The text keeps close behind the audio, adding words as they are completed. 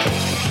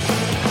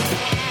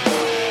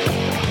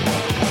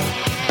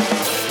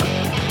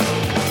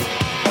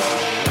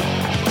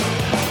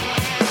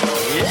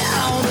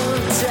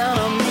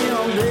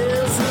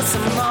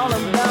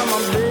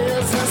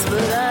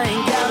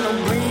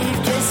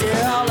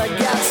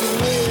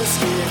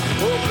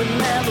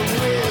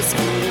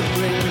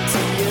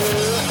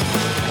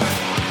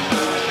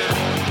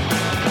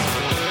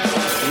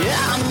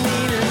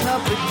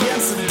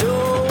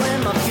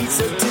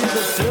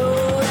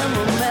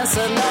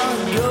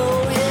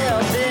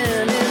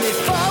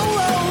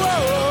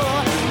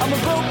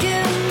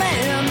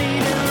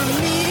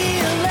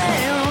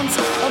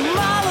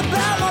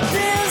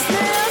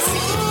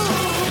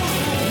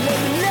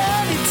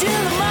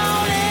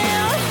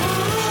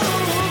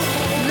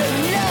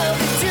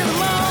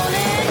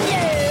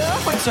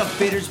What's up,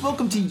 faders?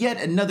 Welcome to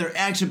yet another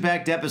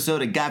action-packed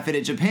episode of Got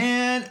Faded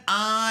Japan.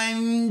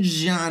 I'm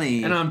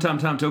Johnny. And I'm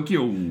Tom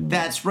Tokyo.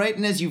 That's right,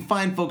 and as you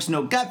fine folks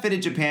know, Got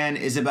Faded Japan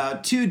is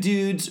about two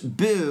dudes,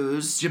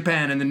 booze,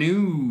 Japan in the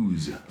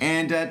news.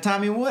 And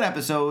Tommy, what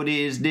episode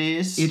is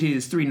this? It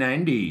is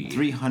 390.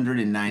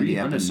 390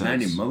 episodes.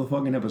 390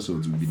 motherfucking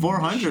episodes.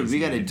 400. We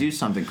got to do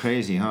something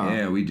crazy, huh?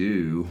 Yeah, we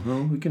do.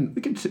 Well, we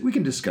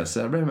can discuss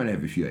that. I might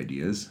have a few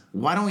ideas.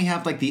 Why don't we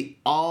have like the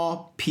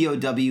all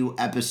POW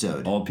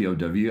episode? All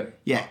POW.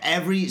 Yeah,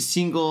 every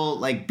single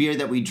like beer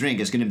that we drink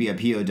is going to be a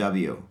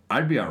POW.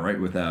 I'd be all right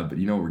with that, but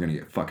you know we're gonna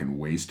get fucking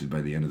wasted by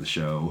the end of the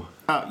show.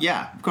 Oh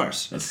yeah, of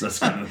course. That's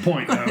kind of the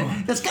point, though.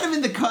 That's kind of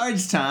in the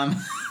cards, Tom.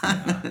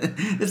 Yeah.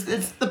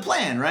 it's the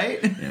plan,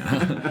 right?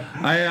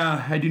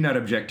 Yeah. I do not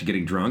object to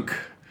getting drunk.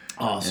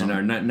 Awesome.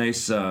 And our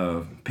nice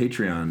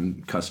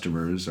Patreon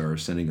customers are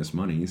sending us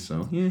money,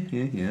 so yeah.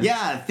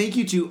 Yeah, thank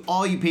you to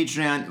all you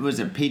Patreon.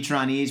 Was it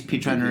Patronese,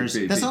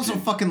 Patroners? That sounds so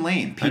fucking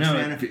lame.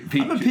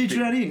 Patreon. I'm a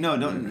Patronee. No,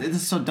 don't. This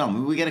is so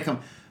dumb. We gotta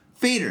come.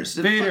 Faders.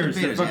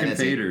 They're fucking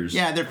faders.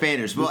 Yeah, they're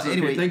faders. Well,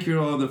 anyway. Thank you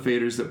to all the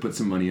faders that put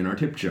some money in our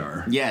tip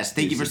jar. Yes,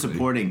 thank you for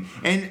supporting.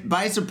 And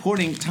by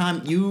supporting,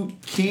 Tom, you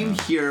came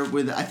here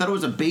with, I thought it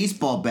was a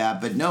baseball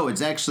bat, but no,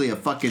 it's actually a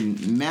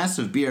fucking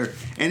massive beer.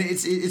 And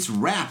it's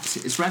wrapped.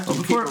 It's wrapped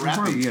in paper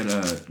wrapping.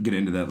 Before we get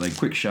into that, like,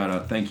 quick shout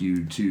out, thank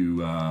you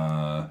to...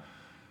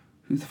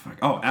 who the fuck?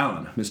 Oh,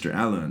 Alan, Mr.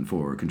 Alan,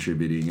 for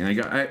contributing.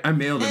 I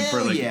mailed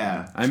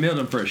him I mailed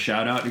him for a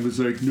shout out. And he was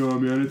like, "No,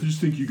 man, I just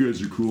think you guys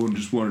are cool, and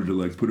just wanted to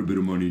like put a bit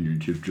of money in your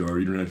tip jar.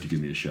 You don't have to give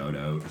me a shout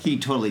out." He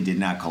totally did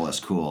not call us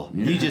cool.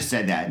 Yeah. He just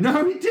said that.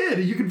 No, he did.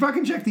 You can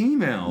fucking check the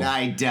email.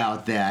 I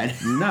doubt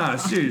that. Nah,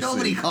 seriously.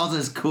 Nobody calls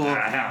us cool.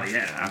 Hell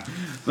yeah.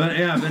 But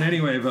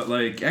anyway,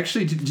 like,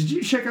 actually, did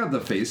you check out the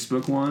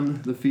Facebook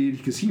one, the feed?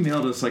 Because he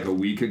mailed us like a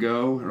week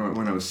ago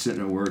when I was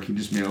sitting at work. He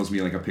just mails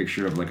me like a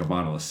picture of like a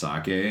bottle of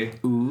sake.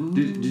 Ooh.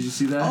 Did you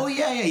see that? Oh,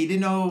 yeah. You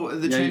didn't know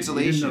the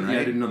translation, right? Yeah,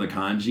 I didn't know the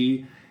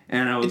kanji.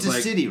 And I was it's like...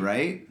 It's a city,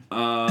 right?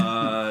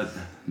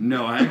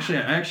 No, I actually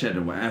had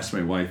to ask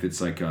my wife.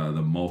 It's like the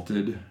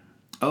malted...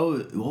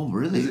 Oh,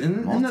 really?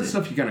 Isn't that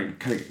stuff you gotta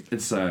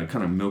it's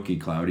kind of milky,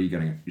 cloudy. You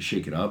gotta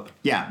shake it up.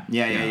 Yeah.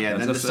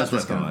 That's what I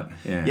thought.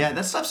 Yeah,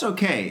 that stuff's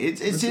okay.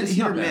 It's hit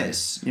or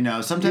miss. You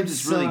know, sometimes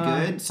it's really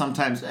good.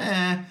 Sometimes,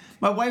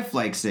 My wife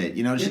likes it.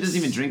 You know, she doesn't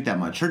even drink that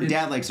much. Her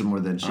dad likes it more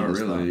than she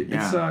does. Oh, really?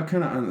 Yeah. It's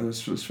kind of,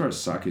 as far as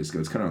sake goes,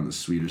 it's kind of on the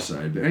sweeter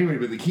side. But anyway,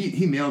 like,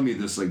 he mailed me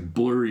this like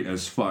blurry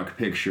as fuck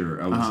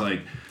picture. I was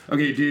like,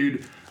 okay,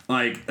 dude.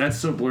 Like, that's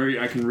so blurry,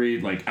 I can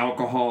read, like,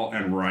 alcohol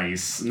and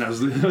rice. And that's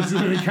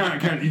really kind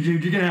of you're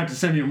going to have to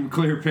send me a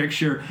clear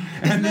picture.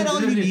 Isn't that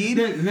all you need?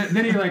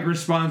 Then he, like,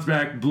 responds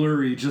back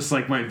blurry, just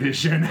like my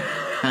vision.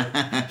 I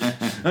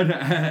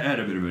had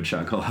a bit of a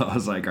chuckle. I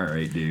was like, all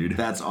right, dude.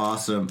 That's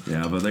awesome.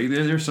 Yeah, but, like,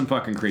 there's some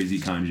fucking crazy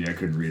kanji I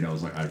couldn't read. I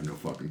was like, I have no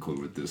fucking clue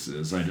what this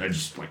is. I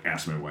just, like,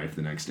 asked my wife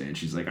the next day, and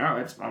she's like, oh,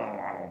 it's blah,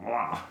 blah, blah,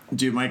 blah.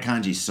 Dude, my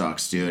kanji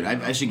sucks, dude.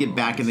 I should get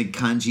back in the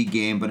kanji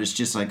game, but it's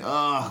just like,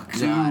 oh,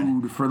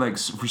 God. Dude,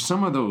 for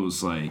some of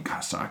those like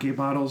sake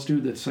bottles,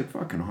 dude, that's like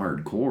fucking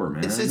hardcore,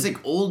 man. It's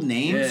like old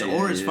names,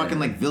 or it's fucking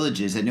like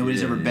villages that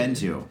nobody's ever been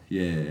to.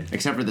 Yeah.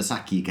 Except for the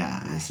sake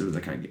guy. Except for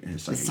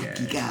the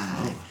sake guy.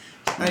 Oh.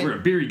 Right. We're a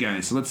beery guy,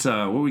 so let's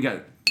what we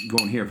got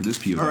going here for this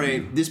POW. All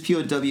right, this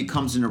POW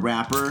comes in a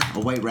wrapper, a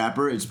white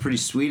wrapper. It's pretty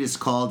sweet. It's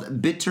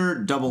called Bitter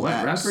Double White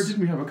X. Wrapper?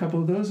 Didn't we have a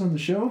couple of those on the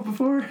show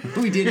before?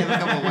 We did have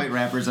a couple of white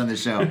wrappers on the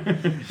show.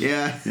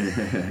 Yeah.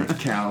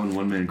 Cal and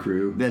One Man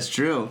Crew. That's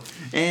true.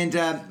 And,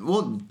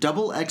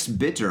 Double X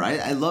Bitter.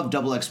 I love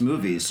Double X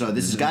movies, so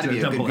this has got to be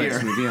a good beer.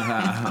 X movie.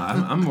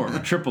 I'm more of a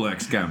Triple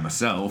X guy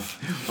myself.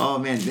 Oh,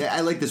 man.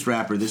 I like this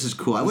wrapper. This is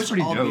cool. I wish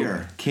all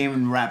beer came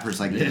in wrappers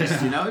like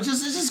this, you know? It's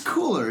just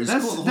cooler. It's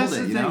cool to hold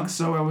it, you know?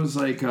 So I was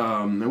like,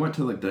 I went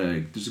to like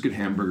there's a good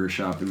hamburger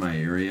shop in my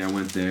area. I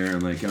went there,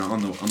 and like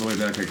on the way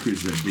back, I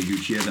cruised to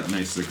Biguchi, that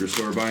nice liquor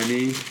store by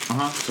me.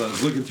 So I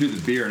was looking through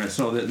the beer, and I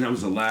saw that, and that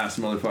was the last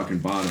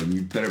motherfucking bottle. And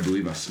you better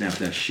believe I snapped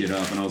that shit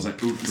up, and I was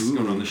like, ooh, this is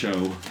going on the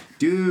show.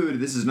 Dude,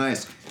 this is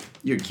nice.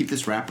 Here, keep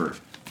this wrapper.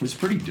 It's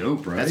pretty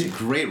dope, right? That's a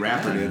great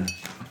wrapper, dude.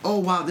 Oh,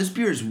 wow, this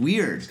beer is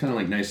weird. It's kind of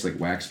like nice, like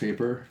wax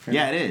paper.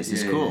 Yeah, it is.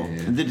 It's cool.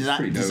 Yeah. And the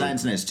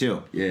design's nice,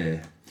 too.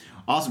 Yeah.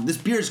 Awesome. This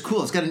beer is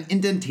cool. It's got an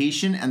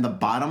indentation in the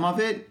bottom of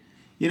it.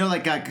 You know,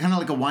 like kind of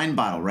like a wine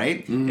bottle,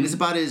 right? Mm-hmm. And it's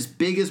about as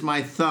big as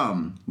my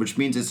thumb, which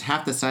means it's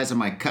half the size of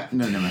my cut.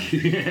 No.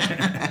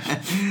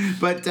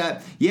 But,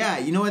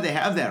 you know why they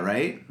have that,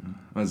 right?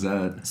 What's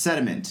that?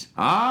 Sediment.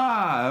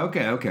 Ah,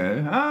 okay.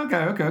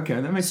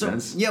 That makes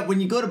sense. Yeah, when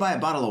you go to buy a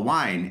bottle of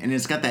wine and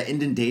it's got that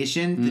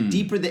indentation, the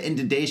deeper the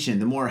indentation,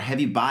 the more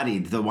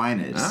heavy-bodied the wine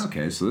is. Ah,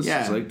 okay, so this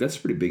is like, that's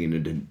pretty big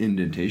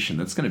indentation.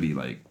 That's going to be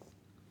like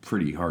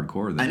pretty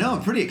hardcore. Then. I know,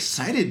 I'm pretty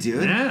excited,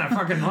 dude. Yeah,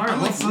 fucking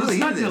hard. Let's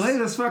not delay.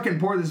 Let's fucking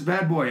pour this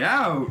bad boy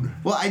out.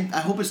 Well, I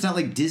hope it's not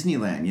like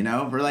Disneyland, you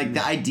know? Where like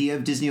the idea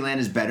of Disneyland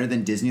is better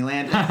than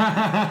Disneyland.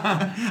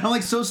 I'm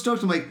like so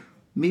stoked. I'm like,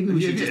 maybe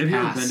we should just pass. Have you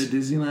ever been to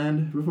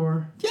Disneyland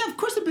before? Yeah, of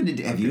course I've been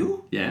to... Have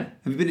you? Yeah.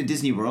 Have you been to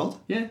Disney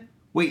World? Yeah.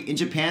 Wait, in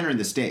Japan or in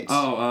the States?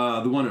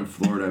 Oh, the one in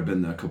Florida, I've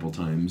been there a couple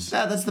times.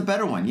 Yeah, that's the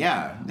better one,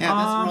 yeah. Yeah, that's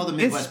where all the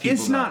Midwest people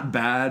It's not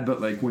bad, but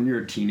like when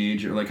you're a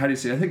teenager, like how do you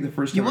say, I think the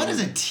first time... You went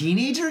as a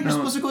teenager? You're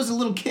supposed to go as a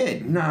little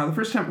kid. No, the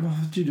first time, well,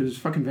 dude, it was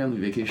fucking family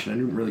vacation. I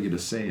didn't really get a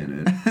say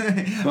in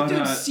it. But,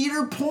 dude,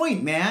 Cedar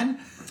Point, man.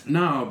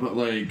 No, but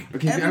like,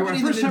 okay,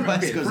 first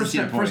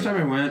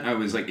time I went, I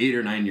was like 8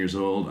 or 9 years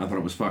old. I thought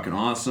it was fucking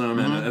awesome,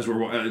 and as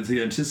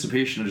the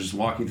anticipation of just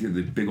walking through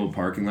the big old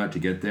parking lot to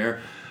get there,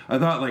 I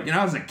thought like,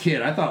 I was a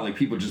kid, I thought like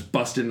people just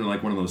bust into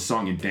like one of those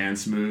song and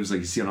dance moves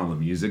like you see on all the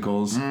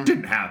musicals.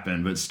 Didn't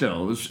happen, but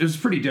still, it was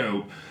pretty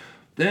dope.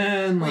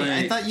 Then, wait,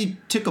 I thought you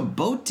took a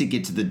boat to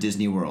get to the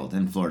Disney World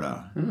in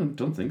Florida. I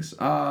don't think so.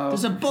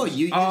 There's a boat.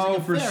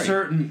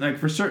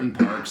 For certain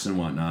parks and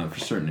whatnot, for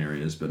certain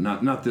areas, but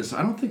not this.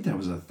 I don't think that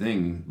was a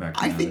thing back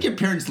then. I think your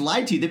parents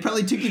lied to you. They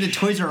probably took you to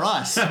Toys R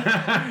Us.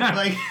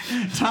 Like,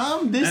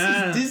 Tom, this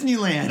is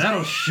Disneyland.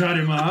 That'll shut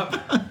him up.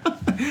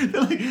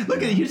 They're like, look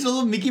at it. Here's a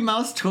little Mickey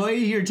Mouse toy.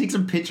 Here, take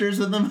some pictures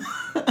with them.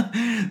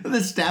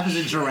 The staff is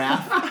a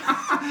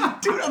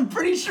giraffe. Dude, I'm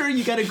pretty sure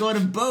you got to go on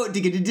a boat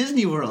to get to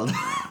Disney World.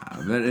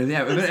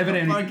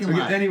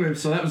 Anyway,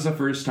 so that was the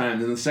first time.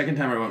 Then the second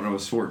time I went when I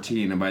was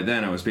 14, and by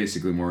then I was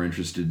basically more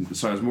interested.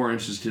 So I was more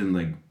interested in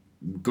like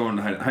going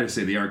to how to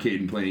say the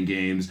arcade and playing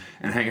games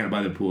and hanging out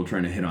by the pool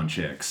trying to hit on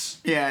chicks.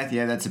 Yeah,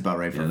 that's about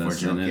right for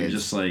 14-year-old kids.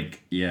 Just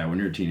like when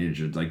you're a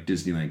teenager, like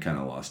Disneyland kind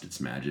of lost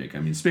its magic. I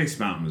mean, Space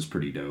Mountain was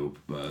pretty dope,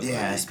 but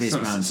yeah, Space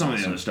Mountain. Some of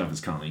the other stuff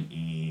is kind of like,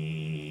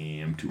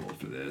 I'm too old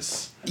for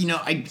this. You know,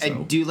 I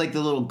do like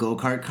the little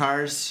go-kart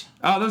cars.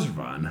 Oh, those are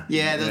fun.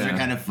 Yeah, those are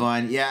kind of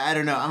fun. Yeah, I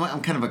don't know.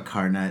 I'm kind of a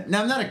car nut.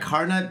 No, I'm not a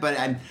car nut, but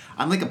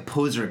I'm like a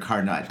poser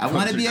car nut. I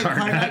want to be a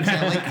car nut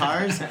because I like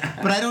cars,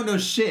 but I don't know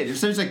shit. If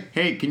someone's like,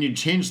 hey, can you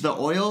change the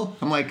oil?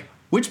 I'm like,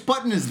 which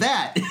button is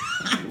that?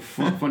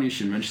 Funny you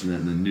should mention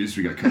that in the news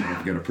we got coming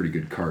up. We got a pretty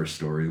good car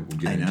story that we'll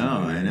get into.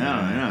 I know.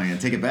 I'm going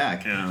to take it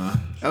back. Yeah.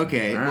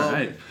 Okay,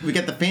 right. We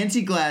got the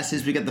fancy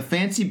glasses. We got the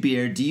fancy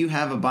beer. Do you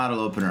have a bottle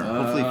opener?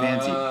 Hopefully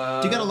fancy.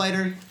 Do you got a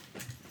lighter?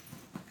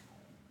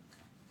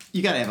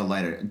 You gotta have a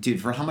lighter.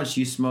 Dude, for how much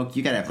you smoke,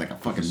 you gotta have like a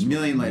fucking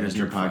million lighters in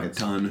your pockets.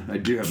 Ton. I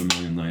do have a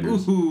million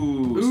lighters.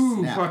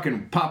 Ooh,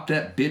 fucking pop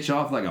that bitch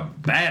off like a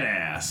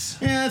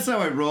badass. Yeah, that's how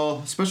I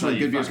roll. Especially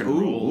with good beers.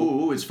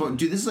 Ooh, it's fun.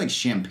 Dude, this is like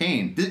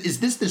champagne. Is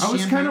this the champagne?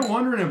 I was kind of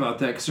wondering about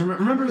that, because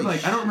remember,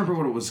 like, I don't remember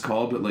what it was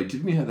called, but like,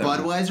 didn't we have that?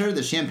 Budweiser,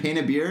 the champagne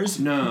of beers?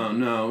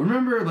 No.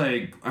 Remember,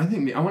 like, I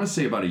want to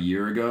say about a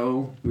year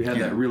ago, we had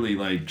that really,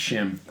 like,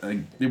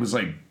 it was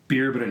like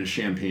beer, but in a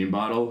champagne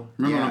bottle.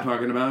 Remember what I'm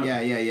talking about? Yeah,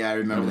 I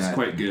remember that. It was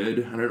quite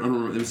good. I don't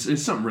remember.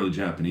 It's something really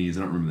Japanese.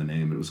 I don't remember the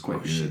name, but it was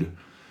quite good. Shit.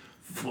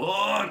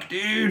 Fuck,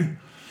 dude.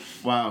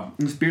 Wow.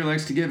 This beer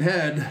likes to give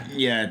head.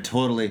 Yeah,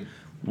 totally.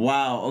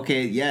 Wow.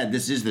 Okay. Yeah,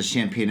 this is the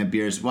champagne of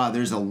beers. Wow.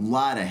 There's a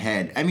lot of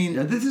head. I mean,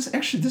 this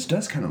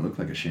does kind of look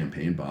like a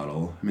champagne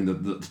bottle. I mean,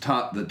 the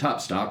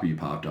top stopper you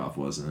popped off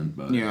wasn't,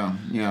 but yeah.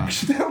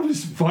 Actually, that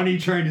was funny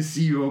trying to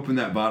see you open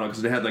that bottle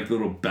because it had like a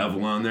little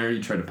bevel on there.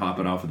 You tried to pop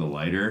it off with a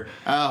lighter.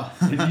 Oh.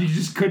 And you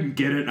just couldn't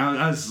get it.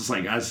 I was just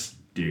like,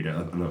 dude,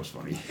 that was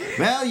funny.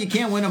 Well, you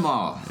can't win them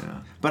all. Yeah.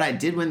 But I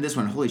did win this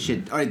one. Holy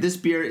shit. All right, this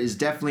beer is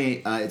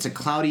definitely, it's a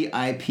cloudy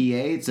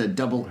IPA. It's a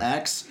double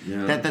X.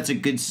 Yeah. That's a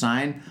good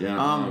sign.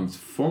 Yeah, it's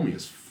foamy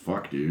as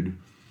fuck, dude.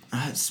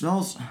 It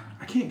smells...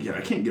 I can't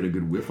get a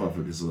good whiff off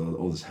of because of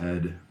all this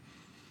head.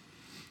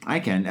 I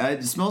can.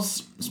 It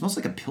smells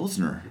like a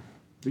Pilsner.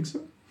 Think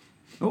so?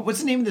 What's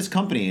the name of this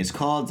company? It's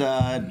called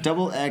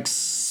Double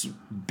X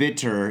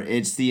Bitter.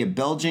 It's the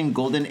Belgian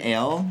Golden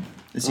Ale.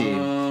 Let's see.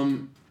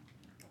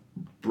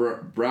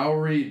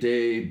 Brouwery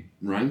de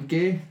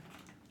Ranke.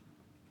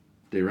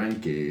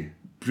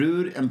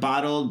 Brewed and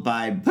bottled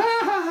by...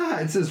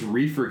 It says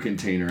reefer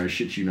container. I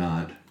shit you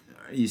not.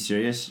 Are you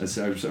serious?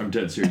 I'm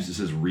dead serious. It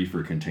says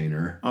reefer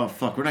container. Oh,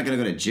 fuck. We're not going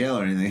to go to jail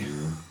or anything.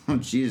 Yeah. Oh,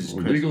 Jesus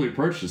Christ. Legally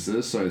purchased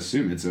this, so I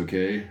assume it's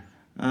okay.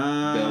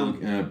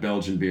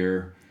 Belgian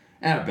beer.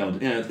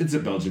 It's a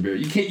Belgian beer.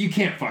 You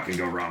can't fucking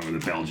go wrong with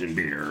a Belgian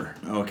beer.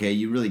 Okay,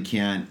 you really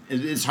can't.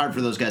 It's hard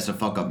for those guys to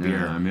fuck up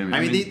beer. I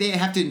mean, they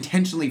have to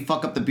intentionally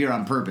fuck up the beer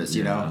on purpose,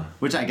 you know,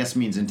 which I guess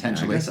means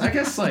intentionally. I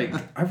guess like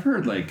I've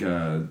heard like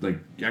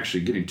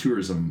actually getting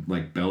tours of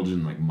like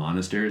Belgian like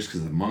monasteries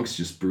because the monks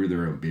just brew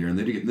their own beer and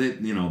they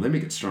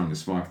make it strong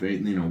as fuck. They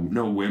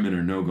no women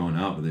or no going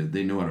out, but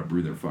they know how to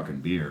brew their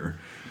fucking beer.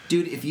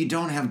 Dude, if you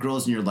don't have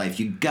girls in your life,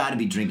 you gotta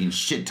be drinking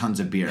shit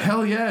tons of beer.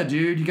 Hell yeah,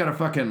 dude. You gotta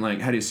fucking,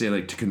 like, how do you say,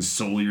 like, to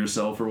console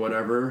yourself or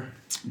whatever?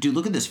 Dude,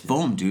 look at this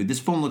foam, dude.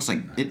 This foam looks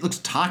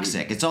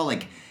toxic. It's all,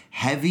 like,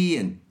 heavy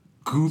and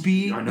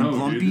goopy and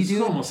lumpy, dude. This is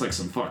almost like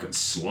some fucking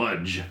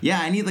sludge. Yeah,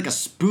 I need, like, a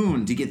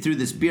spoon to get through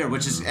this beer,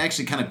 which is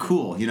actually kind of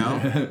cool, you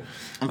know?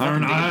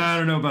 I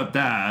don't know about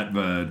that,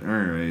 but, all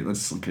right.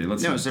 Let's no,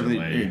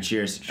 definitely.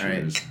 Cheers. All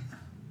right.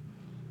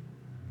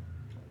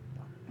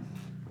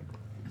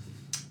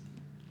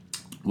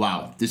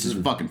 Wow, this is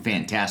fucking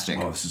fantastic.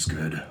 Oh, this is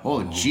good.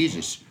 Oh,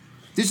 Jesus.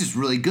 This is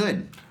really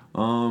good.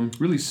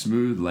 Really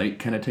smooth, light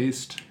kind of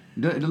taste.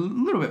 A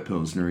little bit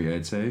Pilsner-y,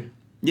 I'd say.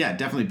 Yeah,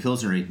 definitely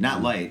Pilsner-y.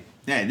 Not light.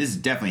 Yeah, this is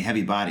definitely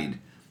heavy-bodied.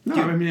 No,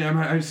 I mean,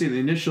 I see the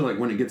initial, like,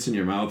 when it gets in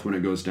your mouth, when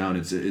it goes down,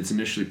 it's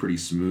initially pretty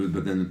smooth,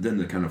 but then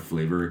the kind of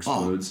flavor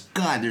explodes. Oh,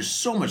 God, there's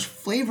so much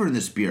flavor in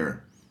this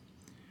beer.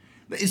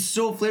 It's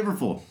so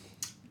flavorful.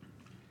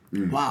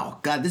 Wow,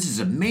 God, this is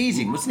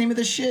amazing. What's the name of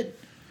this shit?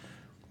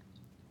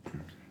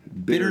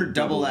 Bitter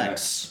Double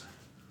X.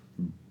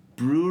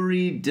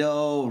 Brewery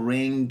del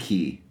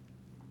Ranke.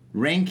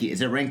 Ranke.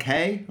 Is it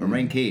Ranke or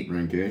Ranke?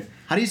 Ranke.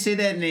 How do you say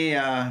that in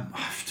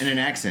an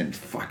accent?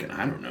 Fucking,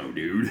 I don't know,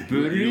 dude.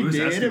 Brewery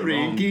del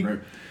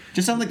Ranke.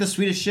 Just sound like the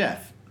Swedish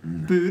Chef.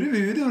 There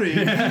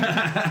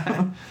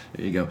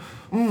you go.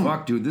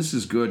 Fuck, dude, this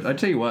is good. I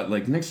tell you what,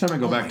 like next time I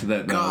go back to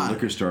that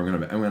liquor store,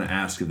 I'm gonna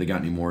ask if they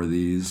got any more of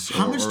these.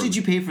 How much did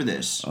you pay for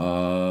this?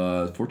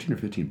 $14 or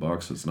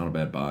 $15. So it's not a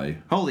bad buy.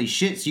 Holy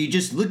shit! So you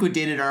just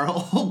liquidated our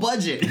whole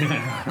budget.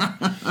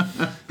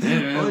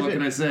 Yeah, what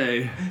can I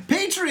say?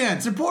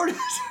 Patreon, support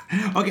us.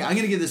 Okay, I'm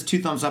gonna give this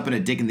 2 thumbs up and a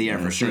dick in the air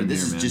for sure.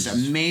 This is just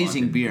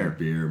amazing beer.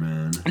 Beer,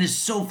 man. And it's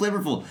so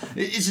flavorful.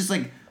 It's just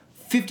like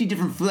 50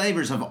 different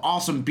flavors of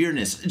awesome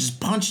beerness, just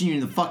punching you in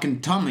the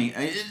fucking tummy.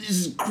 This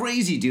is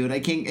crazy, dude. I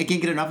can't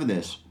get enough of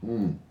this.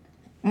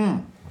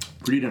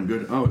 Pretty damn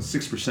good. Oh, it's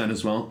 6%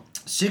 as well.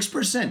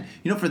 6%.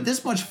 You know, for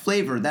this much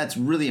flavor, that's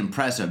really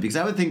impressive because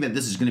I would think that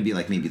this is going to be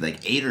like maybe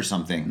like 8 or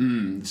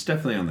something. It's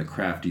definitely on the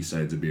crafty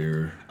sides of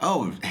beer.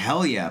 Oh,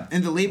 hell yeah.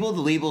 And the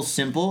label's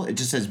simple. It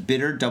just says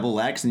bitter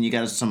double X, and you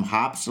got some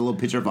hops, a little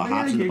picture of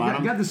hops at the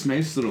bottom. You got this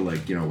nice little,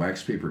 like,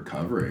 wax paper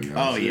covering.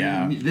 Oh,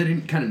 yeah. They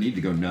didn't kind of need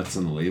to go nuts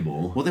on the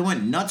label. Well, they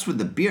went nuts with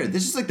the beer.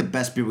 This is like the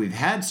best beer we've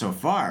had so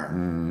far.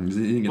 You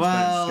think it's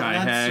better than Sky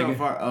Hag? So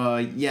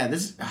far. Yeah,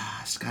 this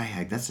Sky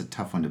Hag, that's a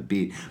tough one to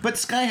beat. But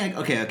Sky Hag,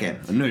 okay.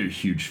 I know you're a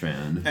huge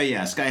fan.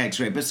 Yeah, Sky Hag's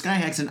great, but Sky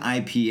Hag's an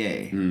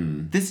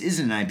IPA. This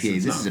isn't an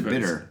IPA. This is a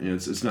bitter.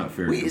 It's not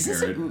fair. Wait, is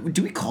this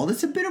do we call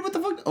this a bitter? What the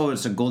fuck? Oh,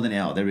 it's a golden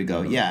ale. There we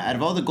go. Yeah, out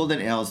of all the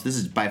golden ales, this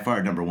is by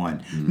far number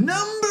 1.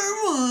 Number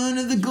 1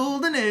 of the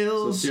golden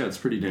ales. So, yeah, it's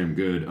pretty damn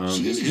good.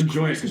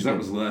 Enjoy it because that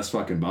was the last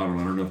fucking bottle.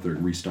 I don't know if they're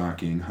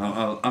restocking.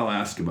 I'll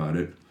ask about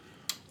it.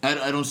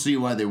 I don't see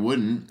why they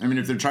wouldn't. I mean,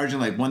 if they're charging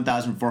like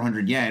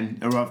 1,400 yen,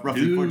 or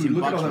roughly $14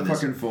 look bucks at all for that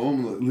fucking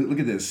foam. Look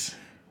at this.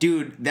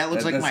 Dude, that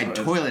looks like my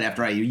toilet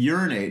after I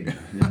urinate.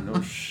 Yeah,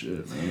 no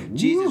shit, man.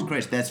 Jesus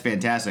Christ, that's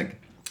fantastic.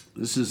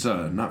 This is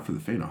not for the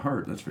faint of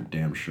heart. That's for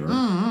damn sure.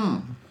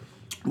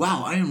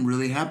 Wow, I am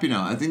really happy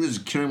now. I think this is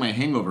curing my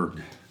hangover.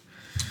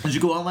 Did you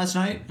go out last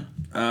night?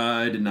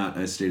 I did not.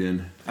 I stayed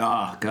in.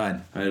 Oh,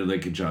 God. I had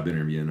like a job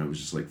interview, and I was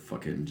just like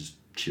fucking just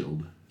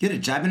chilled. You had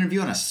a job interview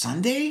on a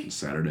Sunday?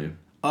 Saturday.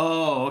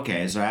 Oh,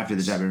 okay. So after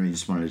the job interview, you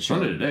just wanted to chill.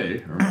 Sunday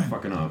today? Or am I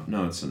fucking off?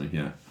 No, it's Sunday,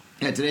 yeah.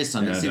 Yeah, today's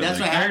Sunday. Yeah, See, that's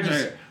what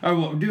happens.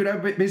 Dude,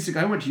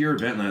 I went to your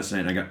event last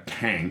night and I got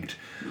tanked.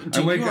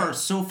 Dude, you are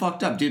so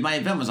fucked up. Dude, my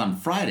event was on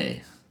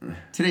Friday.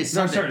 Today's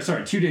Sunday. No,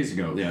 sorry. 2 days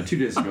ago. Yeah, 2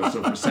 days ago.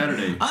 So for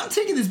Saturday. I'm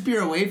taking this beer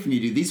away from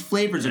you, dude. These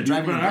flavors are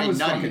driving me nutty. I was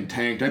fucking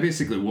tanked. I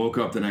basically woke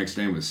up the next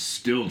day and was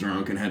still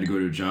drunk and had to go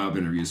to a job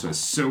interview. So I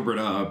sobered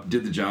up,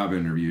 did the job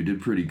interview,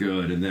 did pretty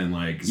good, and then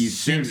like... You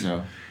think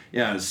so?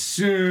 Yeah, as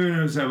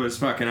soon as I was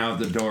fucking out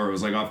the door, I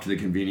was like off to the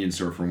convenience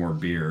store for more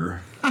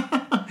beer.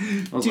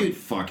 I was like,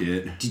 fuck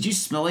it. Did you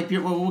smell like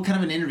beer? What kind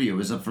of an interview?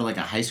 Was it for like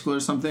a high school or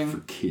something? For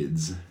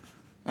kids.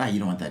 You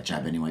don't want that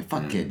job anyway.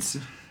 Fuck kids.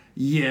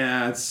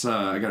 Yeah, it's,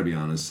 I gotta be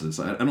honest.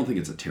 I don't think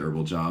it's a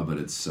terrible job, but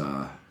it's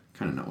kind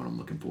of not what I'm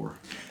looking for.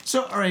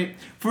 So, all right,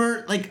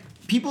 for like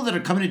people that are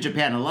coming to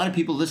Japan, a lot of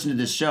people listen to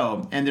this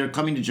show and they're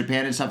coming to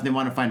Japan and stuff, and they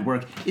want to find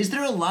work. Is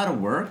there a lot of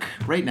work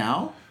right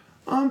now?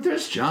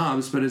 There's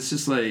jobs, but it's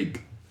just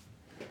like,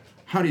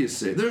 how do you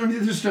say?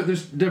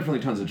 There's definitely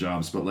tons of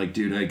jobs, but like,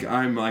 dude,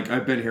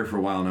 I've been here for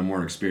a while and I'm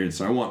more experienced,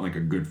 so I want like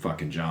a good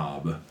fucking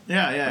job.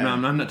 Yeah.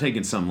 No, I'm not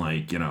taking some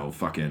like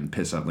fucking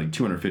piss up like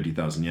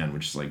 250,000 yen,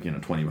 which is like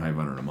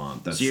 2,500 a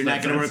month. So you're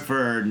not gonna work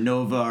for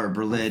Nova or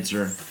Berlitz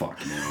or fuck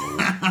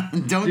no.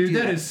 Don't dude, do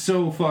that. That is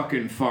so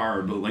fucking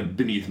far, but like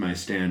beneath my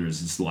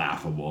standards. It's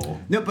laughable.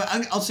 No, but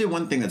I'll say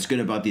one thing that's good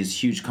about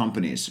these huge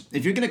companies.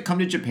 If you're gonna come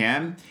to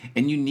Japan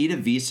and you need a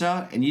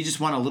visa and you just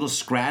want a little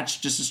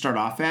scratch just to start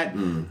off at,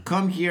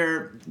 come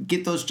here,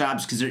 get those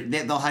jobs because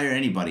they'll hire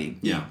anybody.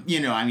 Yeah.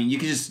 I mean,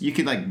 you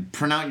could like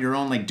print out your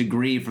own like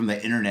degree from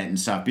the internet and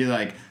stuff. Be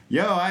like,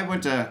 yo, I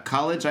went to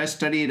college. I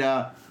studied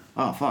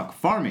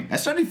farming. I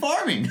studied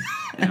farming.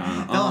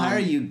 They'll hire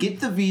you,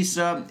 get the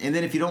visa, and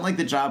then if you don't like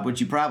the job,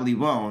 which you probably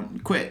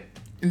won't, quit.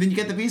 And then you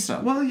get the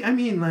visa. Well, I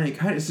mean, like,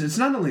 it's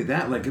not only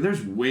that. Like,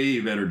 there's way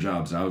better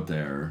jobs out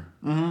there.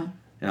 Mm-hmm.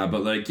 Yeah,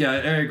 but like, yeah,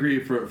 I agree.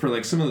 For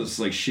like some of those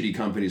like shitty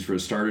companies for a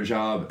starter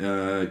job,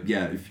 if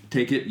you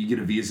take it, you get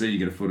a visa, you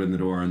get a foot in the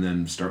door, and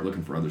then start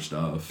looking for other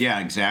stuff. Yeah,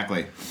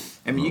 exactly.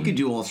 I mean, you could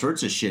do all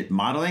sorts of shit.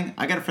 Modeling.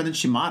 I got a friend that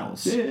she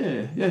models.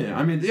 Yeah.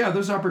 I mean, yeah,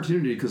 there's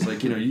opportunity because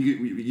like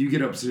you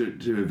get up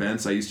to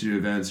events. I used to do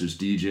events. There's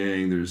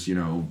DJing. There's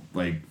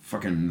like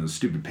fucking the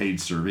stupid paid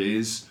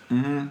surveys.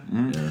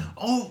 Mm-hmm. Yeah.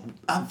 Oh,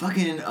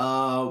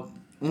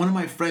 one of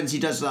my friends, he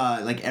does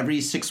like every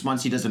 6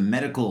 months he does a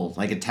medical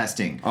a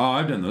testing. Oh,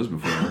 I've done those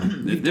before.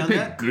 They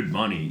pay good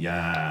money,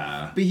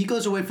 yeah. But he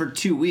goes away for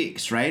 2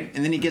 weeks, right?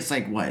 And then he gets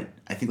I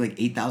think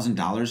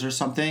 $8,000 or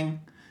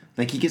something.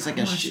 Like he gets How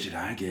much did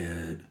I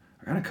get?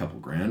 I got a couple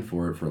grand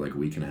for it for a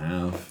week and a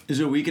half. Is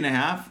it a week and a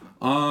half?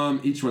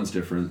 Each one's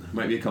different.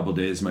 Might be a couple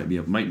days. Might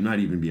not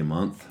even be a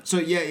month. So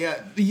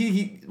yeah.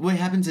 He what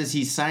happens is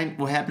he signed.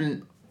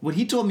 What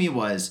he told me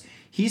was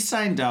he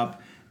signed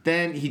up.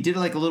 Then he did a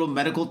little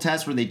medical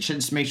test where they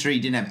just make sure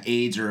he didn't have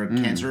AIDS or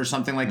cancer or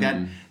something like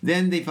that.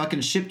 Then they fucking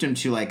shipped him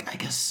to I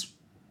guess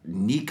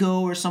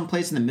Nikko or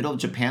someplace in the middle of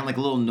Japan, a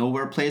little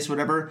nowhere place,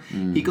 whatever.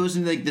 He goes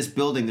into this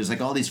building. There's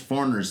all these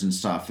foreigners and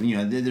stuff.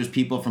 And there's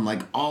people from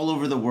all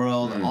over the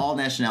world, all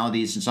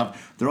nationalities and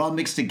stuff. They're all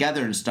mixed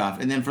together and stuff.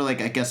 And then for I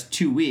guess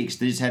 2 weeks,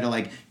 they just had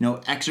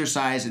to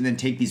exercise and then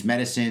take these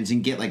medicines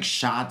and get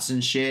shots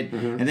and shit.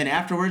 And then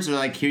afterwards,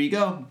 they're here you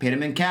go, paid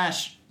them in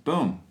cash,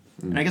 boom.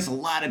 And I guess a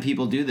lot of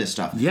people do this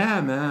stuff.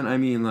 Yeah, man. I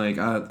mean,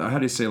 how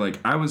do you say,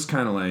 I was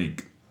kind of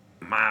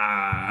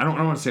I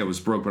don't want to say I was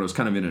broke, but I was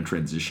kind of in a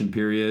transition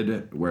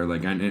period where,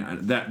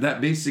 that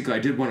basically, I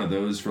did one of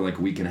those for, a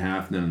week and a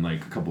half, and then, a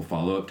couple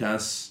follow-up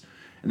tests.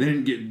 And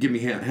they didn't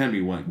hand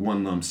me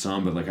one lump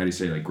sum, but, how do you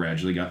say,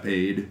 gradually got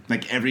paid.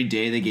 Every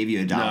day they gave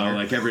you $1? No,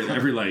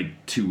 every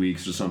 2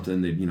 weeks or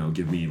something, they'd,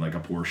 give me, a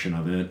portion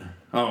of it.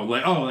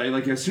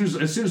 As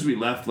soon as we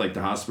left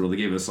the hospital, they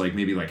gave us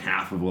maybe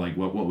half of what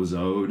was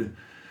owed,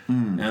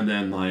 and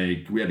then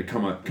we had to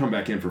come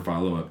back in for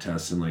follow up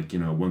tests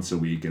and once a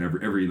week, and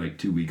every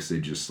 2 weeks they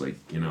just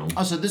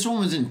Oh, so this one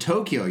was in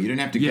Tokyo. You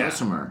didn't have to go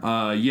somewhere.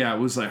 Yeah, it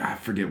was I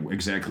forget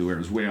exactly where. It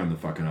was way on the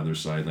fucking other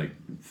side,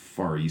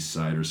 far east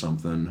side or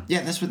something.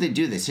 Yeah, that's what they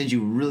do. They send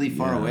you really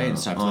far away and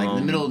stuff, in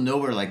the middle of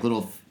nowhere,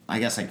 little. I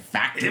guess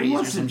factories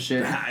or some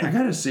shit. I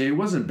gotta say, it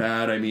wasn't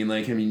bad. I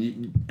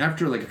mean,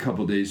 after a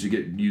couple days, you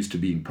get used to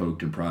being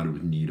poked and prodded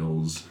with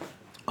needles.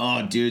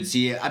 Oh, dude,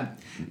 see,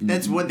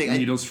 that's one thing.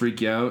 Needles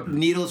freak you out?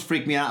 Needles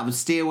freak me out. I would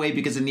stay away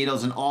because of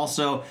needles, and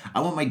also,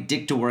 I want my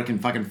dick to work in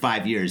fucking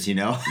 5 years,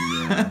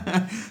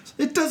 Yeah.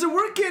 It doesn't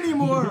work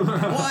anymore.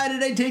 Why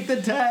did I take the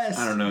test?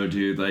 I don't know,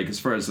 dude. As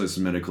far as this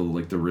medical,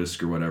 the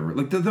risk or whatever.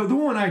 The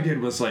one I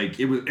did was,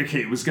 it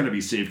was going to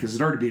be safe because it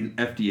had already been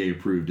FDA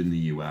approved in the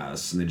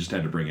U.S., and they just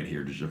had to bring it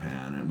here to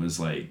Japan. It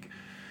was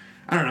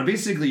I don't know.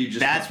 Basically, you just...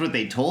 That's what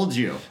they told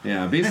you.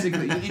 Yeah,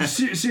 basically.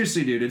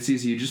 Seriously, dude, it's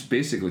easy. You just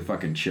basically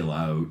fucking chill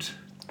out.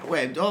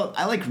 Wait,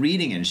 I like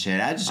reading and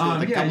shit. I just go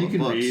with a couple you can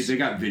books. read. They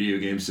got video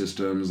game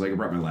systems. I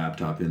brought my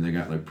laptop in. They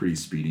got pretty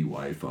speedy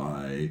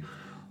Wi-Fi.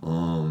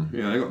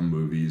 I got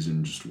movies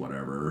and just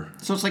whatever.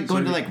 So it's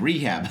going to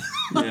rehab.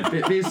 Yeah,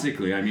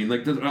 basically. I mean,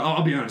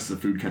 I'll be honest. The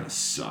food kind of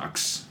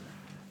sucks.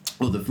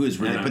 Well, the food's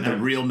where they put the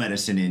real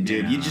medicine in,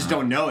 dude. Yeah. You just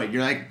don't know it.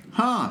 You're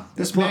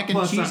this mac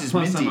and cheese is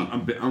minty.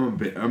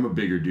 I'm a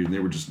bigger dude,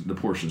 and the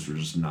portions were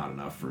just not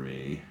enough for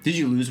me. Did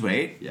you lose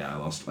weight? Yeah, I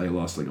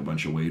lost a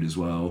bunch of weight as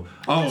well.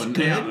 Oh, and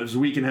it was a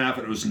week and a half,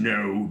 and it was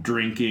no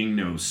drinking,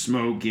 no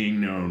smoking,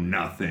 no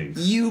nothing.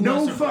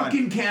 No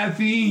fucking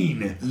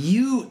caffeine.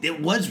 It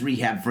was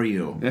rehab for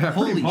you. Yeah,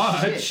 Holy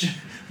much. Shit.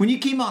 When you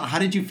came out, how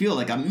did you feel?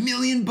 $1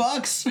 million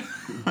bucks?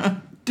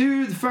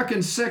 Dude, the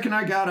fucking second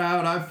I got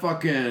out, I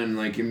fucking,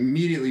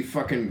 immediately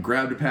fucking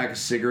grabbed a pack of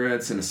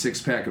cigarettes and a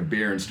 6-pack of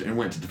beer and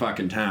went to the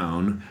fucking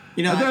town.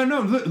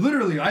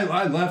 Literally,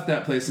 I left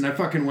that place and I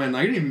fucking went,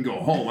 I didn't even go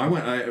home. I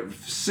went,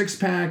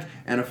 6-pack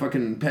and a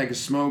fucking pack of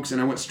smokes, and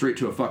I went straight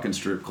to a fucking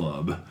strip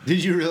club.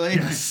 Did you really?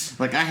 Yes.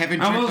 I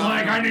haven't I was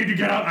I need to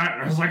get out.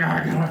 I was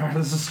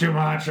this is too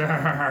much.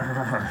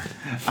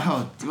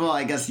 Oh, well,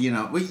 I guess,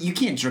 you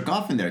can't jerk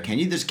off in there, can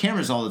you? There's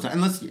cameras all the time.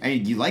 Unless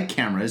you like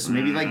cameras.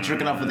 Maybe you like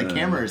jerking off with a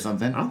camera or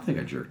something. I don't think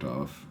I jerked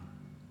off.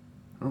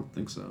 I don't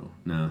think so.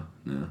 No.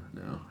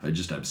 I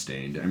just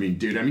abstained. I mean,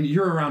 dude,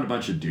 you're around a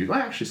bunch of dudes. Well,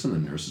 actually, some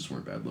of the nurses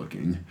weren't bad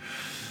looking.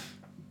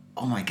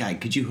 Oh, my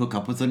God. Could you hook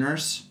up with a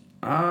nurse?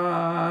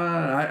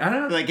 I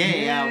don't...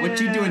 Hey, what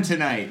you doing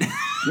tonight?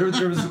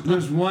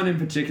 There's one in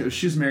particular.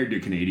 She was married to a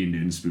Canadian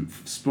dude and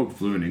spoke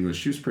fluent English.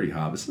 She was pretty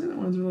hot. But some of the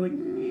ones were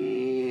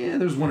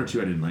there's one or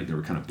two I didn't like. They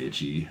were kind of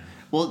bitchy.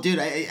 Well, dude,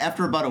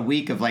 after about a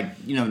week of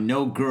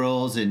no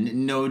girls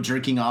and no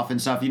jerking off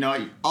and stuff,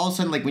 all of a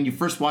sudden, when you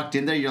first walked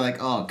in there, you're like,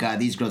 oh God,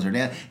 these girls are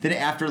nasty. Then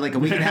after a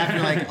week and a half,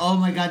 you're like, oh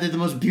my God, they're the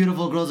most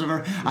beautiful girls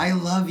ever. I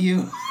love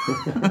you.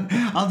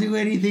 I'll do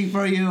anything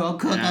for you. I'll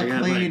cook. I'll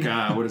clean.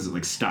 What is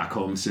it,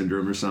 Stockholm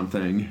syndrome or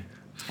something?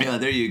 Yeah,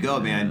 there you go,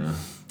 man. Yeah.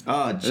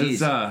 Oh, jeez.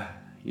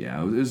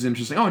 Yeah, it was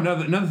interesting. Oh,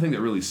 another thing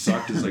that really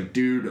sucked is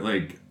dude,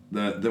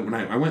 when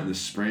I went in the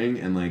spring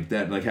and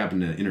that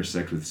happened to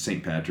intersect with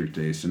St. Patrick's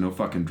Day, so no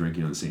fucking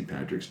drinking on St.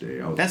 Patrick's Day.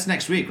 That's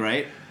next week,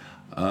 right?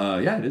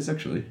 Yeah, it is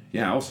actually.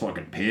 Yeah, I was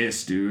fucking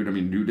pissed, dude.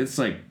 Dude, it's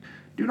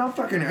dude,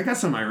 I got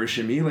some Irish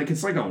in me.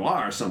 It's like a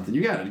law or something.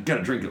 You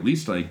gotta drink at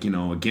least a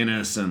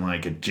Guinness and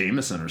a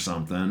Jameson or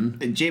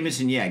something.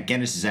 Jameson, yeah.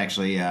 Guinness is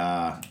actually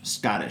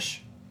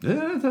Scottish.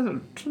 Yeah, I thought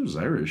it was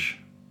Irish.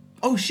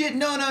 Oh shit!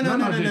 No.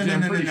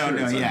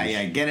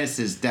 Yeah. Guinness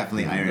is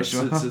definitely Irish.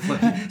 It's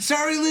like,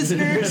 sorry,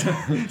 listeners.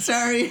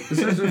 Sorry.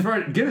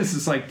 Guinness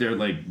is like their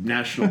like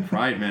national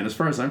pride, man. As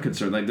far as I'm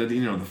concerned, like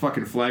the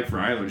fucking flag for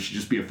Ireland should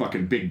just be a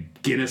fucking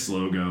big Guinness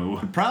logo.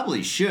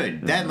 Probably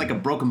should. That and like a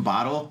broken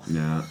bottle.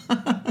 Yeah.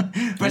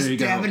 For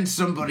stabbing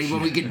somebody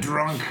when we get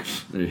drunk.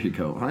 There you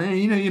go.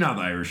 You know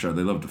the Irish are.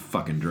 They love to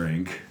fucking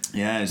drink.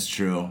 Yeah, it's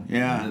true.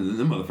 Yeah.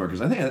 The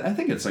motherfuckers. I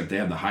think it's like they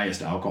have the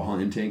highest alcohol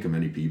intake of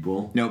any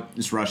people. Nope,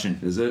 it's Russian.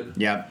 Is it?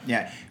 Yeah.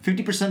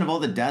 50% of all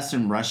the deaths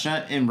in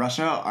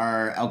Russia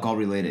are alcohol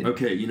related.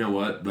 Okay, you know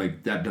what?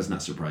 Like that does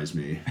not surprise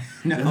me.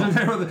 No.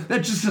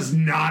 That just does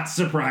not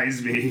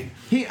surprise me.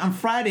 Hey, on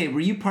Friday, were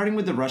you partying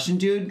with the Russian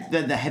dude,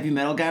 the heavy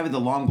metal guy with the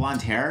long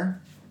blonde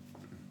hair?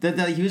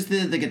 He was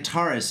the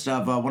guitarist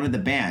of one of the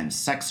bands,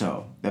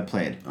 Sexo, that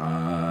played.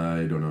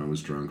 I don't know. I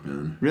was drunk,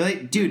 man. Really?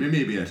 Dude.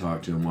 Maybe I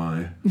talked to him.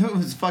 Why? It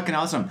was fucking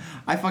awesome.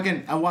 I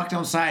walked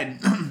outside.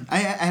 I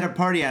had a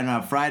party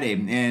on Friday,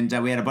 and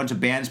we had a bunch of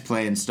bands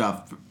play and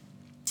stuff.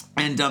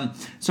 And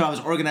so I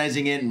was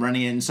organizing it and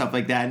running it and stuff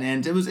like that,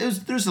 and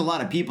there's a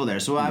lot of people there.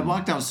 So I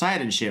walked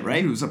outside and shit,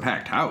 right? It was a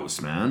packed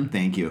house, man.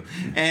 Thank you.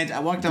 And I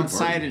walked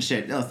outside and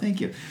shit. Oh, thank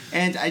you.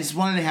 And I just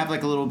wanted to have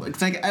like a little.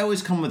 It's like I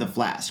always come with a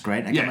flask,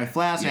 right? I got my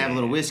flask. I have a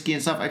little whiskey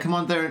and stuff. I come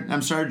on there and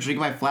I'm starting to drink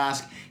my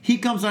flask. He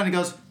comes on and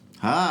goes,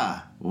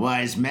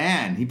 wise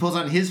man. He pulls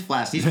out his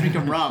flask. He's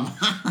drinking rum.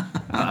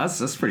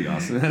 That's pretty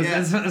awesome.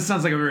 That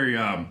sounds like a very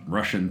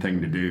Russian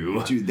thing to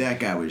do. Dude, that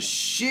guy was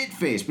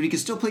shit-faced, but he could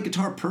still play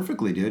guitar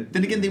perfectly, dude.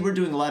 Then again, they were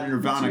doing a lot of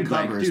Nirvana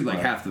covers. Like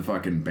half the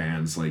fucking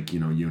bands, like,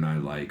 you and I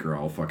like, are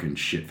all fucking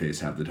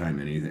shit-faced half the time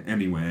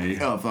anyway.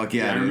 Oh, fuck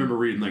yeah. I remember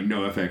reading, like,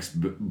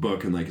 NoFX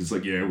book, and, like, it's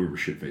like, yeah, we were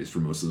shit-faced for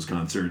most of those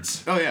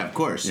concerts. Oh, yeah, of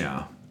course.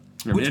 Yeah.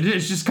 I mean,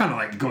 it's just kind of,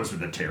 like, goes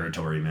with the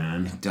territory,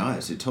 man. It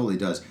does. It totally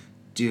does.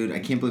 Dude, I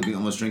can't believe we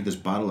almost drank this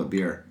bottle of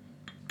beer.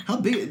 How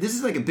big? This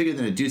is like bigger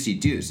than a Deucey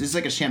Deuce. This is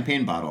like a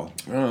champagne bottle.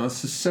 Oh,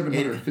 this is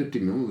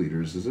 750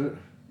 milliliters, is it?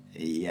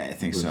 Yeah, I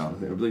think so.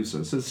 I believe so.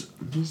 It says,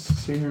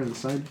 see here on the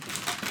side?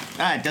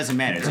 It doesn't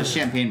matter. It's a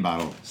champagne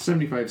bottle.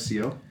 75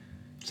 CL.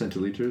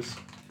 Centiliters.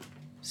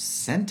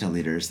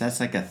 Centiliters? That's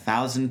like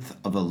 1,000th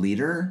of a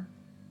liter?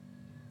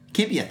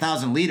 Can't be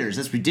 1,000 liters.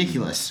 That's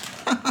ridiculous.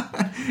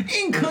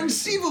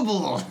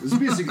 Inconceivable. It's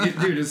basically,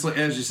 dude, it's like,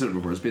 as you said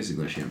before, it's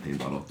basically a champagne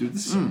bottle. Dude,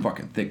 this is a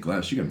fucking thick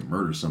glass. You can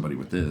murder somebody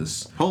with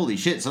this. Holy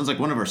shit. Sounds like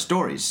one of our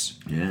stories.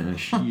 Yeah,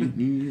 shit.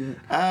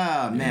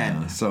 Oh, man.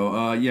 Yeah.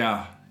 So,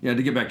 yeah,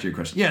 to get back to your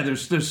question. Yeah,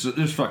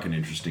 there's fucking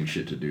interesting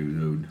shit to do,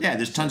 dude. Yeah,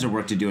 there's tons of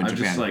work to do in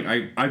Japan. Just like,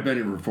 I've been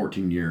here for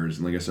 14 years,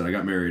 and like I said, I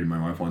got married, and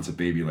my wife wants a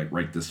baby, like,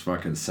 right this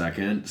fucking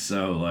second.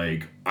 So,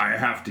 like, I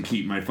have to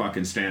keep my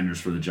fucking standards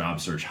for the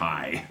job search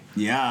high.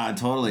 Yeah,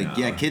 totally.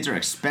 Yeah, kids are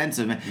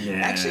expensive. Yeah.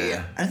 Actually,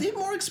 are they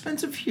more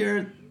expensive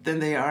here than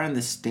they are in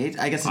the States?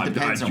 I guess it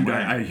depends on where.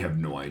 I have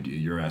no idea.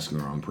 You're asking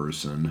the wrong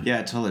person.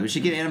 Yeah, totally. We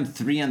should get Adam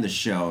 3 on the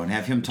show and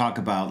have him talk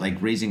about, like,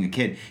 raising a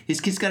kid. His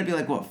kid's got to be,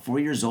 like, 4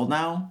 years old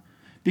now?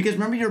 Because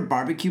remember your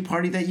barbecue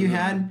party that you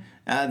had?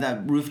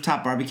 That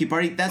rooftop barbecue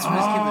party? That's when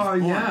his kid was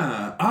born.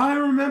 Yeah. I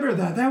remember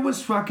that. That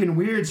was fucking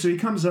weird. So he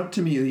comes up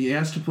to me. He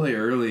asked to play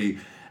early.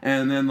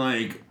 And then,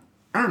 like,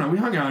 I don't know. We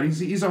hung out.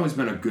 He's always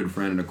been a good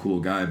friend and a cool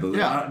guy. But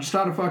just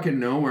out of fucking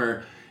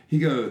nowhere,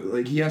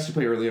 he asked to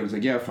play early. I was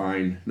like, yeah,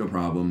 fine. No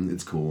problem.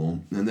 It's cool.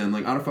 And then,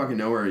 like, out of fucking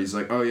nowhere, he's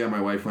like, oh, yeah,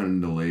 my wife went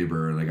into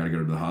labor and I gotta go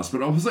to the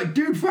hospital. I was like,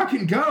 dude,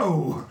 fucking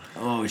go.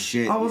 Oh,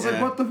 shit. I was like,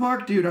 what the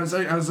fuck, dude? I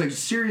was like,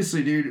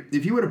 seriously, dude,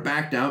 if you would have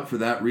backed out for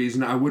that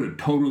reason, I would have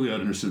totally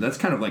understood. That's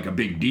kind of like a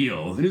big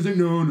deal. And he's like,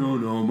 no.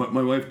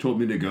 My wife told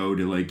me to go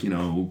to, like,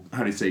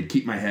 how to say,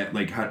 keep my head,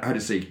 like, how to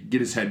say, get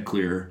his head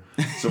clear.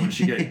 So when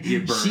she get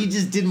burned. She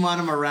just didn't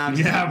want him around.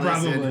 Yeah,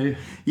 probably.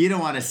 You don't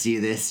want to see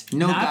this.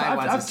 No guy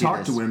wants to see this. I've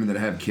talked to women that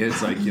have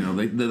kids, like,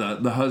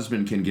 the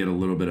husband can get a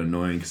little bit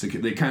annoying because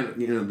they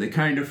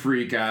kind of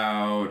freak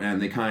out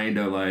and they kind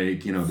of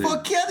like,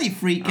 fuck yeah, they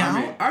freak out.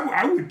 I mean,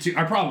 I would too.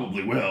 I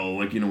probably will,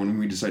 like, when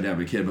we decide to have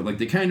a kid, but like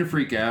they kind of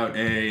freak out,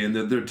 and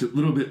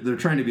they're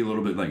trying to be a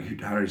little bit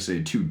like, how do I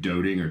say, too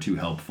doting or too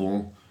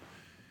helpful.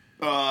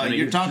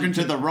 You're talking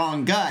to the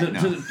wrong guy.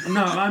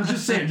 No, I'm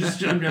just saying,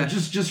 just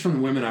from the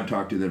women I've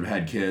talked to that have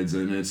had kids,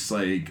 and it's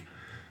like,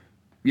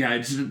 yeah,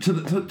 it's to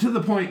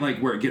the point like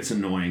where it gets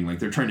annoying, like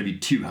they're trying to be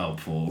too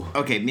helpful.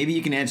 Okay, maybe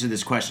you can answer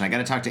this question. I got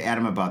to talk to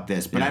Adam about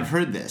this, but I've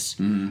heard this.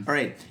 Mm-hmm. All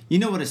right, you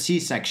know what a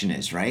C-section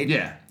is, right?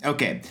 Yeah.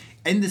 Okay,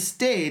 in the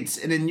States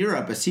and in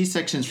Europe, a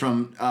C-section's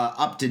from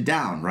up to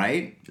down,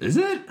 right? Is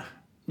it?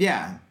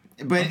 Yeah,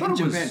 but in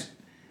Japan,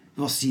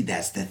 well, see,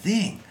 that's the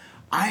thing.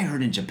 I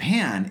heard in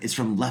Japan it's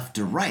from left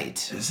to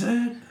right. Is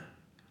it?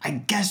 I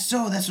guess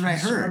so. That's what I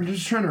heard. I'm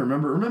just trying to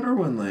remember. Remember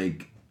when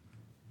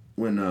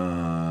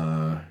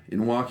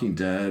in Walking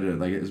Dead,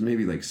 like it was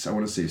maybe like I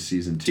want to say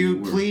season 2.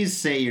 Dude, please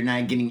say you're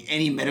not getting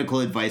any medical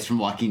advice from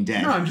Walking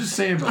Dead. No, I'm just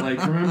saying. But like,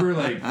 remember,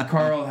 like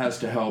Carl has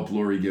to help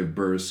Lori give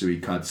birth, so he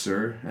cuts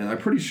her, and I'm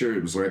pretty sure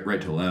it was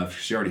right to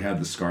left. She already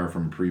had the scar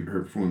from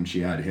when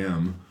she had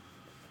him.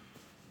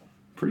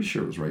 Pretty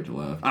sure it was right to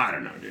left. I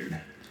don't know, dude.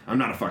 I'm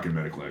not a fucking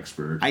medical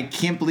expert. I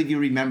can't believe you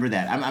remember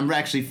that. I'm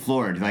actually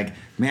floored. Like,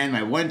 man,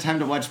 my one time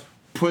to watch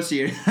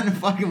Pussy on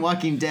fucking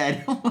Walking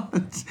Dead.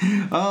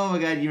 Oh my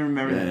god, you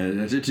remember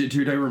that?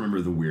 Dude, I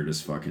remember the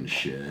weirdest fucking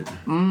shit.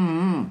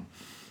 Mm-hmm.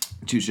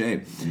 Touche. Yeah.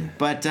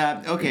 But,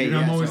 okay. Dude,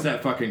 I'm always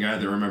that fucking guy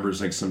that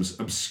remembers, like, some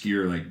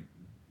obscure, like,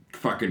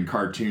 fucking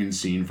cartoon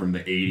scene from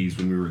the 80s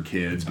when we were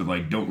kids, but,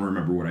 like, don't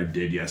remember what I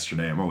did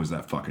yesterday. I'm always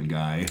that fucking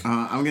guy.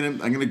 I'm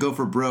gonna go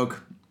for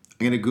broke.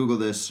 I'm gonna Google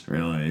this.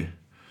 Really?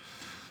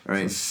 All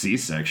right.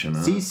 C-section,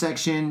 huh?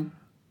 C-section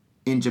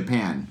in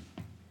Japan.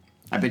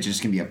 I bet you it's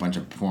gonna be a bunch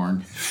of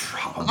porn.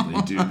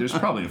 Probably, dude. There's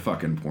probably a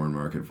fucking porn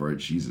market for it.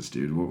 Jesus,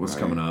 dude. What's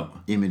coming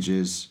up?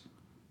 Images.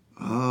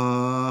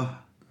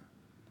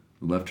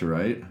 Left to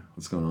right?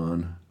 What's going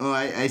on? Oh,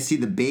 I see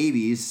the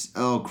babies.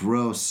 Oh,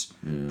 gross.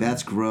 Yeah.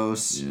 That's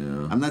gross.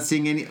 Yeah. I'm not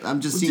seeing any.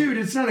 I'm just seeing. Dude,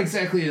 it's not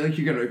exactly like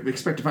you're gonna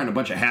expect to find a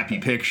bunch of happy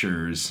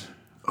pictures.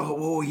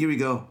 Oh, here we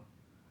go.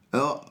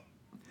 Oh,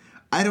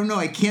 I don't know.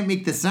 I can't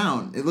make the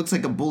sound. It looks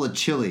like a bowl of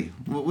chili.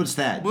 What's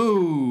that?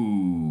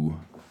 Whoa.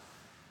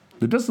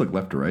 It does look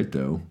left to right,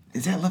 though.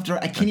 Is that left or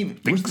right? I can't even.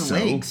 Where's the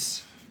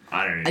legs?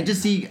 I don't know.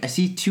 I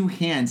see two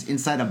hands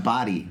inside a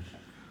body.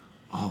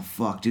 Oh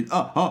fuck, dude!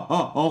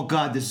 Oh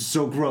god, this is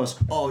so gross.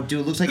 Oh,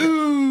 dude, it looks like it's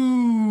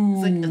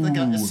like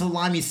a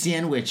salami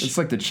sandwich. It's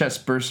like the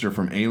chest burster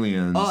from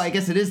Aliens. Oh, I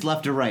guess it is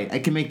left or right. I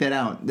can make that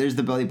out. There's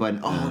the belly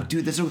button. Oh,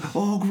 dude, that's so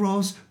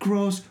gross.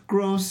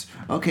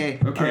 Okay,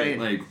 all right.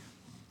 Like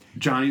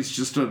Johnny's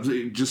just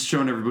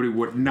showing everybody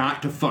what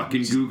not to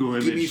fucking Google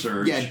image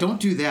search. Yeah, don't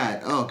do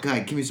that. Oh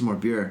god, give me some more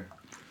beer.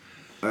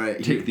 All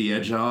right, take the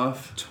edge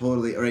off.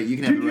 Totally. All right, you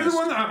can have the rest.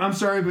 You're the one. I'm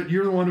sorry, but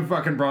you're the one who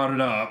fucking brought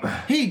it up.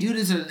 Hey, dude,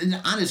 it's an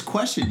honest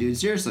question, dude.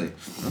 Seriously.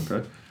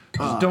 Okay.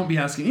 Just don't be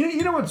asking.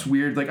 You know what's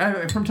weird? Like,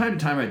 from time to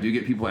time, I do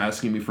get people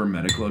asking me for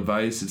medical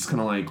advice. It's kind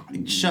of like,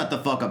 shut the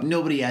fuck up.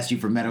 Nobody asked you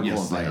for medical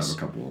advice. I have a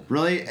couple.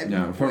 Really?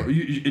 Yeah.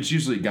 It's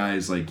usually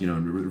guys like,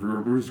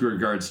 with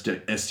regards to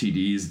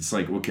STDs. It's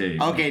like, okay.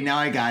 Okay, now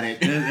I got it.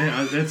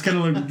 It's kind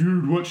of like,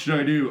 dude, what should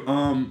I do?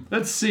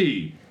 Let's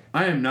see.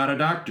 I am not a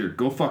doctor.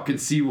 Go fucking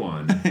see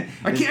one.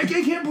 I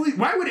can't believe.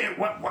 Why would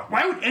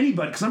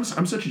anybody? Because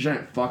I'm such a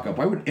giant fuck up.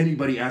 Why would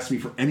anybody ask me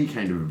for any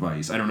kind of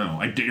advice? I don't know.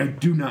 I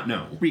do not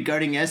know.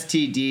 Regarding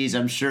STDs,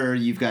 I'm sure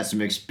you've got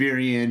some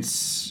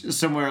experience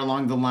somewhere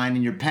along the line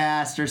in your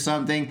past or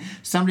something.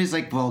 Somebody's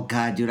like, well,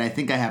 God, dude, I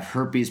think I have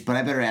herpes, but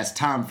I better ask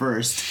Tom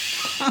first.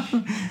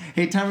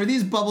 Hey, Tom, are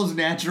these bubbles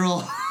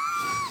natural?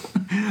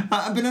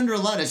 I've been under a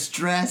lot of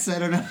stress. I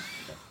don't know.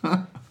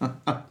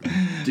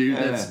 Dude,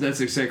 that's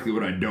exactly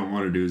what I don't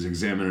want to do is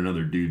examine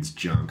another dude's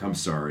junk. I'm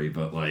sorry,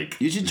 but like...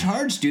 You should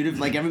charge, dude, if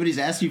like everybody's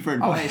asking you for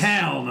advice. Oh,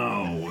 hell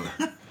no!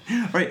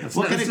 Right,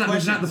 what kind of question?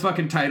 That's not the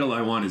fucking title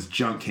I want is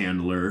junk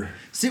handler.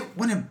 See,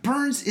 when it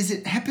burns, is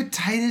it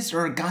hepatitis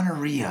or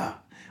gonorrhea?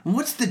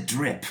 What's the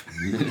drip?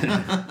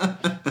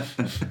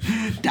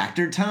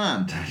 Dr.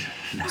 Tom.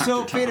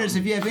 So, faders,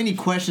 if you have any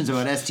questions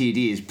about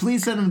STDs,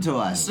 please send them to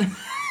us.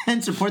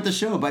 And support the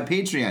show by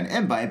Patreon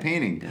and by a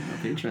painting. Yeah,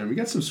 Patreon. We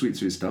got some sweet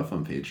stuff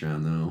on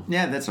Patreon, though.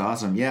 Yeah, that's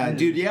awesome. Yeah,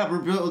 dude, we're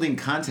building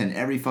content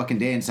every fucking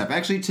day and stuff.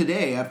 Actually,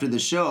 today, after the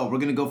show, we're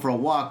going to go for a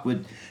walk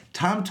with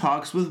Tom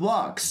Talks with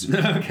Walks.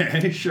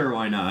 Okay, sure,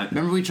 why not?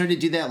 Remember we tried to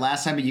do that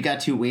last time, but you got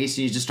too wasted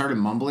and you just started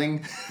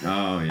mumbling?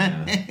 Oh,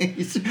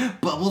 yeah.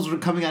 Bubbles were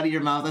coming out of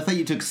your mouth. I thought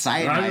you took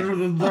cyanide.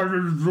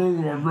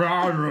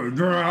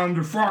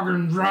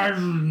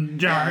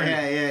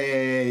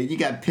 Yeah. You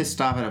got pissed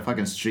off at a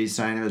fucking street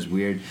sign. It was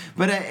weird.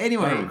 But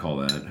anyway. I don't recall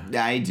that.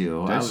 I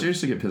do. Did I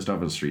seriously get pissed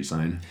off at a street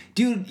sign?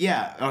 Dude,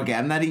 yeah. Okay,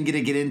 I'm not even going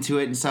to get into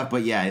it and stuff,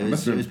 but yeah, it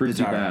was pretty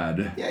bizarre.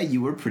 bad. Yeah,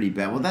 you were pretty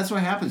bad. Well, that's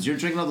what happens. You're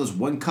drinking all those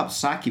one-cup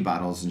sake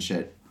bottles and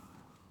shit.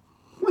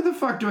 Why the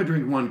fuck do I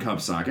drink 1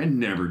 cup sake? I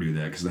never do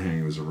that because the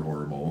hangovers are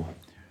horrible.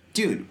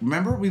 Dude,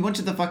 remember we went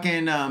to the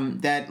fucking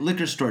that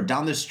liquor store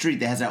down the street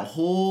that has that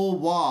whole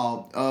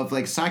wall of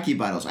like sake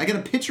bottles. I got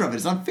a picture of it.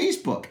 It's on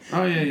Facebook.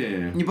 Oh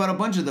yeah. You bought a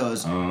bunch of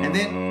those, and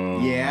then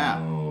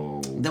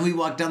then we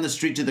walked down the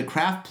street to the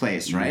craft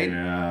place, right?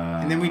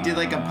 Yeah. And then we did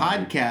like a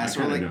podcast.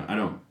 I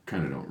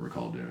don't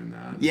recall doing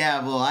that.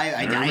 Yeah, well,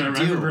 I do.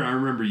 I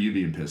remember you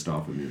being pissed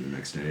off with me the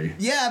next day.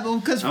 Yeah, but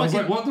because I was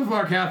like, what the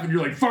fuck happened?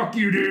 You're like, fuck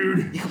you,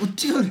 dude. Yeah, well,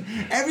 dude,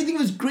 everything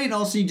was great. And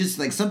all of a sudden, you just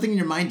like something in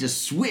your mind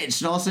just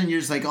switched, and all of a sudden you're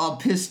just like all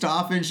pissed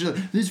off and shit.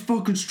 Like, these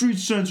fucking street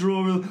signs are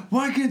over.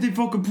 Why can't they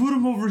fucking put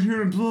them over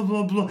here and blah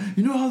blah blah?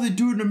 You know how they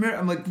do it in America?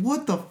 I'm like,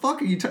 what the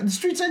fuck are you talking? The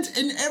street signs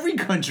in every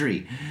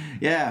country.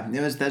 Yeah,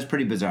 that's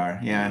pretty bizarre.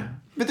 Yeah,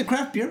 but the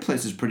craft beer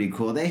place is pretty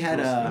cool. They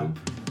had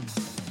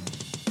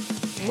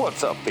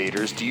What's up,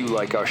 faders? Do you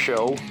like our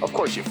show? Of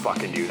course you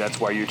fucking do. That's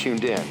why you're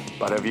tuned in.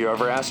 But have you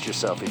ever asked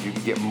yourself if you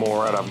could get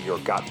more out of your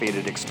Got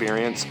Faded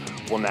experience?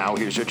 Well, now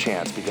here's your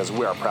chance because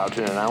we are proud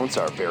to announce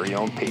our very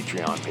own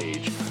Patreon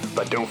page.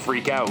 But don't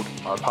freak out.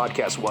 Our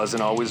podcast was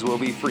and always will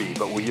be free,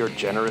 but with your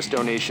generous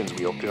donations,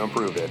 we hope to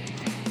improve it.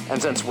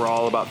 And since we're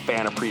all about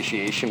fan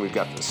appreciation, we've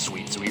got the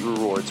sweet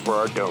rewards for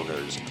our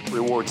donors.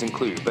 Rewards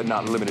include, but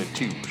not limited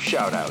to,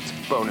 shout-outs,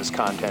 bonus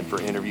content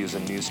for interviews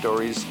and news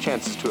stories,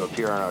 chances to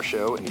appear on our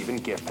show, and even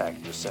gift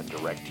packages sent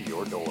direct to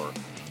your door.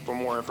 For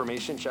more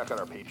information, check out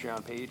our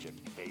Patreon page at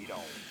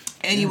P.O.W.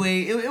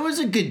 Anyway, it was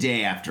a good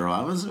day after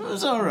all. It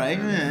was all right.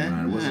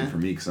 It wasn't for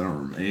me because I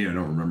don't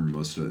remember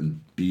most of it.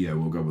 And B, I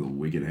woke up with a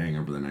wicked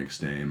hangover the next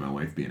day, and my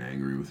wife being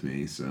angry with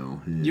me.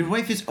 So Your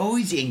wife is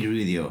always angry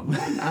with you.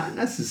 Not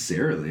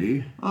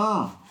necessarily.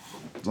 Oh.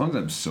 As long as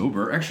I'm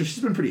sober. Actually,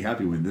 she's been pretty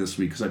happy with this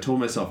week because I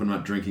told myself I'm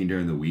not drinking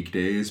during the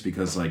weekdays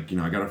because, I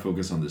got to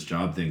focus on this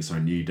job thing, so I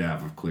need to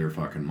have a clear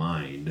fucking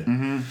mind.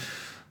 Mm-hmm.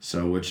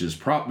 So, which is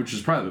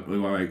probably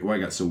why I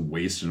got so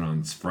wasted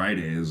on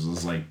Fridays.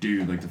 Was like,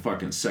 dude, like the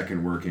fucking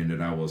second work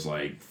ended, I was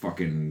like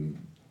fucking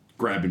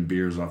grabbing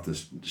beers off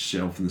the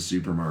shelf in the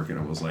supermarket.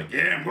 I was like,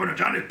 yeah, I'm going to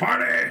Johnny's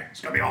party.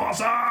 It's gonna be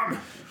awesome.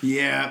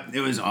 Yeah,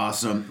 it was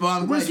awesome. Well,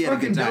 I'm glad you had a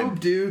good time.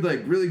 Dope, dude.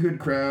 Like really good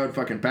crowd,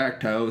 fucking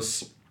packed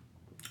house.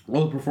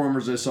 All the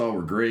performers I saw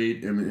were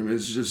great. I mean, it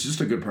was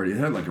just a good party. It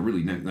had like a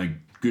really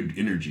good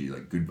energy,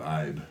 like good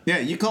vibe. Yeah,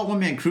 you caught One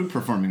Man Crew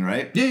performing,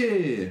 right?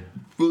 Yeah.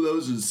 Well, that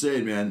was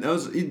insane, man.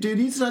 Dude,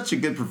 he's such a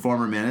good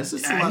performer, man. It's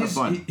a lot of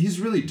fun.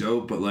 He's really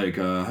dope, but like,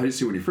 how do you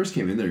see when he first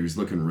came in there, he was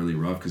looking really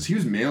rough because he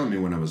was mailing me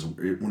when I was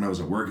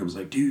at work. I was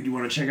like, dude, you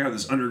want to check out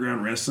this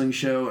underground wrestling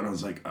show? And I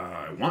was like,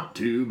 I want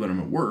to, but I'm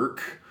at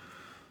work.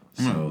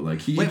 So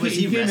like was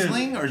he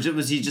wrestling or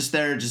was he just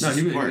there just to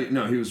support?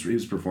 He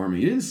was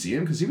performing. You didn't see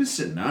him because he was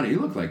sitting down. He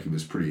looked like he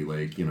was pretty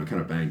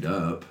kind of banged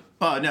up.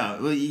 Oh, no.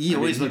 Well, he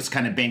always looks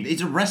kind of banged.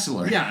 He's a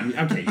wrestler. Yeah,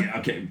 I mean,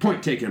 okay.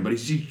 Point taken, but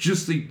he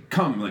just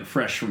come, like,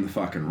 fresh from the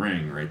fucking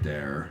ring right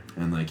there.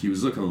 And, like, he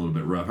was looking a little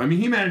bit rough. I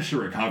mean, he managed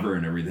to recover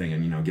and everything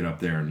and, get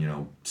up there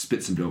and,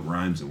 spit some dope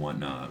rhymes and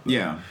whatnot. But,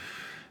 yeah.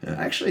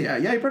 Actually,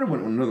 he brought up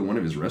another one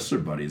of his wrestler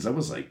buddies. I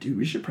was like, dude,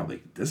 we should probably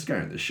get this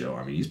guy on the show.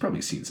 I mean, he's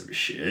probably seen some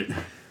shit.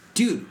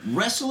 Dude,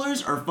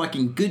 wrestlers are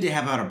fucking good to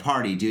have at a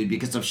party, dude,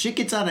 because if shit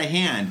gets out of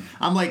hand,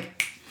 I'm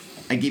like,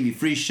 I give you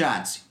free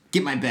shots.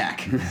 Get my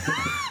back.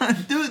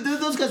 Dude,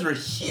 those guys were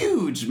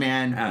huge,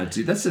 man.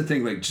 Dude, that's the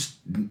thing. Like, just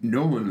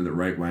no one in the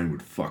right mind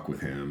would fuck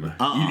with him.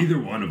 Either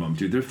one of them,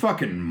 dude. They're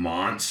fucking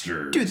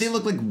monsters. Dude, they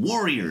look like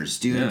warriors,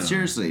 dude. Yeah.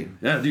 Seriously.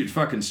 Yeah, dude,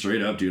 fucking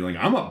straight up, dude. Like,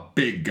 I'm a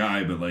big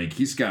guy, but, like,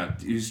 dude's got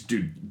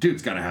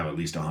to have at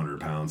least 100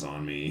 pounds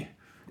on me.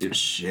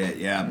 Shit,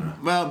 yeah.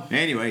 Well,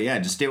 anyway, yeah,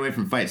 just stay away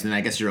from fights, and then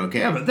I guess you're okay.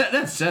 Yeah, but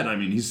that said, I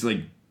mean, he's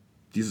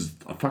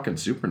a fucking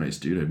super nice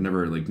dude.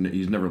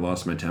 He's never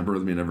lost my temper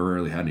with me. Never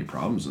really had any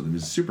problems with him.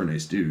 He's a super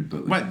nice dude.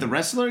 But what, the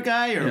wrestler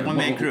guy or One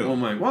Man Crew?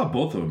 Well,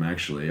 both of them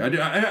actually.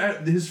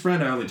 His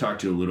friend I only talked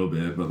to a little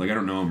bit, but like I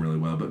don't know him really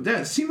well. But yeah,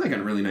 it seemed like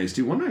a really nice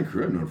dude. One Man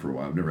Crew I've known for a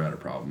while. I've never had a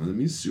problem with him.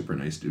 He's a super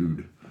nice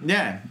dude.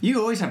 Yeah,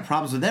 you always have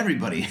problems with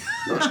everybody.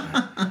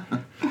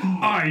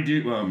 I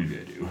do. Well, maybe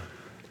I do.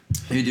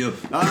 You do.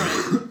 All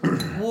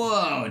right.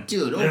 Whoa,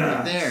 dude,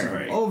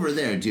 over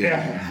there, dude.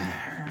 Yeah.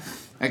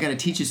 I gotta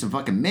teach you some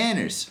fucking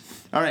manners.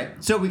 All right,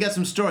 so we got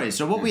some stories.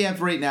 So what we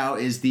have right now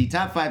is the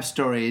top 5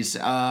 stories,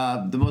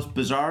 the most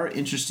bizarre,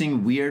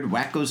 interesting, weird,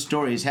 wacko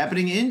stories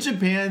happening in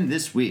Japan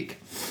this week.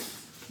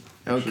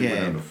 Okay. We're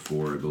down to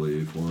 4, I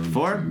believe. 1,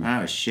 4? 2,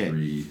 oh, shit.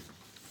 3,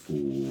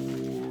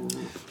 4.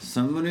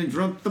 Somebody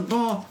dropped the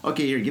ball.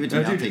 Okay, here, give it to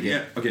me. I'll take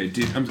it. Okay,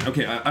 dude.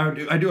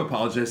 I do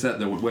apologize that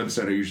the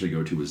website I usually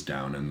go to was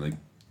down and like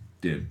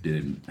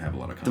didn't have a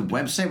lot of content. The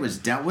website was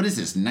down. What is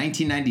this?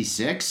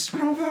 1996? I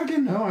don't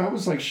fucking know. I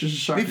was like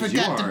shocked. We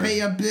forgot to pay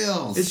our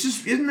bills. It's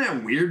just isn't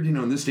that weird?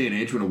 In this day and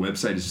age when a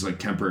website is just like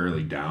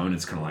temporarily down,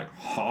 it's kind of like,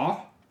 huh?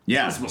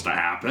 Yeah, that's supposed to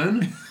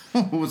happen.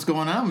 What's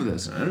going on with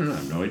this? I don't know. I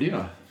have no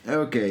idea.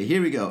 Okay,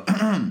 here we go.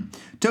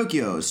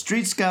 Tokyo,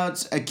 street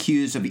scouts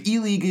accused of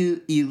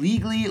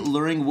illegally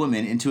luring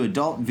women into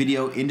adult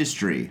video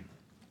industry.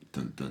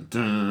 Dun, dun,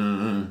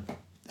 dun.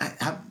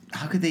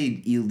 How could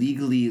they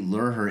illegally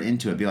lure her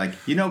into it? Be like,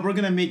 we're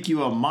going to make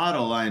you a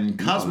model on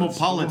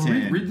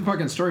Cosmopolitan. Read the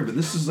fucking story, but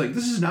this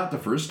is not the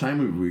first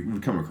time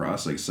we've come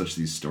across like such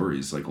these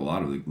stories. Like a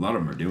lot of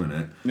them are doing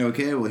it.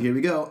 Okay, well here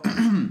we go.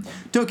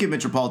 Tokyo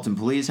Metropolitan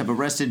Police have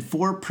arrested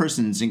 4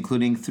 persons,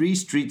 including 3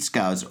 street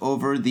scouts,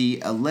 over the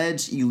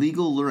alleged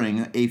illegal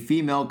luring a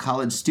female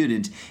college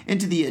student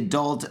into the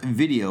adult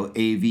video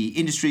AV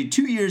industry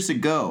 2 years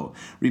ago,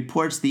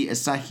 reports the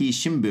Asahi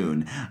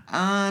Shimbun.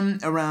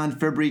 Around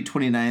February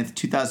 29th,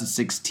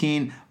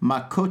 2016,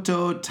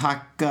 Makoto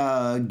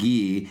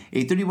Takagi,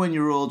 a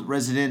 31-year-old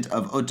resident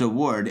of Ota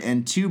Ward,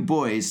 and 2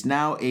 boys,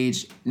 now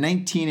aged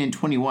 19 and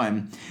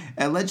 21,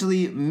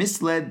 allegedly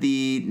misled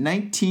the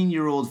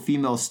 19-year-old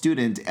female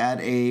student at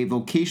a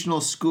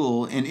vocational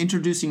school in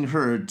introducing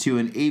her to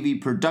an AV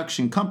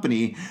production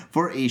company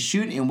for a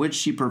shoot in which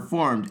she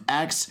performed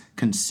acts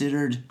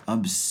considered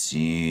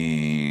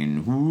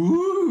obscene.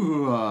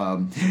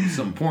 Woo!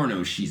 Some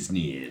porno she's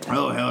need.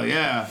 Oh, hell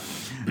yeah.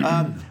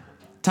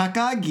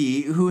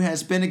 Takagi, who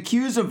has been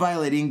accused of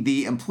violating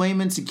the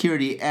Employment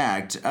Security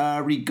Act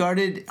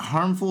regarding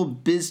harmful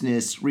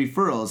business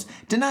referrals,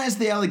 denies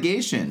the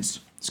allegations.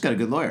 He's got a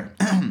good lawyer.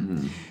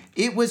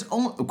 it was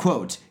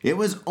quote, "It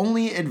was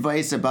only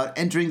advice about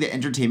entering the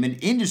entertainment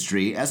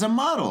industry as a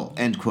model,"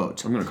 end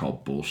quote. I'm gonna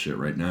call bullshit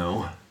right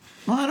now.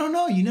 Well, I don't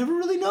know. You never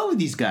really know with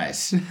these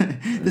guys.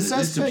 The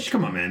suspect...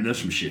 Come on, man. There's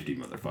some shifty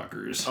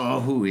motherfuckers.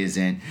 Oh, who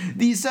isn't?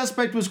 The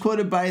suspect was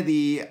quoted by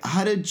the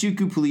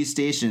Harajuku police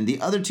station.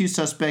 The other two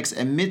suspects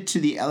admit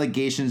to the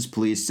allegations,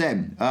 police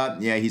said.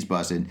 Yeah, he's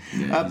busted.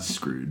 Yeah, he's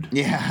screwed.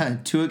 Yeah,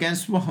 2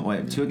 against 1.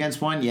 Wait, 2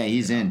 against 1? Yeah,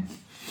 he's in.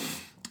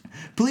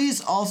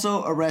 Police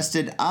also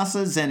arrested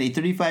Asa Zen, a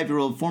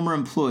 35-year-old former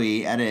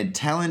employee at a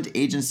talent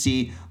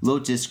agency,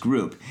 Lotus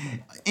Group.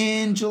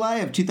 In July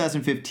of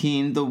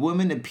 2015, the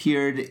woman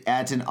appeared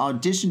at an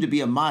audition to be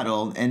a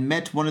model and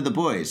met one of the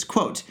boys.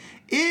 Quote,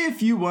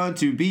 "If you want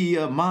to be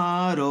a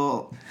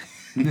model..."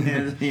 You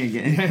got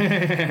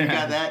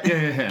that?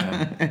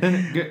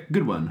 Yeah.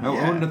 Good one. I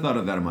wouldn't have thought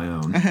of that on my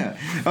own.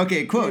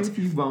 Okay, quote. If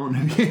you want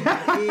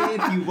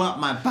If you want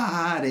my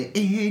body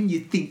and you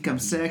think I'm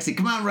sexy.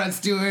 Come on, Rod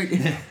Stewart.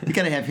 You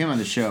gotta have him on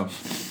the show.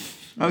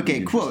 Okay,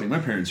 quote. My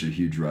parents are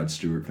huge Rod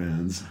Stewart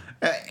fans.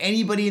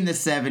 Anybody in the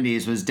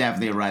 70s was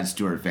definitely a Rod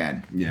Stewart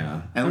fan.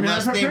 Yeah.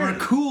 Unless they were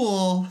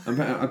cool.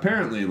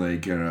 Apparently,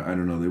 like, I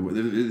don't know,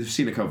 they've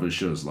seen a couple of his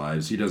shows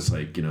live. So he does,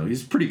 like,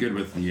 he's pretty good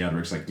with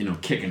theatrics, like,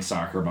 kicking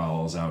soccer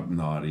balls out in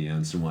the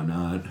audience and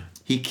whatnot.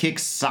 He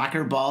kicks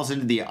soccer balls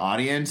into the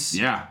audience?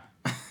 Yeah.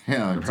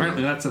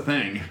 Apparently that's a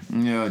thing.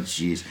 Oh,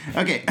 jeez.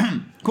 Okay,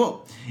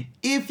 quote,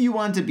 "If you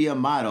want to be a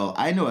model,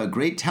 I know a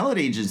great talent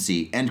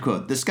agency," end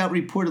quote, the scout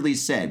reportedly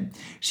said.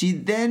 She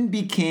then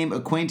became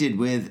acquainted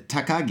with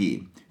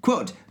Takagi.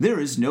 Quote,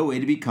 "There is no way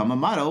to become a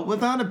model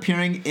without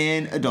appearing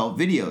in adult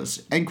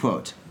videos," end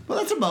quote. Well,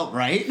 that's about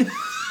right.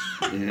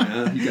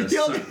 Yeah,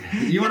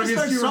 you want to be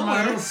a super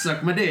model?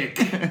 Suck my dick.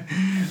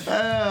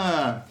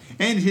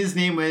 And his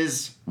name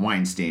was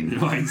Weinstein.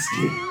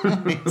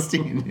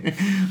 Weinstein.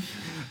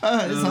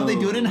 That's how they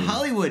do it in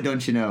Hollywood,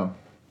 don't you know?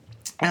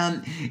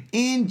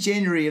 In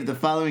January of the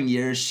following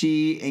year,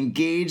 she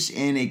engaged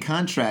in a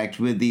contract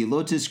with the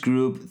Lotus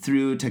Group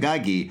through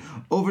Takagi.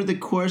 Over the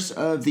course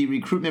of the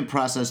recruitment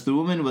process, the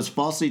woman was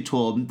falsely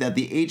told that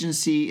the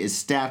agency is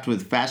staffed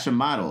with fashion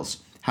models.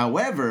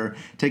 However,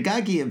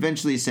 Takagi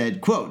eventually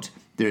said, quote,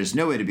 "There is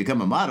no way to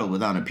become a model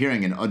without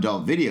appearing in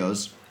adult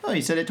videos." Oh,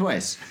 he said it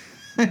twice.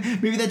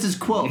 Maybe that's his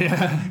quote.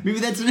 Yeah. Maybe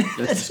that's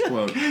his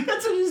quote.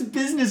 That's on his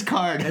business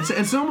card.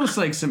 It's almost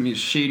like some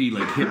shady,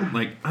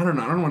 I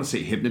don't want to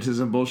say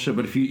hypnotism bullshit,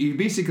 but if he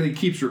basically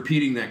keeps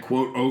repeating that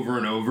quote over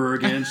and over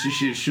again, so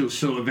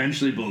she'll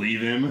eventually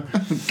believe him.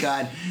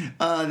 God,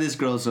 this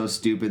girl's so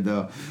stupid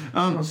though.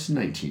 She's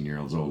 19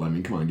 years old. I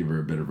mean, come on, give her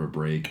a bit of a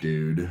break,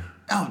 dude.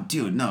 Oh,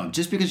 dude, no.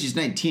 Just because she's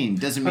 19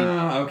 doesn't mean...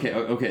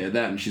 Okay.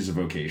 That and she's a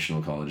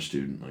vocational college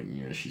student. Like,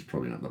 yeah, she's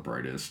probably not the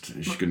brightest.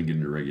 She's going to get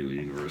into regular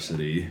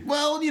university.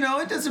 Well,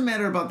 it doesn't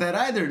matter about that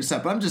either and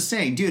stuff. But I'm just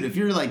saying, dude, if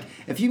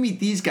you meet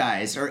these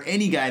guys or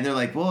any guy, and they're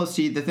like, well,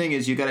 see, the thing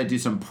is you got to do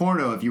some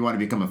porno if you want to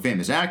become a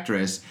famous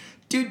actress.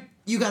 Dude,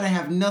 you got to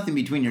have nothing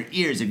between your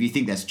ears if you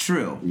think that's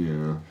true.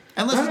 Yeah.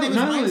 Unless his name is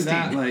Weinstein.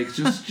 Not only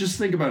that, just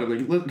think about it.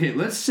 Like, okay,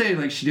 let's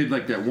say, she did,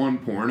 that one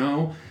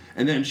porno...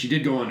 And then she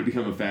did go on to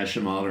become a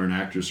fashion model or an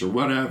actress or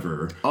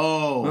whatever.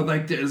 Oh.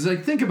 But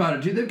think about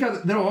it, dude.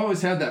 They'll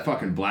always have that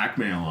fucking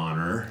blackmail on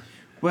her.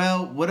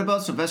 Well, what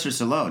about Sylvester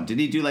Stallone? Did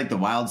he do the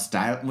Wild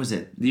Style? Was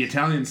it the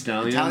Italian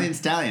Stallion? Italian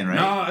Stallion, right?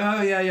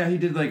 Oh yeah. He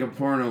did a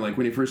porno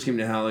when he first came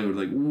to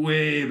Hollywood,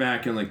 way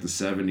back in the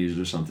 70s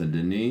or something,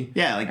 didn't he?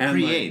 Yeah,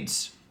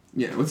 pre-AIDS.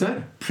 Yeah, what's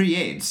that?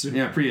 Pre-AIDS.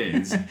 Yeah,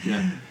 pre-AIDS.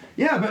 Yeah.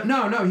 Yeah, but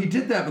no, he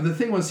did that. But the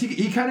thing was,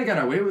 he kind of got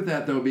away with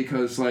that though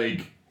because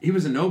he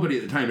was a nobody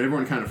at the time, and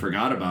everyone kind of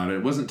forgot about it.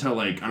 It wasn't until,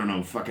 I don't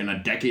know, fucking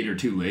a decade or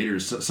two later,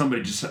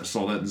 somebody just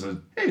saw that and said,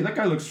 hey, that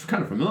guy looks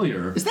kind of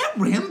familiar. Is that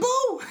Rambo?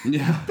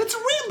 Yeah. That's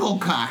Rambo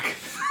cock.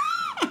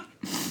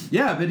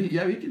 Yeah, but he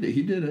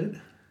did it.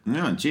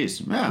 Oh,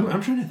 jeez. Yeah.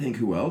 I'm trying to think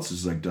who else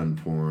has, done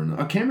porn.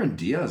 Cameron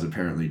Diaz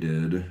apparently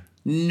did.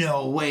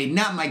 No way,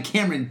 not my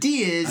Cameron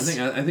Diaz.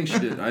 I think she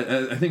did.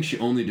 I think she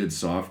only did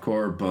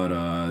softcore,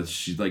 but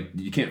she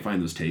you can't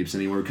find those tapes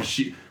anywhere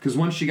because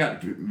once she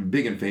got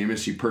big and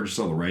famous, she purchased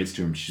all the rights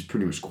to him. She's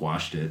pretty much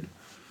squashed it.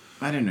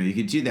 I didn't know you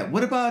could do that.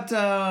 What about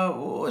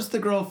what's the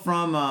girl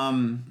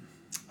from?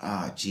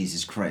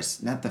 Jesus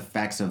Christ! Not The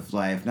Facts of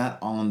Life. Not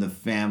All in the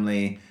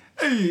Family.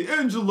 Hey,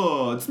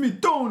 Angela, it's me,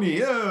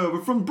 Tony.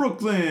 We're from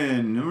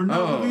Brooklyn.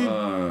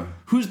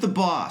 Who's the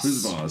boss?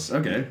 Who's the boss?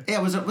 Okay.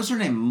 Yeah, what's her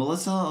name?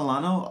 Melissa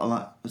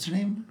Alano? What's her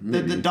name?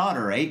 The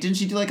daughter, right? Didn't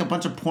she do a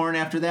bunch of porn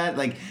after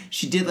that?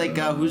 She did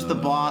Who's the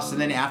Boss, and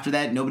then after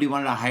that, nobody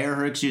wanted to hire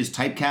her because she was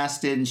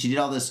typecasted, and she did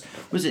all this,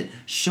 what was it,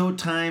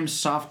 Showtime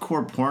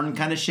softcore porn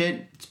kind of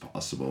shit? It's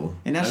possible.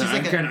 And now she's I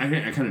kind of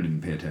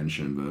didn't pay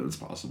attention, but it's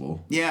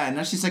possible. Yeah, and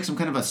now she's some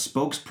kind of a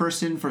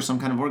spokesperson for some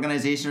kind of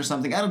organization or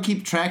something. I don't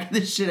keep track of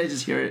this shit. I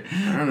just hear it.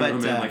 I don't know,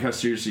 man. How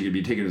seriously you'd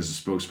be taken as a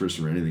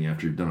spokesperson or anything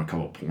after you've done a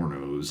couple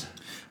pornos.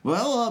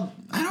 Well,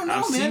 I don't know,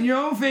 I've man. Seen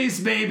your face,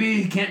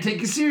 baby. Can't take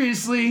you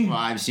seriously. Well,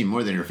 I've seen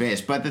more than your face.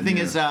 But the thing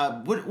is,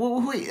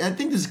 wait, I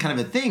think this is kind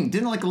of a thing.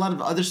 Didn't a lot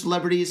of other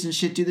celebrities and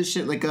shit do this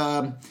shit?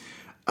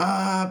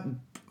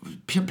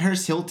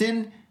 Paris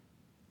Hilton.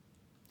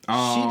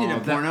 She did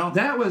a porno.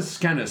 That was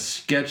kind of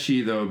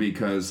sketchy though,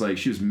 because like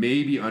she was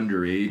maybe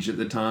underage at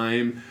the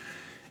time,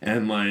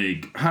 and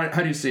like how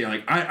do you say,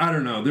 like I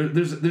don't know.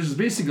 There's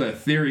basically a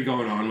theory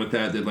going on with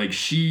that like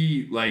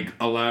she like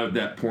allowed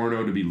that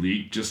porno to be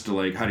leaked just to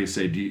like, how do you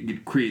say,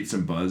 create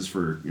some buzz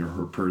for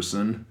her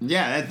person.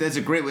 Yeah, that's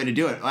a great way to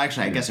do it. Well,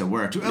 actually, I guess it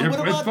worked. It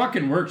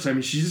fucking works. I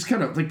mean, she's just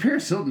kind of like,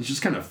 Paris Hilton's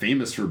just kind of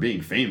famous for being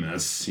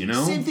famous, you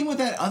know. Same thing with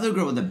that other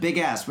girl with the big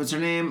ass. What's her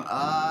name?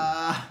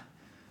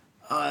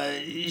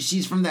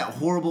 She's from that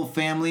horrible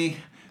family.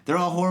 They're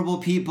all horrible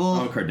people.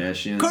 Oh,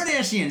 Kardashians.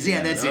 Kardashians,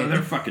 yeah, that's it.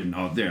 They're fucking.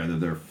 Oh,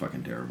 they're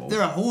fucking terrible.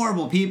 They're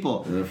horrible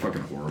people. They're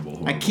fucking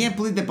horrible. I can't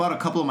believe they bought a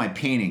couple of my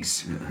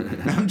paintings.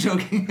 I'm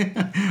joking.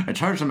 I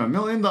charged them $1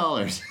 million.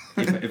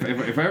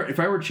 If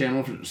I were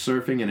channel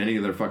surfing and any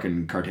of their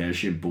fucking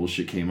Kardashian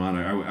bullshit came on,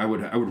 I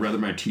would rather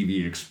my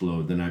TV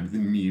explode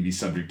than me be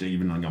subject to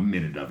even like a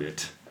minute of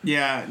it.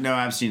 Yeah, no,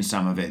 I've seen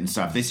some of it and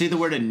stuff. They say the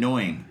word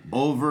annoying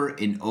over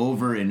and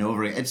over and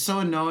over. It's so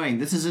annoying.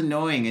 This is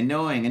annoying.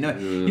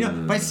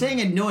 By saying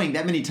annoying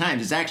that many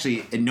times, it's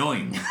actually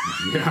annoying.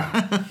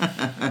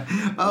 Yeah.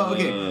 Oh,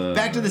 okay.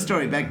 Back to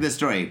the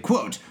story.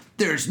 Quote,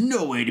 "There's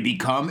no way to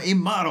become a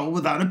model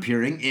without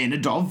appearing in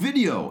adult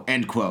video."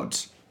 End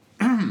quote.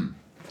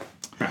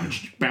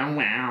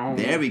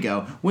 There we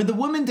go. When the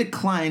woman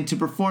declined to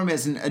perform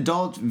as an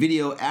adult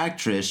video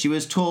actress, she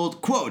was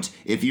told, quote,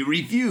 "If you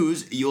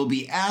refuse, you'll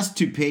be asked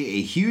to pay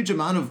a huge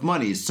amount of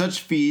money,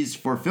 such fees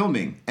for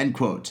filming." End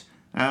quote.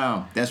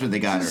 Oh, that's what they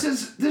got her.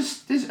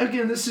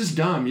 This is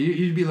dumb.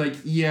 You'd be like,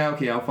 yeah,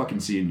 okay, I'll fucking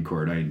see you in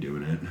court. I ain't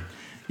doing it.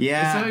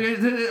 Yeah.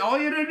 All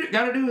you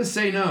gotta do is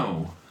say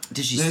no.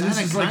 Did she sign a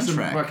contract? Like some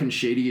fucking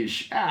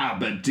shady-ish...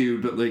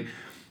 but like...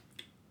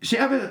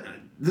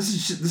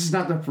 This is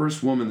not the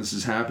first woman this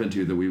has happened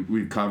to that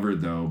we've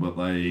covered though, but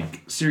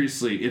like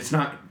seriously, it's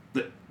not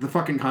the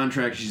fucking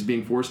contract. She's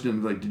being forced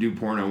into like to do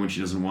porno when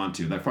she doesn't want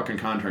to. That fucking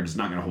contract is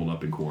not going to hold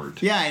up in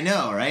court. Yeah, I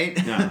know, right?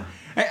 Yeah.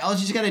 Hey, all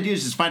she's got to do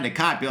is just find a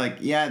cop. Be like,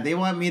 yeah, they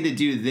want me to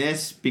do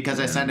this because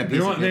I signed a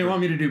piece of paper. They want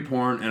me to do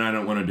porn and I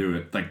don't want to do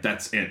it. Like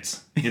that's it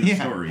in the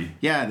story.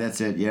 Yeah, that's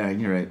it. Yeah,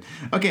 you're right.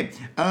 Okay.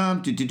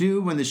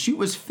 When the shoot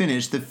was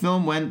finished, the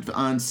film went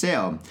on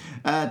sale.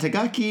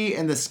 Tagaki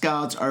and the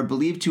scouts are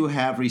believed to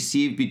have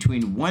received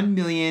between 1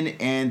 million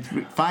and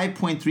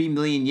 5.3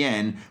 million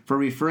yen for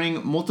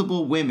referring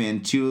multiple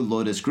women to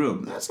Lotus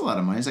Group. That's a lot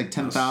of money. It's like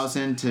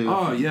 $10,000 to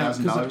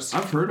 $1,000.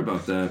 I've heard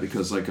about that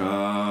because like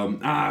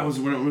when I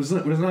was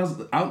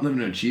out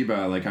living in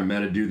Chiba, like I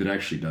met a dude that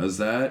actually does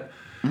that.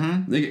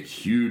 Mm-hmm. They get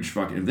huge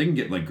fucking... If they can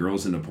get like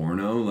girls into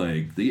porno,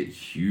 like they get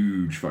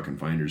huge fucking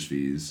finder's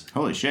fees.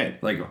 Holy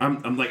shit! Like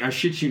I'm like, I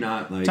shit you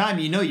not. Like Tom,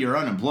 you know you're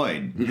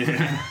unemployed.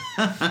 Yeah.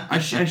 I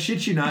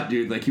shit you not,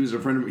 dude. Like he was a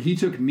friend of... He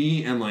took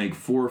me and like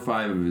 4 or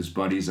 5 of his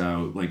buddies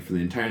out like for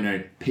the entire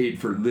night. Paid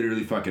for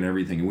literally fucking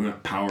everything. And we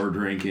went power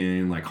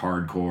drinking like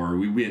hardcore.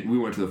 We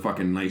went to the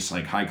fucking nice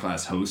like high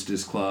class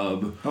hostess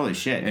club. Holy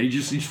shit! And he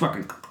just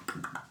fucking...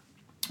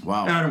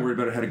 Wow. I don't worry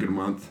about it. I had a good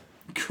month.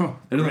 Cool.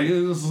 And like,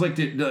 it was like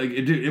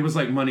it was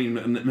like money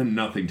meant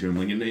nothing to him.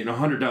 Like a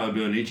 $100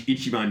 bill and each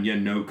Ichiban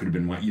yen note could have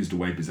been used to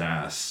wipe his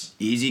ass.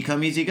 Easy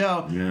come, easy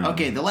go. Yeah.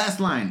 Okay, the last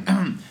line.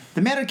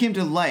 The matter came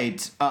to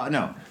light.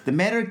 The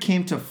matter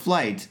came to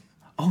flight.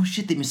 Oh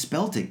shit, they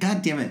misspelled it.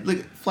 God damn it.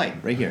 Look, flight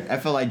right here.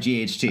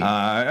 FLIGHT.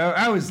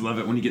 I always love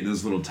it when you get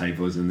those little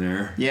typos in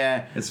there.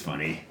 Yeah. It's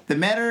funny. The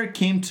matter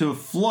came to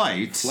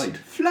flight.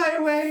 Fly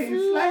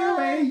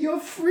away, you're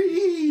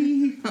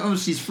free. Oh,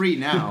 she's free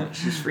now.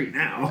 She's free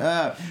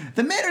now.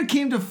 The matter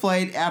came to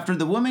flight after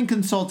the woman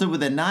consulted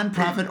with a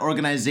non-profit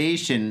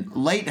organization,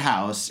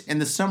 Lighthouse, in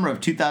the summer of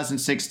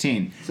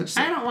 2016.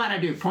 I don't want to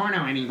do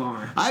porno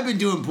anymore. I've been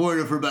doing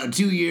porno for about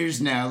 2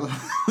 years now.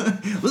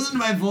 Listen to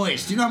my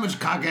voice. Do you know how much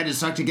cock I had to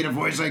suck to get a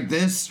voice like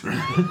this?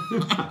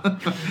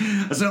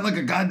 I sound like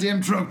a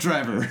goddamn truck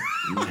driver.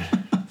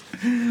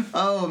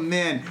 Oh,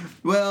 man.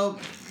 Well,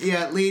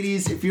 yeah,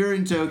 ladies, if you're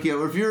in Tokyo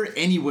or if you're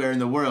anywhere in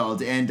the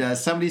world and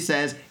somebody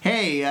says,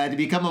 hey, to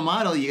become a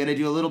model, you got to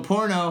do a little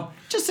porno,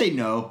 just say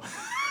no.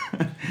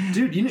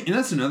 Dude, and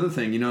that's another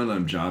thing,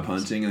 I'm job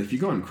hunting. If you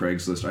go on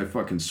Craigslist, I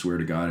fucking swear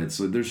to God, it's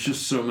like there's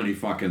just so many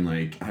fucking,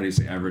 like, how do you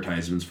say,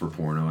 advertisements for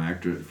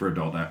for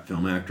adult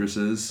film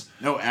actresses.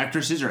 No,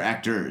 actresses or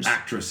actors?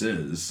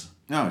 Actresses.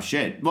 Oh,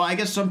 shit. Well, I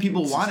guess some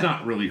people want it. It's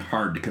not really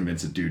hard to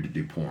convince a dude to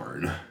do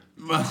porn.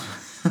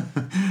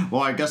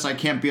 Well, I guess I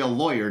can't be a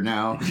lawyer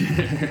now.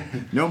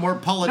 No more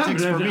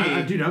politics for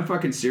me. Dude, I'm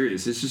fucking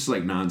serious. It's just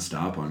like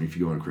nonstop on if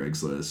you go on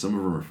Craigslist. Some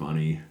of them are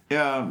funny.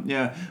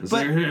 Yeah. It's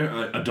like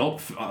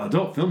adult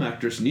film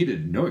actress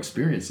needed, no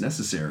experience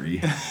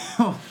necessary.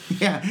 Oh,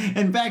 yeah.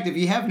 In fact, if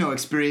you have no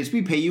experience,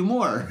 we pay you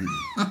more.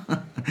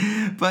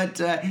 But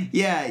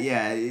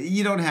yeah,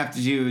 you don't have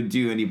to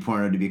do any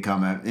porno to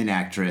become an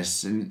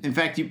actress. And in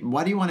fact,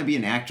 why do you want to be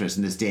an actress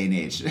in this day and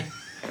age?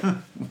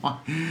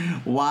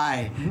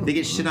 Why? They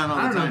get shit on all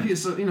the time. I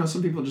don't know.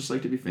 Some people just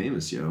like to be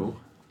famous, yo.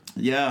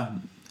 Yeah.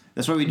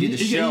 That's why we do the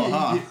show,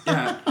 huh?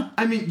 Yeah.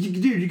 I mean,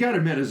 dude, you gotta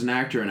admit, as an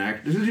actor,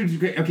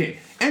 okay,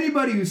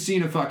 Anybody who's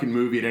seen a fucking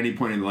movie at any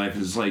point in life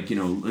is like,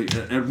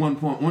 at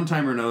one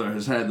time or another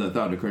has had the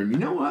thought occur to me, you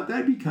know what?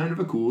 That'd be kind of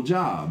a cool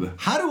job.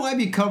 How do I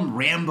become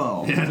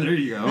Rambo? Yeah, there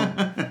you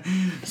go.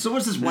 So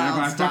what's this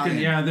wild stallion?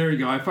 Yeah, there you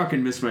go. I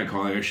fucking missed my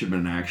calling. I should have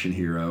been an action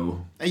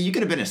hero. Hey, you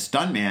could have been a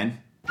stuntman.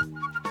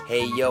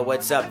 Hey, yo,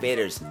 what's up,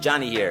 Vaders?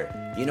 Johnny here.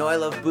 You know I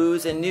love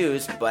booze and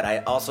news, but I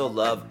also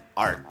love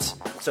art.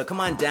 So come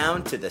on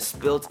down to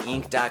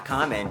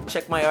thespiltink.com and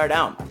check my art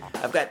out.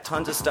 I've got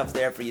tons of stuff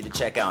there for you to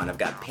check out. I've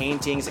got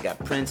paintings, I got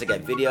prints, I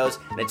got videos.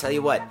 And I tell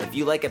you what, if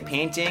you like a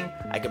painting,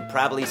 I could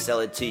probably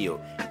sell it to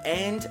you.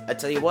 And I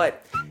tell you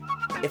what,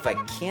 if I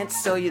can't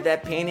sell you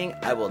that painting,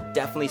 I will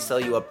definitely sell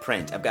you a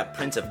print. I've got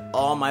prints of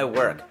all my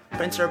work.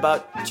 Prints are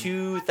about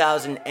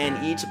 2,000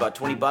 N each, about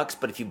 $20,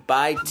 but if you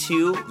buy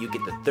two, you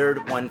get the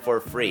third one for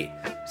free.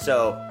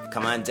 So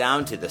come on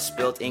down to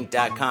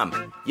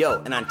thespiltink.com.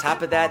 Yo, and on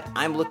top of that,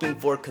 I'm looking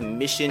for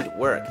commissioned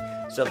work.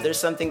 So if there's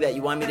something that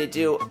you want me to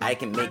do, I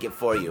can make it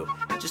for you.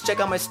 Just check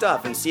out my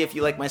stuff and see if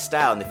you like my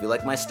style. And if you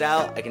like my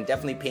style, I can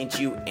definitely paint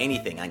you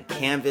anything on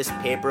canvas,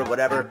 paper,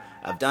 whatever.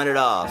 I've done it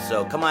all.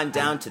 So come on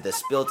down to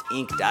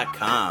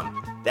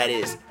thespiltink.com. That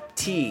is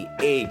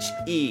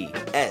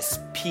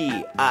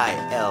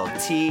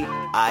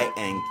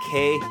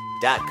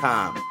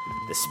THESPILTINK.com.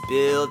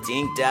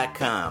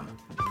 Thespiltink.com.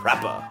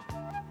 Proper.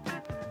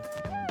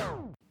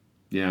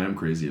 Yeah, I'm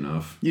crazy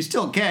enough. You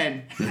still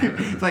can.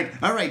 It's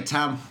like, all right,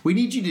 Tom, we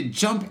need you to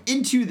jump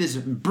into this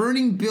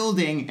burning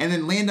building and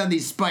then land on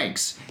these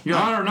spikes. You're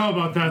like, I don't know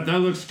about that.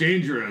 That looks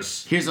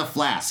dangerous. Here's a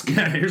flask.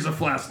 Yeah, here's a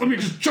flask. Let me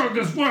just chug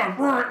this flask.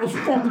 All right, let's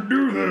fucking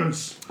do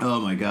this. Oh,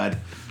 my God.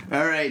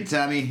 All right,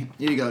 Tommy.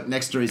 Here you go.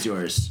 Next story's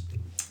yours.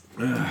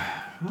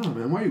 Oh,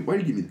 man. Why do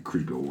you give me the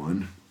creepo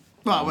one?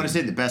 Well, I want to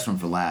save the best one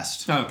for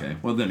last. Oh, okay.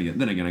 Well, then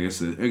again, I guess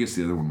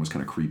the other one was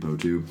kind of creepo,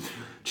 too.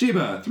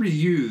 Chiba, 3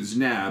 youths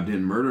nabbed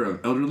in murder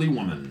of elderly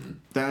woman.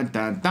 Dun,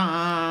 dun,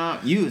 dun.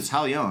 Youths,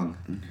 how young?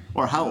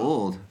 Or how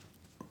old?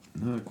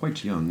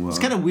 Quite young. Well, it's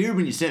kind of weird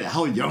when you say that.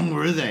 How young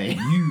were they?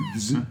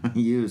 Youths.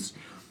 Youths.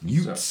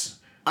 Youths.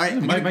 All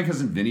right, my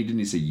cousin Vinny, didn't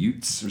he say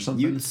youths or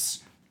something?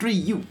 Youths. 3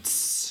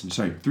 youths.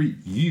 Sorry, 3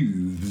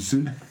 youths.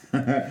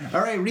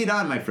 All right, read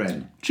on, my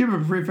friend.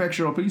 Chiba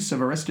Prefectural Police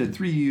have arrested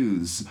 3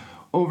 youths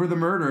over the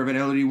murder of an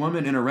elderly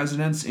woman in a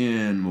residence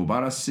in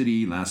Mobara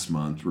City last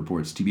month,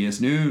 reports TBS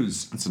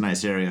News. It's a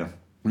nice area.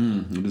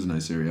 It is a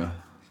nice area.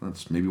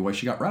 That's maybe why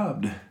she got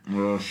robbed.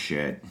 Oh,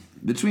 shit.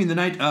 Between the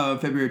night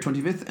of February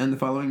 25th and the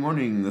following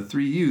morning, the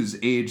 3 youths,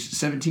 aged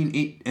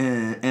 17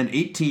 and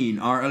 18,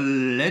 are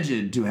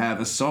alleged to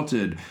have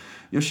assaulted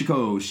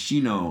Yoshiko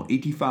Shino,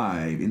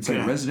 85,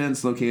 inside a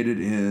residence located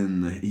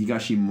in the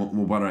Higashi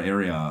Mobara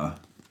area.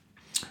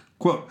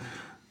 Quote,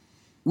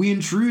 we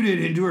intruded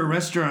into her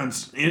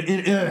restaurants,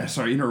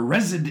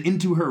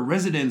 into her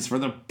residence for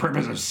the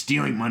purpose of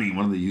stealing money,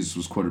 one of the youths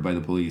was quoted by the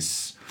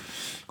police.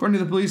 According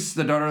to the police,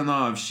 the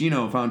daughter-in-law of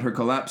Shino found her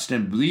collapsed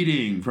and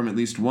bleeding from at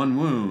least one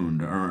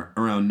wound.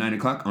 Around 9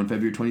 o'clock on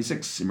February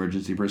 26,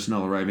 emergency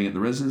personnel arriving at the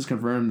residence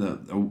confirmed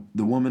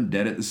the woman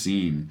dead at the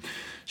scene.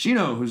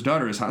 Shino, whose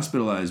daughter is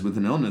hospitalized with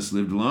an illness,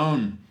 lived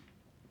alone.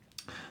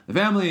 The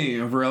family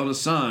of her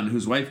eldest son,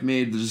 whose wife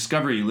made the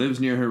discovery, lives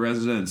near her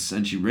residence,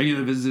 and he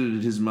regularly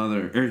visited his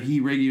mother.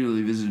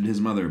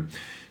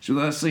 She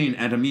was last seen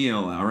at a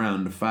meal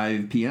around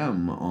 5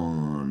 p.m.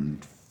 on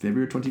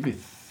February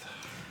 25th.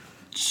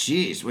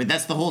 Jeez, wait,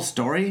 that's the whole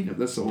story? Yeah,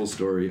 that's the whole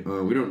story.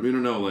 We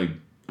don't know, like,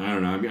 I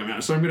don't know.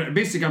 So I'm gonna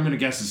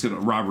guess it's a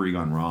robbery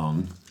gone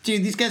wrong.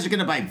 Dude, these guys are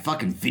gonna buy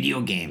fucking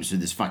video games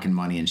with this fucking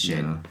money and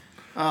shit. Yeah.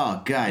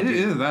 Oh, God.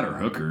 Either that or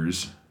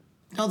hookers.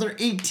 No, they're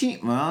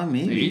 18. Well,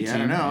 maybe. 18, I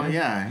don't know.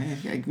 Yeah.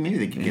 Maybe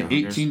they can get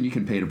hookers. 18, you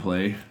can pay to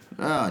play.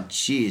 Oh,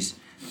 jeez.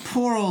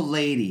 Poor old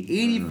lady.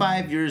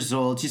 85 years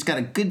old. She's got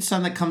a good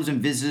son that comes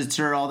and visits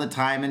her all the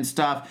time and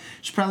stuff.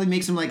 She probably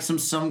makes him like some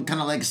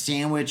kind of like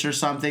sandwich or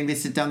something. They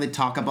sit down, they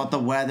talk about the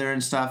weather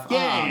and stuff.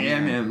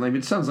 Yeah, man. Like,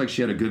 it sounds like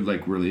she had a good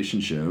like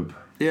relationship.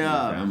 Yeah. With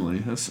her family.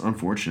 That's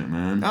unfortunate,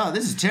 man. Oh,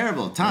 this is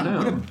terrible.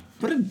 Tom,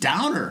 what a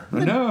downer.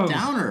 What a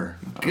downer.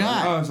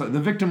 God. The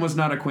victim was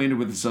not acquainted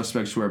with the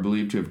suspects who are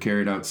believed to have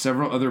carried out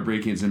several other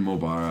break-ins in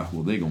Mobara.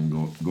 Well, they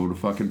gonna go to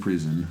fucking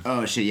prison.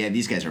 Oh, shit, yeah,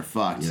 these guys are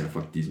fucked. Yeah,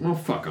 fuck these. Well,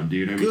 fuck them,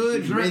 dude. I mean,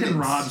 good riddance. They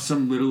rob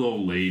some little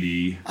old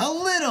lady. A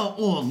little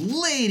old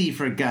lady,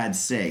 for God's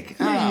sake.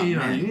 Yeah, you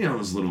know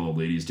those little old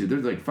ladies, dude. They're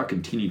like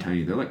fucking teeny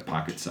tiny. They're like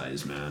pocket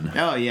size, man.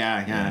 Oh,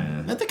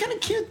 yeah. But they're kind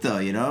of cute, though,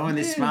 when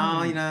they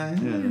smile,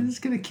 it's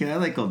kind of cute. I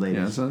like old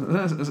ladies.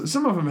 Yeah, so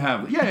some of them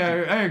have,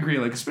 I agree,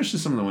 like, especially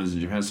some of the ones in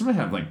Japan, some of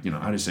them have, like,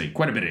 how to say,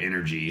 quite a bit of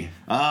energy.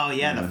 Oh,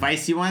 yeah, the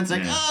feisty ones,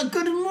 like, oh,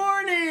 good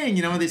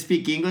morning, when they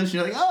speak English,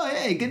 you're like, oh,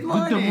 hey, good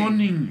morning. Good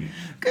morning.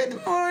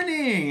 Good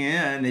morning.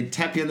 Yeah, and they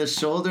tap you on the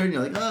shoulder, and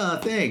you're like, oh,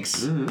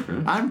 thanks.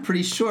 Okay. I'm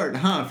pretty short,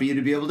 for you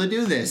to be able to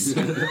do this.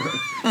 Well,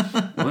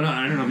 no,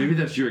 I don't know, maybe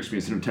that's your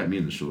experience. They don't tap me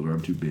on the shoulder,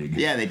 I'm too big.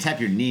 Yeah, they tap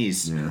your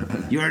knees. Yeah.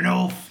 You're an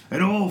oaf.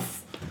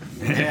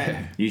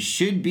 Yeah, you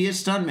should be a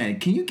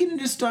stuntman. Can you get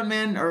into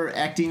stuntman or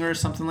acting or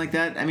something like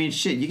that? I mean,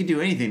 shit, you can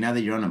do anything now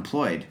that you're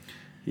unemployed.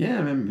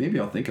 Yeah, maybe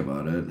I'll think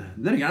about it.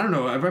 Then again, I don't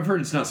know. I've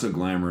heard it's not so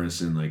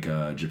glamorous in like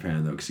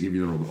Japan though, because they give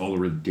you all the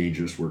really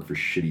dangerous work for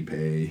shitty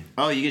pay.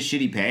 Oh, you get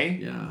shitty pay?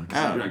 Yeah.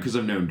 Because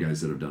I've known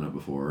guys that have done it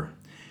before.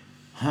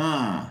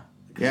 Huh.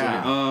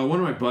 Yeah. One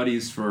of my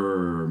buddies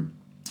for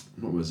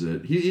what was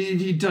it?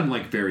 He'd done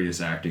like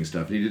various acting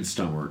stuff. He did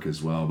stunt work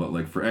as well, but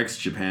like for X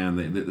Japan,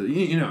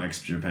 you know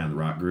X Japan, the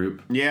rock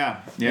group.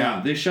 Yeah.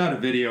 They shot a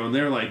video and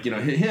they're like,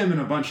 him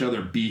and a bunch of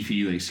other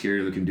beefy, like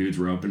scary looking dudes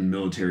were up in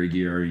military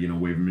gear,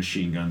 waving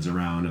machine guns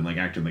around and like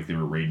acting like they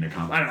were raiding a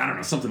comp. I don't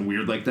know, something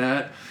weird like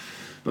that.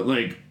 But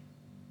like,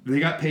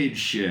 they got paid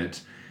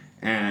shit.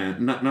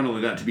 And not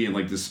only that, to be in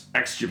like this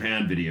X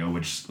Japan video,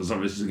 which was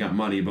obviously got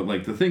money, but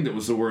like the thing that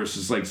was the worst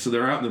is like, so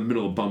they're out in the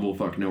middle of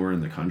bumblefuck nowhere in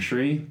the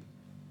country.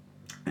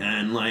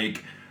 And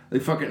like they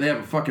have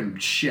a fucking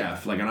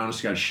chef, like an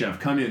honest god chef,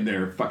 come in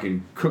there,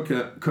 fucking cook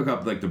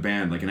up like the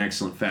band like an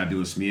excellent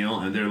fabulous meal,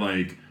 and they're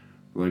like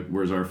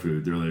where's our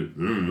food? They're like,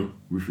 I don't know,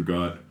 we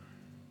forgot.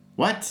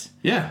 What?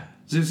 Yeah.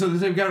 So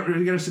they've got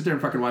to sit there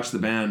and fucking watch the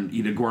band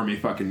eat a gourmet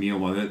fucking meal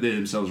while they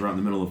themselves are out in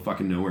the middle of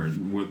fucking nowhere.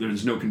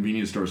 There's no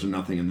convenience stores or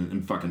nothing,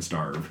 and fucking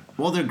starve.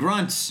 Well, they're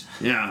grunts.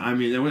 Yeah, I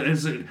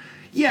mean,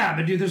 yeah,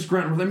 but dude, there's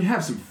grunt. I mean,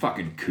 have some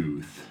fucking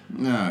couth.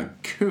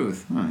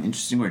 Couth. Huh,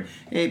 interesting word.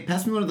 Hey,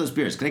 pass me one of those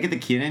beers. Can I get the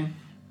Keenan?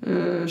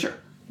 Sure.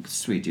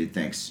 Sweet, dude.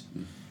 Thanks.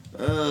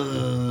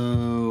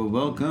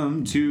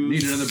 Welcome to...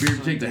 Need another beer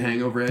to take the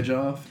hangover edge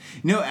off?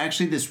 No,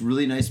 actually, this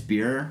really nice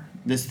beer,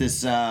 this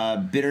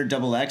bitter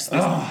double X,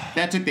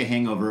 that took the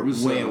hangover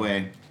way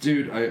away.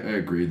 Dude, I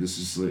agree. This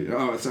is like...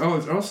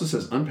 it also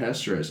says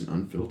unpasteurized and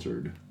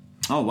unfiltered.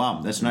 Oh,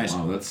 wow. That's nice.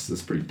 Wow,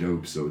 that's pretty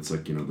dope. So it's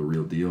like, the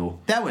real deal.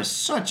 That was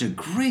such a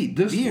great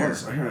beer.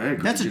 I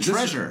agree. That's a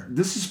treasure.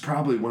 This is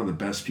probably one of the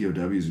best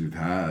POWs we've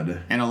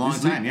had. In a long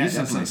time, yeah,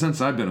 definitely. Since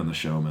I've been on the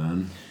show,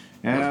 man.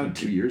 Yeah. It's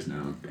been 2 years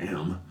now.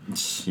 Bam.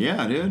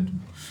 Yeah, dude.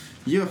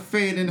 You're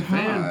fading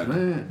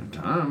hard.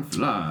 Time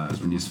flies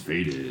when he's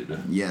faded.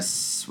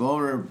 Yes.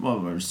 Well,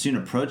 we're soon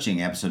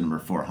approaching episode number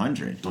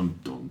 400. Dun,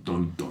 dun,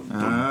 dun, dun,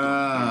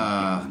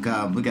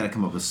 God, we gotta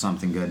come up with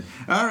something good.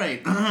 All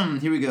right,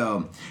 here we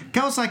go.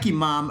 Kawasaki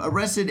mom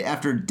arrested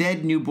after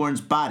dead newborn's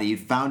body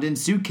found in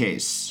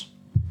suitcase.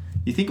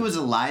 You think it was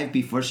alive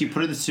before she put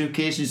it in the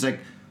suitcase? She's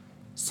like,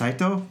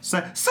 Saito?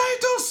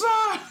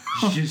 Saito-san!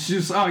 she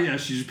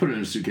just put it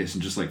in a suitcase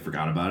and just like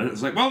forgot about it.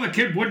 It's like, well, the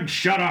kid wouldn't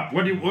shut up.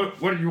 What do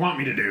you want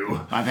me to do?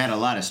 I've had a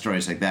lot of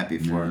stories like that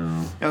before.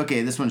 No.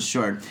 Okay, this one's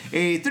short.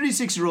 A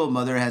 36-year-old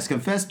mother has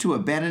confessed to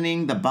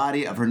abandoning the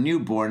body of her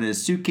newborn in a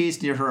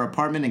suitcase near her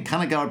apartment in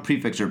Kanagawa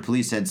Prefecture,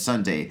 police said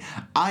Sunday.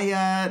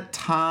 Aya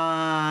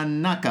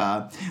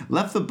Tanaka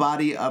left the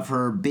body of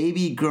her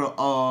baby girl...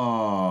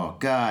 Oh,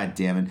 god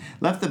damn it.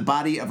 Left the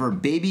body of her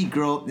baby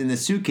girl in the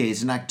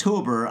suitcase in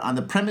October on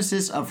the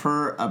premises of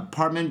her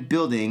apartment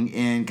building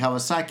in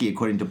Kawasaki,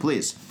 according to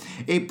police.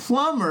 A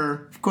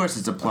plumber, of course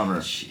it's a plumber.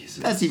 Oh,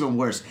 Jesus. That's even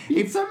worse.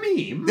 It's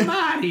me,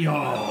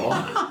 Mario.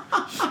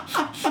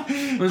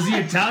 Was he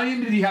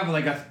Italian? Did he have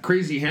like a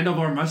crazy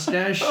handlebar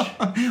mustache?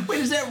 Wait,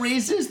 is that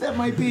racist? That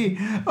might be.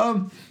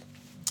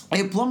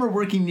 A plumber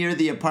working near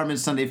the apartment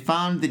Sunday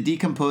found the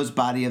decomposed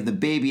body of the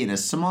baby in a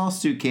small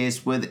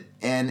suitcase with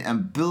an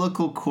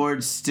umbilical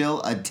cord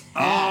still attached.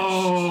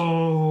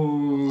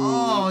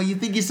 Oh, you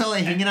think you saw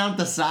it hanging out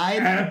the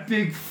side?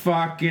 Epic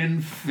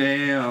fucking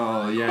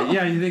fail.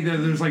 Yeah, you think that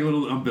there's like a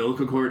little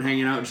umbilical cord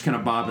hanging out, just kind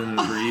of bobbing in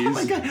the breeze? Oh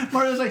my god,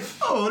 Mario's like,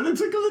 oh, it looks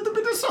like a little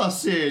bit of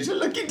sausage. A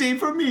lucky day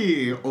for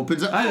me.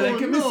 Opens up. I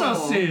like a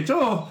sausage.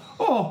 Oh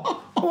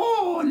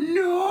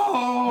no.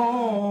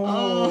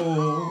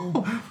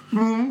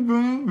 Boom,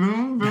 boom,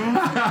 boom, boom.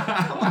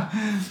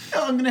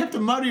 I'm gonna have to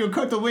Mario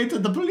Kart the way to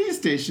the police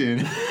station.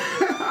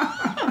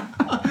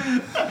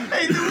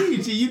 Hey,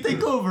 Luigi, you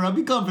take over. I'll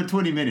be gone for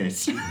 20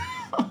 minutes.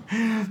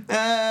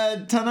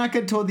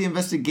 Tanaka told the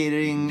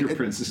investigating... Your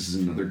princess is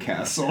another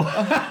castle.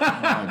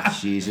 Oh,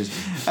 Jesus.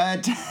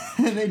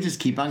 They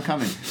just keep on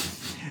coming.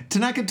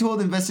 Tanaka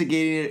told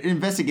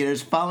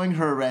investigators following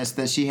her arrest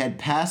that she had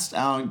passed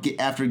out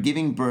after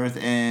giving birth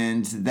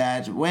and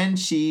that when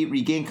she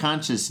regained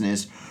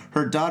consciousness,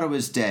 her daughter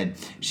was dead.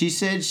 She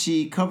said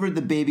she covered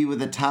the baby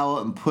with a towel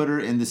and put her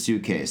in the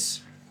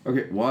suitcase.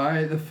 Okay,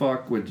 why the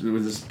fuck would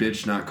this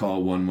bitch not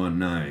call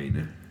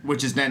 119?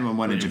 Which is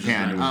 911 in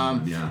Japan.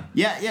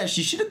 Yeah,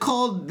 she should have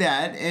called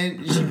that,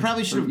 and she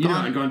probably should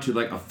have gone to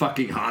like a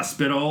fucking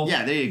hospital.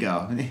 Yeah, there you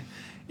go.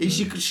 She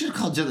should have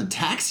called a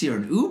taxi or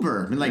an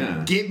Uber.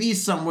 Get me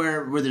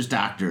somewhere where there's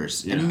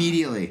doctors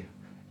immediately.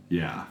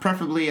 Yeah.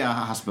 Preferably a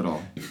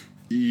hospital.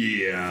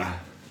 Yeah.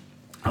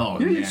 Oh,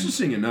 man.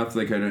 Interesting enough,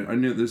 like I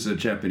knew this is a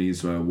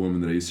Japanese woman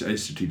that I used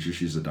to teach her.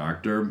 She's a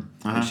doctor,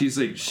 and she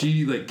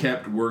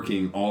kept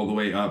working all the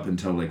way up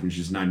until like when she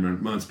was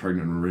 9 months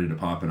pregnant and ready to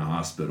pop in a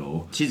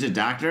hospital. She's a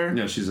doctor.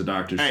 No, she's a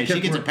doctor. All right, she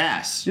gets a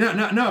pass.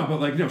 No,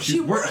 but like no, she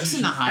works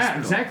in the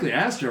hospital. Exactly. I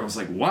asked her. I was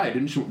like, why?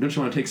 Don't you want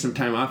to take some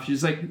time off?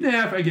 She's like,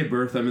 nah. If I give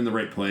birth, I'm in the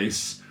right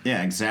place.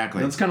 Yeah,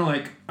 exactly. And it's kind of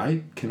like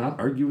I cannot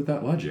argue with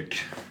that logic.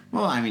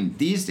 Well, I mean,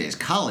 these days,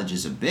 college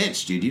is a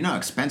bitch, dude. You know how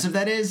expensive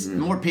that is? The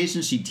more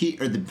patients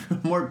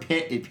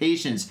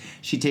patients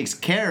she takes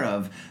care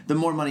of, the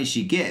more money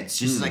she gets.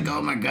 She's like,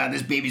 oh my God,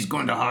 this baby's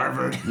going to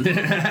Harvard.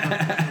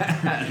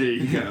 There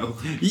you go.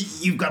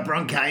 You've got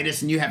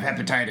bronchitis and you have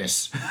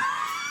hepatitis.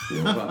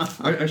 Yeah, well,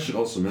 I should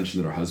also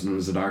mention that her husband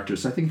was a doctor,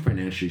 so I think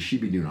financially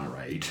she'd be doing all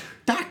right.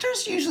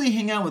 Doctors usually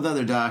hang out with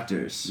other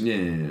doctors.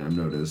 Yeah, I've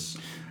noticed.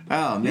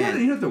 Oh, man.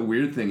 You know what the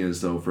weird thing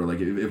is, though, for, like,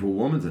 if a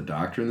woman's a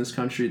doctor in this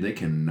country, they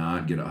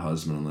cannot get a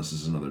husband unless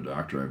it's another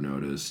doctor, I've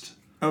noticed.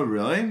 Oh,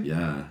 really?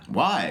 Yeah.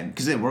 Why?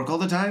 Because they work all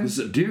the time?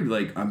 Dude,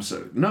 like,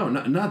 no,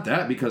 not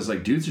that, because,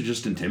 like, dudes are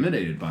just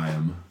intimidated by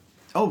him.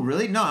 Oh,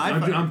 really? No,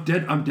 I'm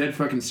dead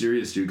fucking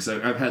serious, dude, because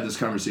I've had this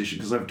conversation,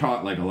 because I've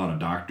taught, like, a lot of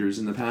doctors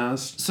in the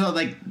past. So,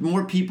 like,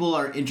 more people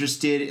are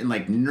interested in,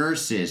 like,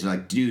 nurses.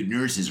 Like, dude,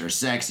 nurses are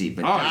sexy,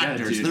 but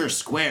doctors, they're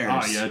squares.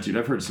 Oh, yeah, dude,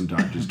 I've heard some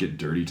doctors get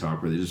dirty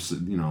talk where they just,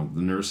 you know,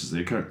 the nurses,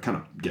 they kind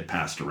of get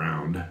passed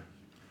around.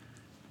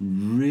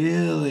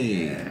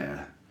 Really?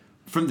 Yeah.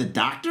 From the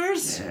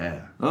doctors?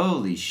 Yeah.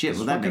 Holy shit.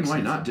 Well, that makes sense.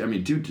 Why not? I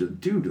mean, dude,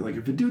 like,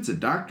 if a dude's a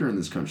doctor in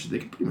this country, they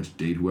can pretty much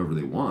date whoever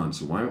they want,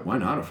 so why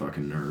not a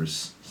fucking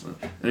nurse? So,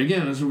 and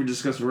again, as we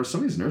discussed before, some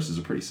of these nurses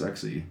are pretty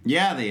sexy.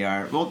 Yeah, they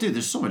are. Well, dude,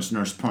 there's so much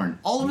nurse porn.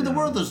 All over the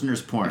world there's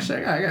nurse porn.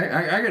 Actually,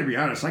 I gotta be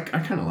honest, I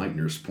kind of like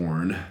nurse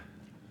porn.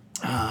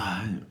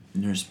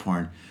 Nurse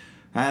porn.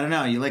 I don't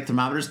know. You like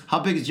thermometers? How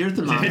big is your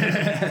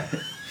thermometer?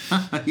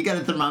 You got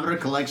a thermometer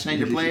collection at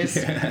your place?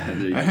 Yeah,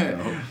 there you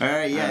go. All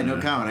right, yeah, no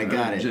comment. I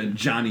got it.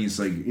 Johnny's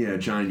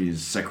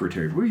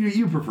secretary. Well,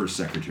 you prefer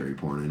secretary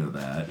porn, I know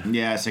that.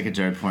 Yeah,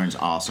 secretary porn's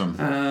awesome.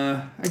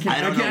 I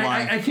don't know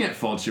why. I can't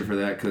fault you for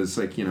that, because,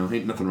 like, you know,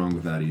 ain't nothing wrong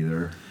with that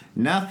either.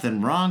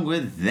 Nothing wrong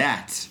with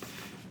that.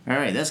 All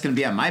right, that's going to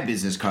be on my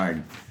business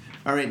card.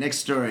 All right, next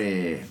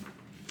story.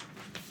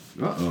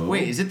 Uh-oh.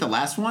 Wait, is it the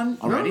last one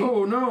already?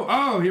 No.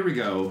 Oh, here we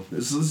go.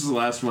 This is the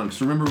last one. Because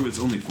remember, it was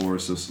only 4,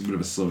 so it's a bit of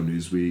a slow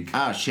news week.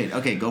 Oh, shit.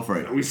 Okay, go for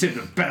it. We saved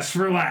the best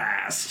for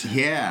last.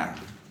 Yeah.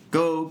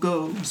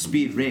 Go,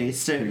 speed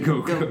racer.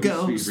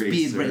 Go,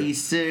 speed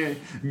racer.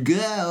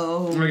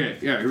 Go. Okay,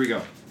 yeah, here we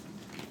go.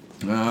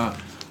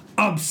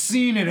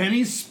 Obscene at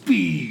any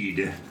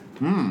speed.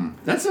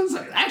 That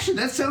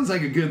sounds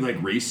like a good,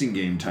 like, racing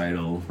game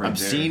title. Right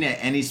Obscene there. at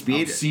any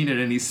speed? Obscene at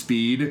any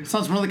speed.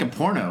 Sounds more like a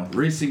porno.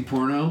 Racing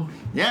porno?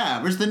 Yeah,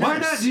 where's the nurse? Why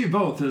not do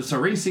both? It's a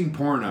racing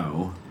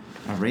porno.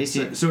 A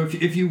racing... So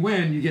if you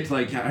win, you get to,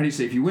 like, how do you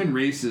say, if you win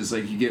races,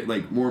 like, you get,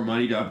 like, more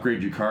money to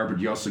upgrade your car,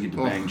 but you also get to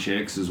bang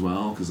chicks as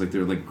well, because, like,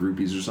 they're, like,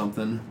 groupies or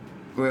something.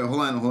 Wait,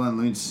 hold on. Let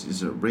me...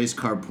 Is it race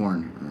car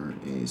porn?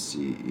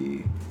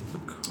 R-A-C-E...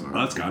 Oh,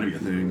 that's gotta be a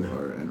thing.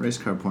 And race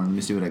car porn. Let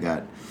me see what I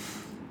got.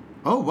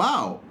 Oh,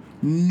 wow.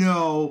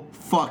 No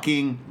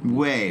fucking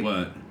way.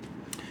 What?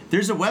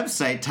 There's a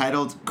website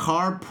titled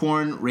Car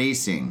Porn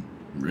Racing.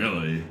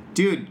 Really?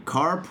 Dude,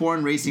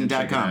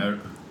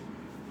 carpornracing.com.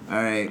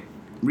 All right.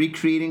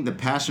 Recreating the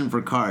passion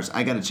for cars.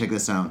 I gotta check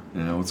this out.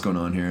 Yeah, what's going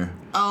on here?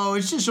 Oh,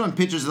 it's just showing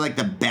pictures of, like,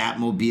 the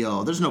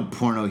Batmobile. There's no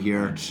porno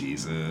here. Oh,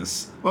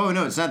 Jesus. Oh,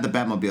 no, it's not the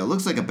Batmobile. It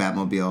looks like a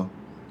Batmobile.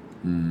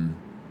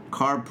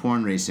 Car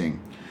Porn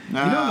Racing. You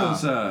know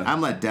those...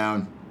 I'm let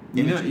down.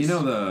 You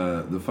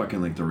know the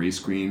fucking, like, the race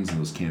queens and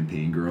those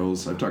campaign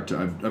girls. I've talked to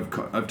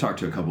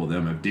a couple of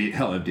them. I've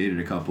dated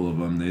a couple of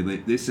them.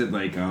 They said,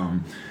 like,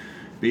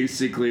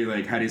 basically,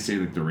 like, how do you say,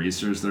 like, the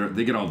racers,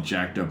 they get all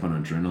jacked up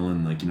on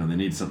adrenaline, like, you know, they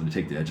need something to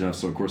take the edge off,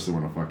 so of course they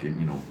want to fucking,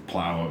 you know,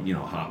 plow, you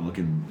know, hot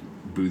looking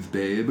booth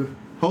babe.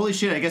 Holy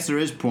shit, I guess there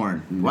is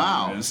porn.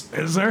 Wow. Is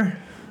there?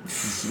 Let's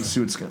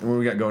see what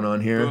we got going on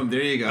here. Boom,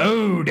 there you go.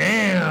 Oh,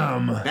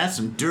 damn. That's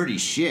some dirty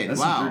shit. That's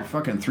wow. Some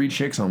fucking 3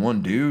 chicks on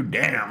one dude.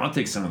 Damn, I'll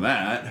take some of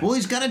that. Well,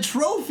 he's got a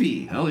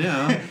trophy. Hell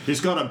yeah.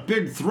 He's got a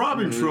big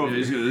throbbing trophy.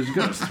 He's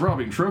got a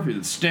throbbing trophy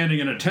that's standing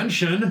in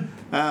attention.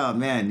 Oh,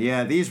 man,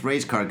 yeah, these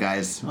race car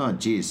guys. Oh,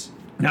 jeez.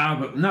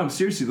 No,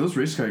 seriously, those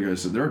race car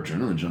guys, they're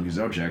adrenaline junkies.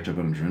 They're all jacked up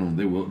on adrenaline.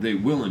 They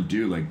will and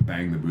do, like,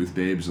 bang the booth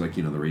babes, like,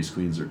 you know, the race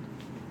queens or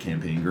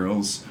campaign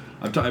girls.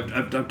 I've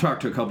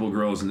talked to a couple of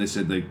girls, and they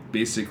said, like,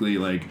 basically,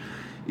 like,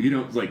 if you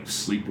don't, like,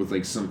 sleep with,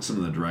 like, some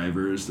of the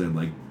drivers, then,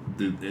 like,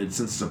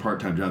 since it's a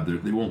part-time job,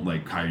 they won't,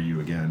 like, hire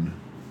you again.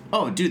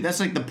 Oh, dude, that's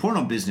like the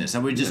porno business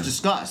that we just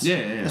discussed.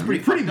 Yeah. That's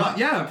pretty much.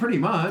 Yeah, pretty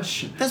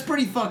much. That's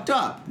pretty fucked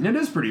up. It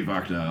is pretty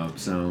fucked up,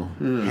 so...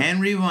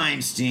 Henry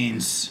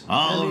Weinsteins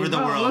all over the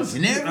world.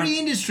 In every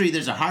industry,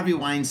 there's a Harvey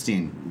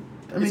Weinstein.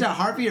 Is that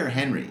Harvey or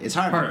Henry? It's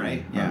Harvey,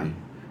 right? Yeah.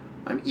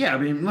 I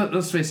mean,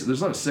 let's face it,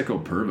 there's a lot of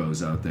sicko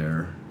pervos out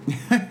there.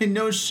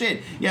 No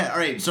shit. Yeah, all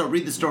right, so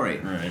read the story.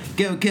 All right.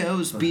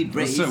 Go, speed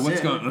racer. So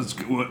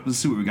let's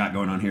see what we got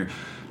going on here.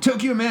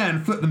 Tokyo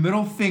man flipped the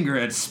middle finger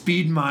at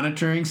speed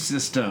monitoring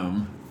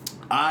system.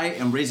 I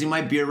am raising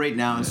my beer right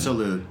now and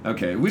salute.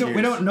 Okay, we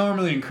don't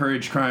normally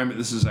encourage crime, but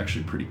this is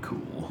actually pretty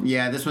cool.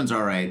 Yeah, this one's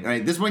all right. All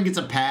right, this one gets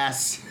a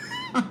pass.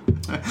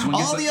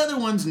 All the other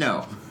ones,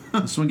 no.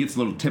 This one gets a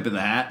little tip of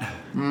the hat.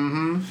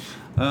 Mm-hmm.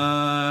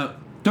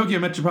 Tokyo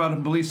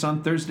Metropolitan Police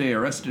on Thursday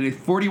arrested a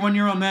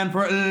 41-year-old man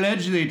for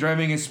allegedly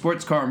driving a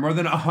sports car more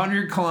than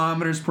 100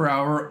 kilometers per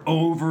hour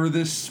over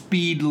the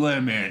speed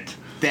limit.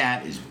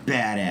 That is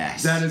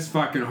badass. That is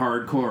fucking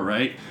hardcore,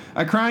 right?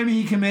 A crime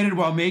he committed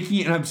while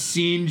making an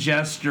obscene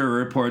gesture,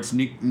 reports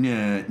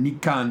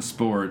Nikon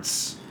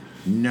Sports.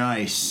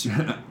 Nice.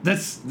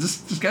 This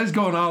guy's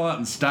going all out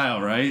in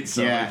style, right?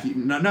 So yeah. Like,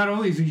 not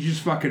only is he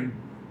just fucking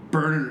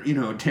burning,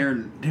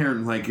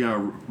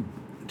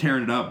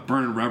 tearing it up,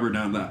 burning rubber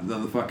down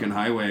the fucking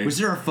highway. Was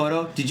there a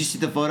photo? Did you see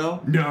the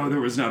photo? No, there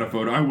was not a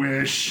photo. I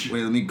wish.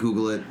 Wait, let me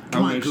Google it.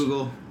 Come on,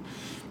 Google.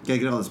 Gotta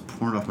get all this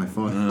porn off my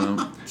phone.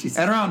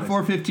 At around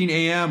 4:15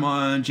 a.m.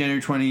 on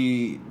January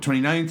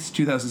 29th,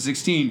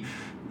 2016,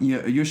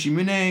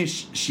 Yoshimune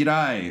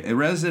Shirai, a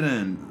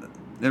resident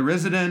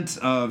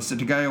of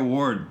Setagaya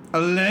Ward,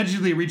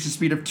 allegedly reached a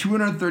speed of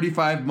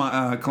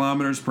 235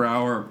 kilometers per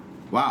hour.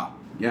 Wow.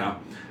 Yeah.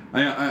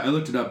 I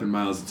looked it up in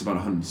miles. It's about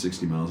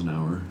 160 miles an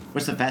hour.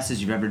 What's the fastest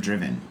you've ever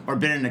driven? Or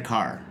been in a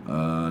car?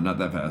 Not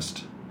that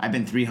fast. I've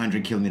been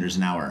 300 kilometers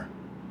an hour.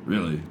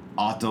 Really?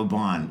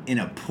 Autobahn in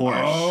a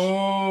Porsche.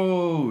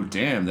 Oh,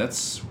 damn.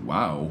 That's...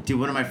 Wow. Dude,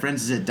 one of my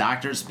friends is a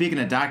doctor. Speaking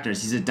of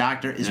doctors, he's a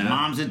doctor. His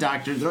mom's a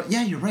doctor.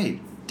 Yeah, you're right.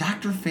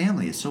 Doctor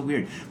family. It's so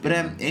weird. But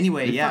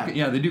anyway,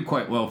 they do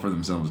quite well for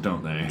themselves,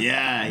 don't they?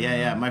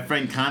 Yeah. My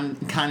friend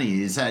Connie,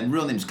 his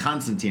real name's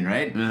Constantine,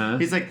 right? Uh-huh.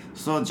 He's like,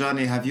 so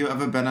Johnny, have you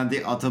ever been on the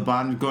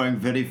Autobahn going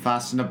very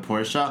fast in a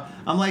Porsche?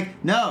 I'm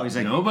like, no. He's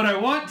like, no, but I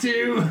want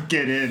to.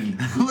 Get in.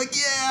 I'm like,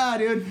 yeah,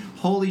 dude.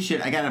 Holy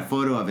shit. I got a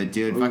photo of it,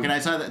 dude. Ooh. Fucking, I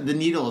saw the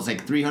needle is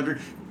like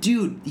 300.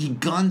 Dude, he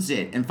guns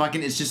it, and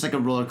fucking, it's just like a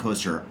roller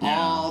coaster. Yeah.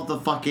 All the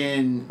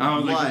fucking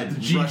blood like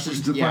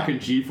rushes. The fucking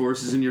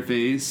G-forces in your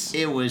face.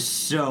 It was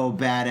so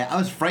bad. I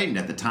was frightened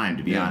at the time,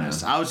 to be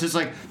honest. I was just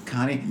like,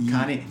 Connie,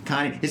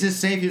 is this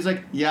safe? He was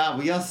like, yeah,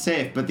 we are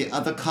safe, but the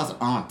other cars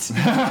aren't.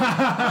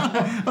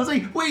 I was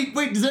like, wait,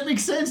 does that make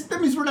sense?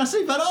 That means we're not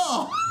safe at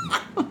all.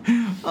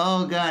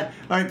 Oh, God.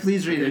 All right,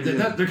 please read it.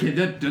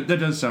 That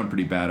does sound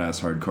pretty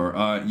badass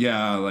hardcore.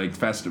 Yeah, like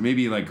fast,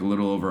 maybe like a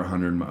little over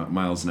 100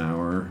 miles an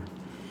hour.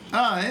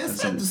 Oh, it's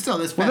still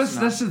this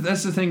fast. Well,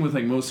 that's the thing with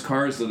like most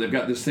cars, though. They've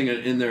got this thing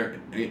in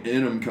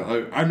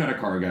them. I'm not a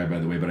car guy, by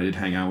the way, but I did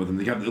hang out with them.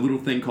 They got a little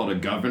thing called a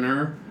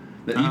governor.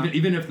 That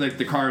even if like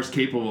the car is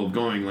capable of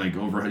going like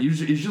over, it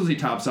usually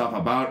tops off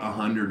about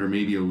 100 or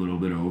maybe a little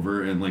bit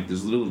over, and like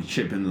there's a little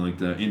chip in like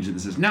the engine that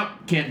says, "No,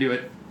 can't do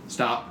it.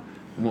 Stop.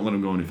 I won't let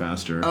them go any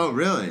faster." Oh,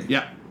 really?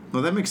 Yeah.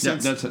 Well, that makes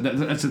sense. That's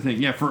the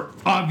thing. Yeah, for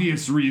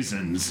obvious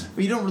reasons.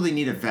 But you don't really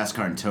need a fast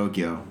car in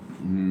Tokyo.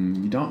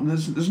 You don't.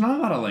 There's not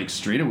a lot of like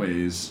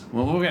straightaways.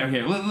 Well,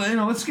 okay.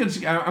 Let's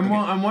get.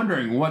 I'm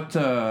wondering what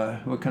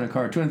kind of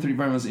car? 235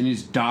 miles in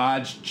his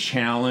Dodge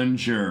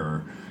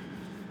Challenger.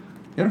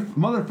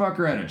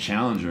 Motherfucker had a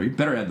Challenger. He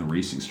better have the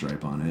racing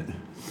stripe on it.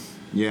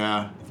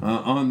 Yeah.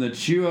 On the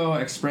Chuo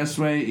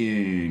Expressway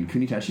in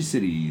Kunitachi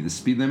City, the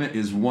speed limit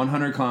is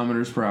 100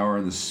 kilometers per hour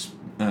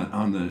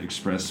on the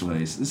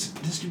expressways.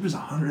 This dude was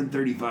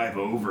 135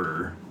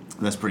 over.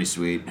 That's pretty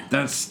sweet.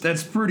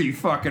 That's pretty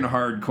fucking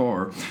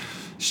hardcore.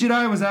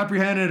 Shirai was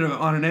apprehended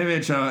on an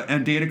image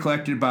and data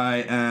collected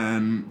by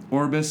an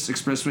Orbis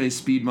Expressway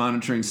speed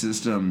monitoring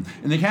system.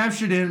 In the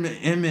captured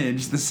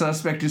image, the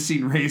suspect is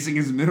seen raising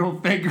his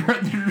middle finger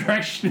in the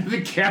direction of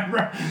the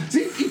camera.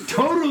 See, he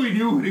totally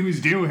knew what he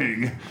was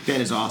doing. That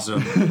is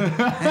awesome.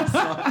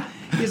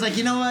 He's like,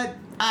 you know what?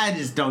 I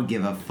just don't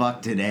give a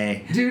fuck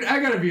today. Dude, I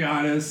gotta be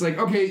honest. Like,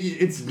 okay,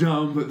 it's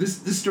dumb, but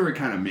this story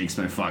kind of makes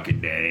my fucking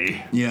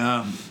day.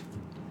 Yeah.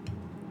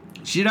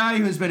 Shirai,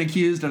 who has been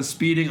accused of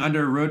speeding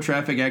under a road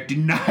traffic act,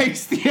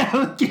 denies the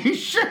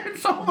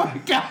allegations. Oh my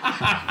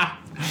god.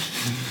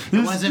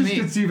 It wasn't me.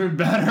 It's even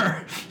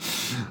better.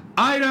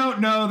 I don't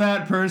know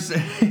that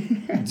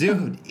person.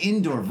 Dude,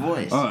 indoor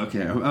voice. Oh,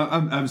 okay.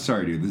 I'm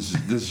sorry, dude. This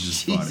is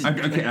just funny.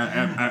 Okay,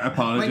 I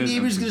apologize. My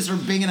neighbor's gonna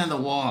start banging on the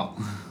wall.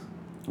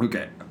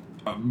 Okay.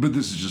 But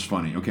this is just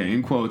funny. Okay,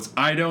 in quotes,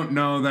 I don't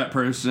know that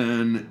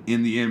person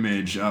in the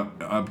image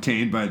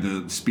obtained by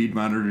the speed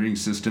monitoring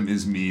system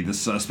is me. The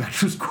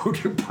suspect was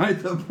quoted by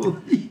the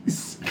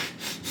police.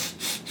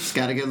 Just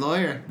got a good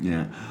lawyer.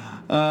 Yeah.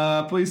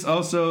 Police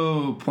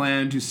also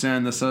plan to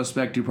send the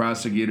suspect to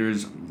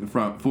prosecutors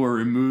for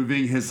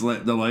removing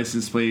the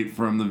license plate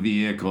from the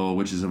vehicle,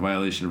 which is a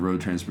violation of Road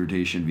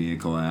Transportation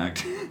Vehicle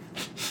Act.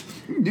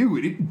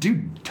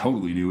 Dude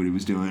totally knew what he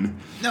was doing.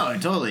 No,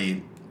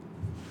 totally.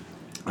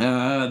 He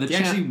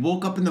actually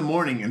woke up in the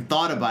morning and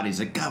thought about it. He's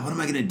like, God, what am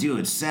I going to do?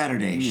 It's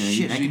Saturday.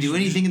 Shit, I can do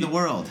anything in the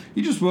world.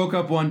 He just woke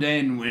up one day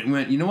and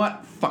went, you know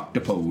what? Fuck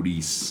the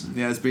police.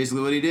 Yeah, that's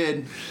basically what he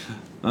did.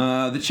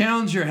 The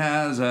Challenger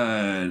has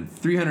a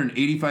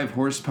 385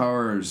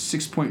 horsepower,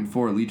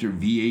 6.4 liter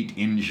V8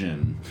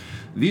 engine.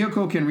 The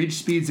vehicle can reach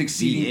speeds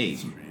exceeding...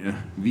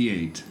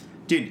 V8.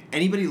 Dude,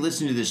 anybody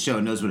listening to this show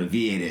knows what a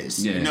V8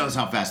 is. Yeah, knows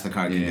how fast the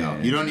car can go.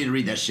 You don't need to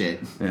read that shit.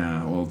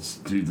 Yeah, well,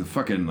 dude, the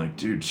fucking,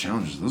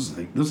 Challengers,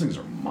 those things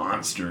are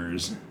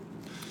monsters.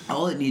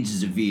 All it needs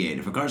is a V8.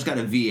 If a car's got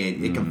a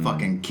V8, it can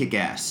fucking kick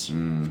ass.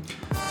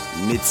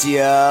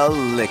 Mitsuya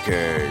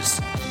Liquors.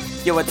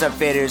 Yo, what's up,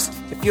 faders?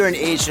 If you're in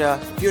Asia,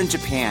 if you're in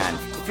Japan,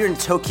 if you're in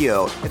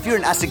Tokyo, if you're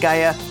in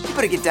Asagaya, you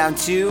better get down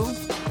to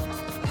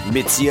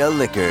Mitsuya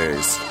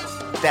Liquors.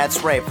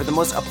 That's right, for the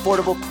most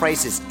affordable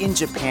prices in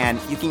Japan,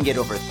 you can get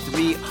over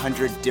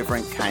 300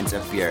 different kinds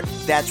of beer.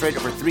 That's right,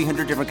 over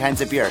 300 different kinds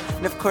of beer.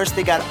 And of course,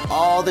 they got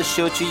all the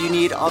shochu you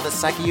need, all the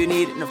sake you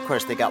need, and of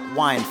course, they got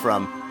wine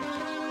from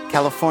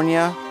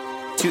California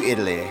to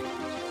Italy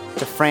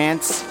to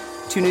France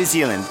to New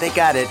Zealand. They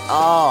got it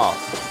all.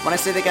 When I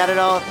say they got it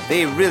all,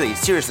 they really,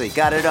 seriously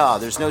got it all.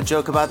 There's no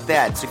joke about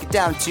that. So get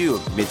down to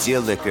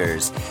Mitsuya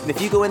Liquors. And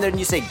if you go in there and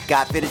you say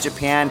Got Faded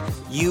Japan,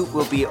 you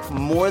will be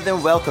more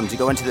than welcome to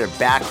go into their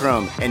back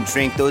room and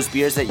drink those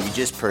beers that you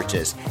just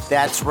purchased.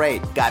 That's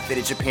right, Got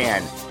Faded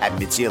Japan at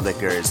Mitsuya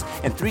Liquors.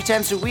 And 3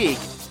 times a week,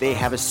 they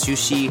have a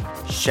sushi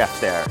chef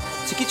there.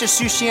 So get your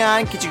sushi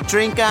on, get your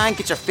drink on,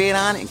 get your fade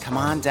on, and come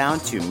on down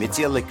to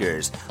Mitsuya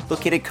Liquors,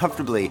 located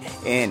comfortably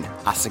in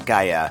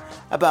Asagaya,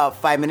 about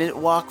 5-minute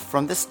walk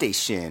from the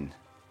station.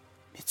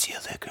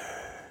 Mitsuya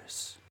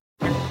Liquors.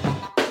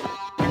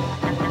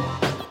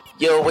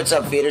 Yo, what's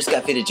up, faders?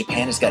 Got Faded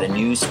Japan has got a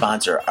new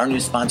sponsor. Our new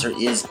sponsor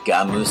is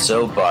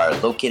Gamuso Bar,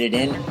 located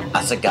in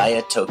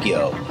Asagaya,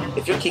 Tokyo.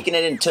 If you're kicking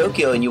it in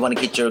Tokyo and you want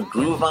to get your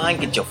groove on,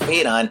 get your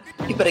fade on,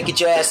 you better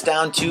get your ass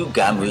down to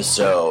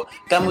Gamuso.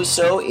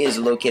 Gamuso is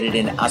located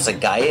in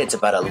Asagaya. It's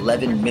about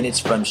 11 minutes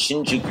from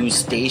Shinjuku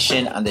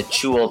Station on the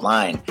Chuo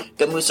line.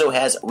 Gamuso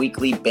has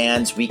weekly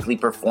bands, weekly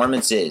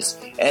performances.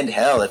 And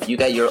hell, if you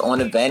got your own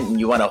event and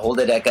you want to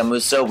hold it at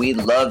Gamuso, we'd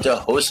love to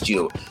host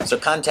you. So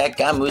contact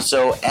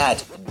Gamuso at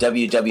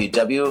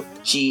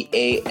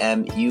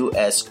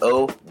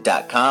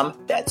www.gamuso.com.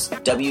 That's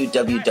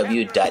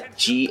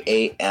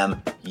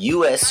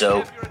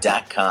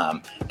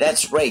www.gamuso.com.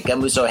 That's right,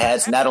 Gamuso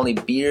has not only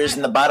beers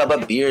in the bottle,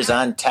 but beers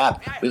on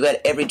tap. We've got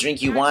every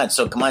drink you want,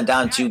 so come on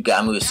down to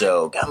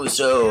Gamuso.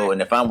 Gamuso,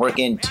 and if I'm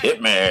working,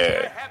 tip me.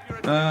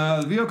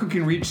 The vehicle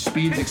can reach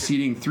speeds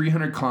exceeding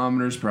 300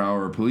 kilometers per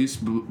hour. Police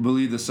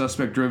believe the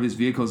suspect drove his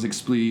vehicle's at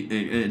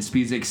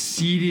speeds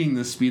exceeding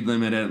the speed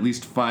limit at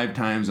least 5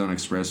 times on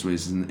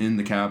expressways in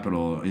the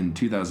capital in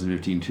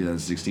 2015,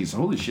 2016. So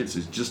holy shit, so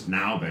it's just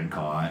now been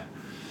caught.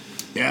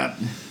 Yeah.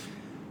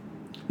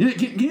 Yeah,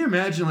 can you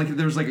imagine, like, if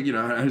there was, like, you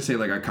know, I'd say,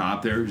 like, a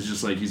cop there who's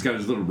just, like, he's got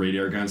his little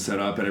radar gun set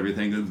up and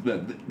everything.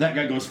 That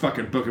guy goes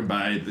fucking booking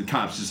by. The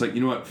cop's just like,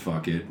 you know what?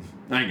 Fuck it.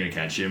 I ain't gonna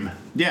catch him.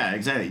 Yeah,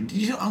 exactly.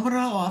 I wonder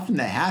how often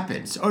that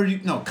happens. Or,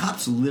 no,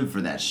 cops live for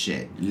that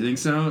shit. You think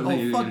so?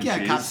 Oh, fuck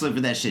yeah, cops live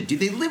for that shit.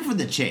 Dude, they live for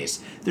the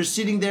chase. They're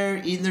sitting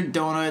there eating their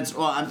donuts.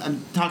 Well,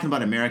 I'm talking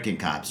about American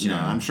cops, you know.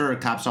 I'm sure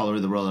cops all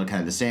over the world are kind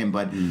of the same,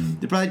 but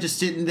they're probably just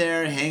sitting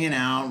there, hanging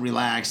out,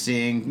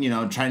 relaxing, you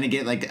know, trying to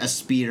get, like, a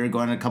speeder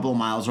going a couple of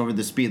miles over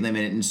the speed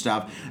limit and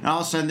stuff. And all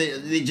of a sudden,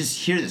 they just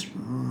hear this...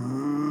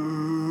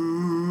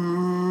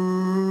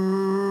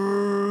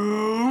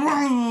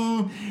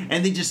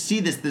 And they just see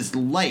this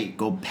light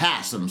go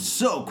past them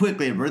so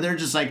quickly, where they're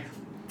just like,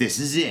 this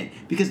is it.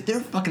 Because they're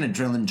fucking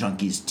adrenaline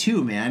junkies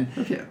too, man.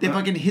 Okay. They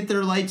fucking hit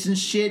their lights and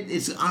shit.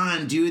 It's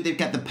on, dude. They've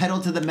got the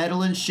pedal to the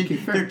metal and shit. Okay,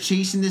 they're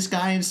chasing this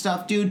guy and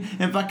stuff, dude.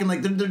 And fucking,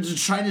 like, they're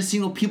just trying to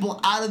signal people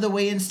out of the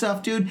way and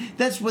stuff, dude.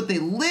 That's what they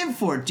live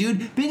for,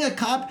 dude. Being a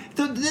cop,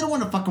 they don't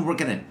want to fucking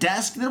work at a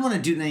desk. They don't want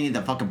to do any of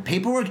the fucking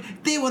paperwork.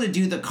 They want to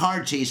do the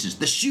car chases,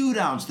 the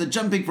shootouts, the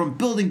jumping from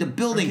building to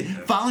building,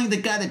 following the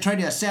guy that tried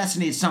to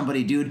assassinate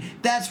somebody, dude.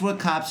 That's what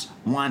cops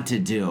want to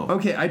do.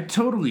 Okay, I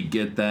totally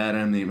get that.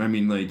 I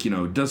mean, like, you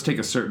know, it does take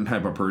a certain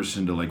type of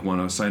person to, like,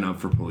 want to sign up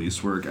for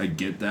police work. I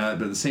get that.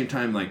 But at the same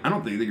time, like, I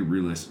don't think they could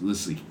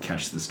realistically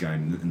catch this guy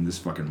in this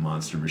fucking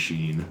monster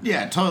machine.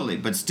 Yeah, totally.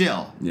 But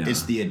still,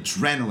 it's the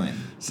adrenaline.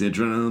 It's the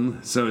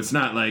adrenaline. So it's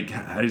not like,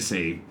 how do you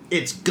say?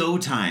 It's go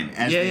time,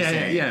 as they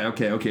say. Yeah,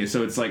 okay.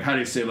 So it's like, how do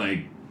you say, like,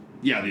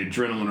 yeah, the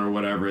adrenaline or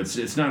whatever.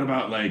 It's not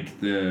about, like,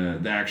 the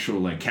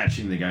actual, like,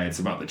 catching the guy. It's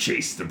about the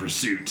chase, the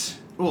pursuit.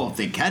 Well, if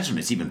they catch him,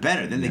 it's even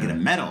better. Then they get a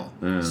medal.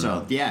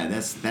 So yeah,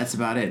 that's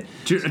about it.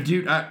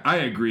 Dude, I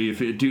agree. If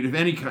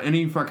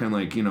any fucking,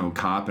 like, you know,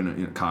 cop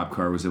in a cop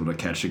car was able to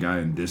catch a guy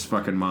in this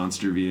fucking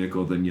monster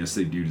vehicle, then yes,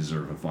 they do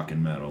deserve a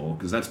fucking medal,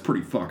 because that's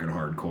pretty fucking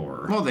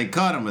hardcore. Well, they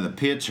caught him with a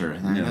picture.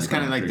 That's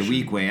kind of like the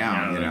weak way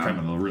out. Yeah, you know? kind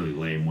of a really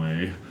lame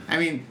way. I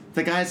mean,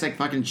 the guy's like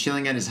fucking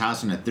chilling at his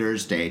house on a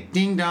Thursday.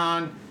 Ding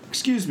dong.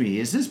 Excuse me,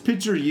 is this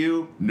picture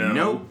you? No.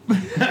 Nope.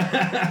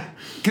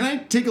 Can I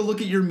take a look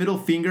at your middle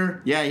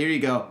finger? Yeah, here you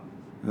go.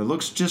 It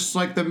looks just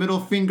like the middle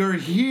finger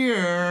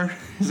here.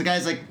 The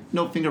guy's like,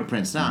 no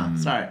fingerprints. Nah,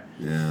 sorry.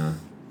 Yeah.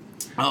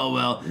 Oh,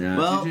 well. Yeah.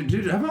 Well,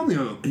 dude, I've only...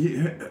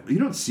 You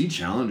don't see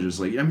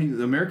challenges. Like, I mean,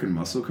 the American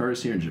muscle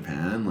cars here in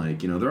Japan,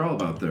 like, you know, they're all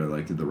about their,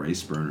 like, the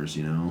race burners,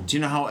 you know? Do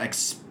you know how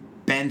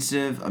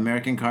expensive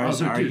American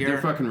cars are dude, here?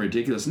 They're fucking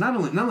ridiculous. Not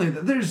only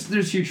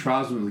there's huge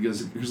problems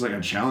because there's like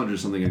a challenge or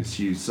something that's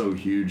so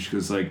huge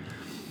because, like,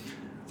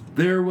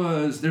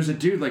 there's a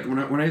dude, like, when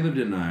I lived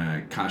in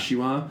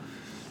Kashiwa,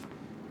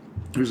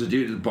 there's a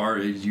dude at the bar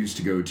I used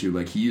to go to,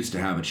 like, he used to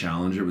have a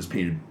Challenger. It was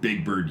painted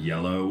Big Bird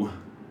yellow.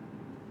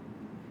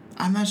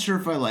 I'm not sure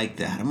if I like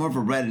that. I'm more of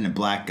a red and a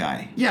black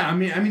guy. Yeah, I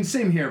mean,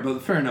 same here,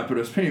 but fair enough. But it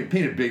was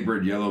painted Big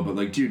Bird yellow. But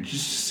like, dude,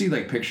 just see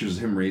like pictures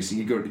of him racing.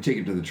 You go to take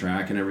it to the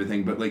track and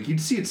everything. But like,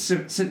 you'd see it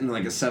sitting in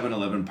like a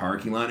 7-Eleven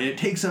parking lot, and it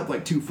takes up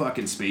like 2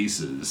 fucking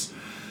spaces.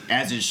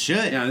 As it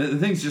should. Yeah, the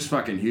thing's just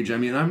fucking huge. I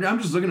mean, I'm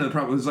just looking at the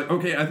problem. It's like,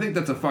 okay, I think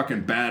that's a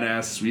fucking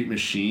badass, sweet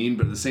machine,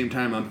 but at the same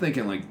time, I'm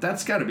thinking, like,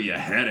 that's got to be a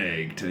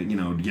headache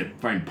to,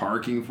 find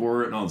parking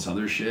for it and all this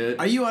other shit.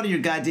 Are you out of your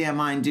goddamn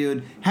mind,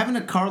 dude? Having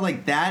a car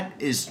like that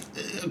is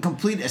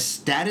a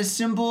status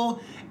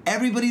symbol.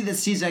 Everybody that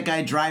sees that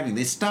guy driving,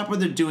 they stop what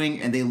they're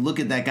doing and they look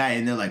at that guy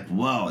and they're like,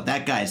 whoa,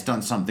 that guy's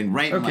done something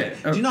right. Okay.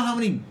 Do you know how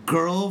many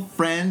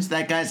girlfriends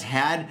that guy's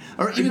had?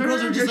 Or even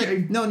girls are just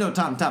like, no,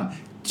 Tom.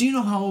 Do you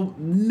know how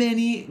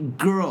many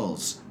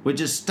girls would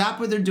just stop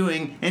what they're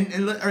doing?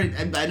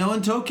 And I know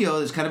in Tokyo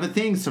there's kind of a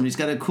thing. Somebody's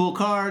got a cool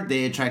car.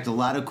 They attract a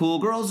lot of cool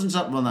girls and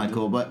stuff. Well, not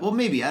cool, but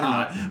maybe, I don't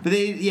know. But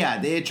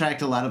they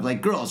attract a lot of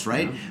like girls,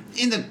 right?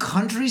 Yeah. In the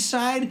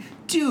countryside,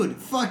 dude,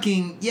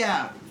 forget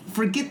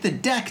the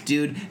deck,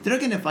 dude. They're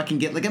gonna fucking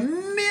get like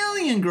 1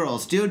 million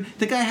girls, dude.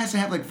 The guy has to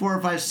have like 4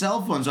 or 5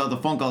 cell phones, all the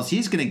phone calls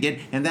he's gonna get,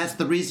 and that's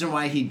the reason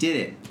why he did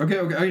it.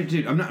 Okay,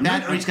 dude.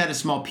 Or he's got a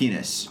small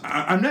penis.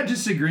 I'm not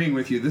disagreeing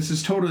with you. This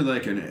is totally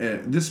like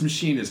this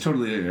machine is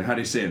totally how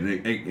do you say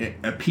it?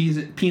 A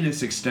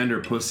penis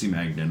extender pussy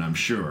magnet. I'm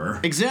sure.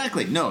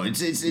 Exactly. No,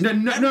 it's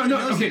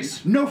no. Okay,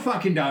 no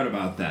fucking doubt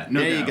about that. No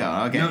there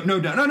doubt. You go. Okay. No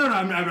doubt. No.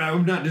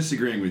 I'm not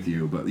disagreeing with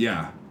you, but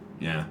yeah.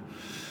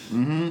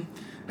 Mm-hmm.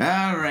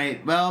 All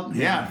right. Well,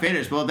 yeah,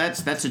 faders. Well,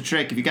 that's a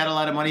trick. If you got a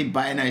lot of money,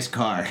 buy a nice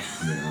car.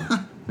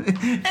 Yeah.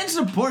 And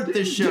support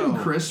this show.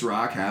 Didn't Chris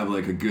Rock have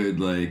like a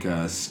good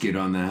skit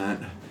on that?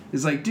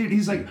 It's like, dude,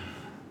 he's like,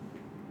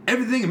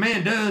 everything a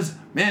man does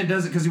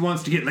it because he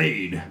wants to get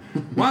laid.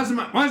 Why does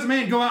a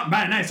man go out and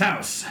buy a nice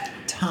house?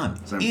 Tom,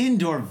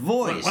 indoor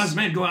voice. Why does a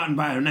man go out and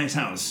buy a nice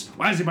house?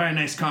 Why does he buy a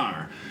nice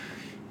car?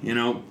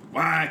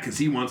 Why? Because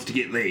he wants to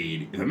get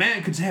laid. If a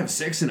man could have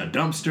sex in a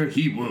dumpster,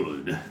 he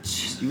would.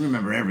 Jeez, you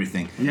remember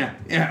everything. Yeah.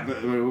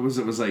 But what was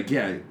it? Was like,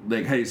 yeah,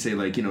 like how you say,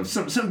 like,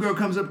 some girl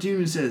comes up to you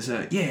and says,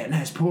 yeah,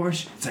 nice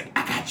Porsche. It's like,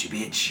 I got you,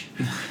 bitch.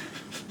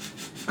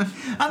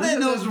 On that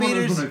note,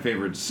 Faders, one of my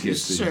favorite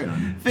skits. Sure.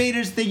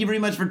 Faders, thank you very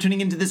much for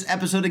tuning into this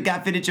episode of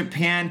Got Faded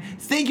Japan.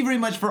 Thank you very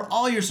much for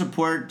all your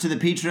support to the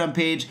Patreon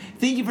page.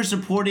 Thank you for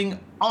supporting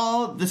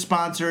all the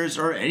sponsors,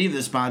 or any of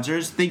the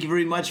sponsors. Thank you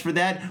very much for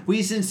that.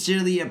 We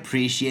sincerely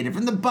appreciate it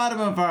from the bottom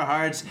of our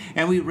hearts,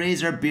 and we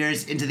raise our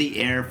beers into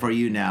the air for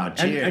you now.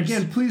 Cheers. And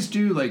again, please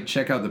do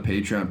check out the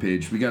Patreon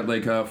page. We got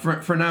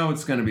for now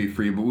it's gonna be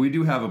free, but we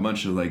do have a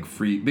bunch of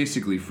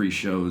basically free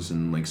shows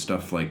and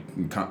stuff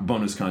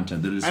bonus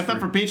content that is. I thought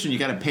for Patreon you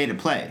gotta pay to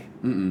play.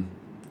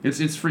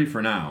 It's free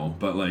for now,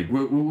 but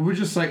we're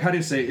just how do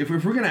you say, if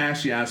we're gonna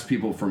actually ask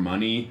people for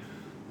money,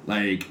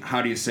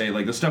 how do you say,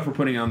 the stuff we're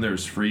putting on there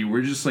is free.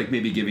 We're just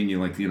maybe giving you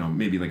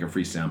maybe a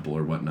free sample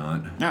or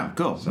whatnot. Oh,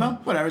 cool. So.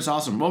 Well, whatever. It's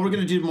awesome. Well, we're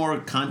gonna do more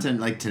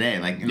content today,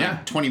 in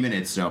 20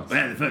 minutes. So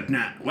why the fuck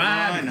not?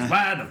 Why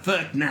the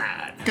fuck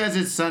not? Because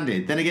it's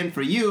Sunday. Then again,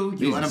 for you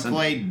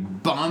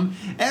unemployed bum,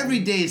 every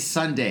day is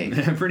Sunday.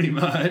 Pretty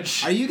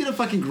much. Are you gonna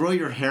fucking grow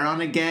your hair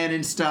on again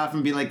and stuff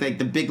and be like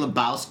the Big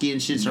Lebowski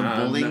and shit, start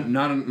bowling?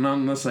 Not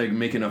unless I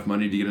make enough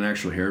money to get an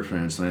actual hair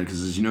transplant.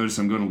 Because as you notice,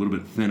 I'm going a little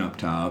bit thin up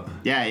top.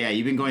 Yeah.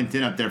 You've been going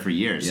thin up there for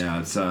years. Yeah,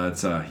 it's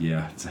a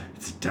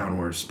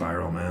downward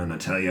spiral, man. I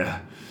tell you.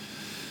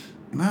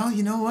 Well,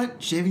 you know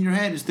what? Shaving your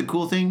head is the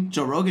cool thing.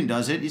 Joe Rogan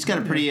does it. He's got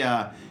a pretty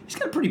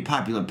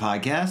popular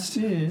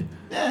podcast.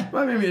 Yeah.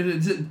 Well, I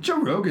mean, Joe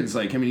Rogan's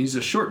he's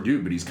a short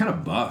dude, but he's kind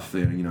of buff.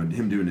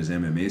 Him doing his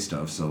MMA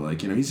stuff. So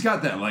he's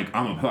got that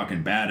I'm a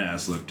fucking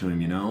badass look to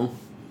him.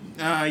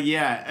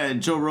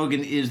 Joe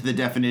Rogan is the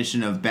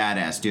definition of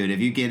badass, dude. If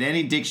you get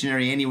any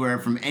dictionary anywhere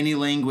from any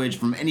language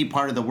from any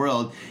part of the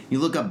world, you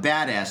look up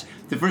badass,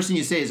 the first thing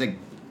you say is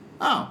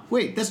oh,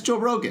 wait, that's Joe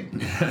Rogan.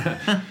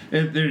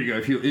 There you go.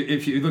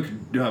 If you look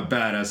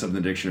badass up in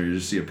the dictionary, you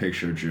just see a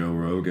picture of Joe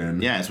Rogan.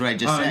 Yeah, that's what I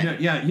just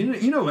said.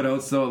 You know what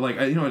else though? What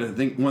I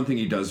think one thing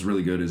he does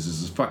really good is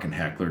his fucking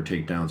heckler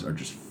takedowns are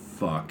just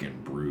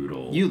fucking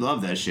brutal. You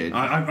love that shit.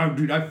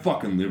 Dude, I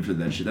fucking lived for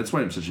that shit. That's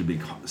why I'm such a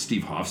big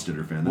Steve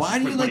Hofstadter fan. Why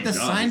do you like the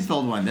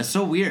Seinfeld one? That's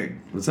so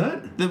weird. What's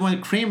that? The one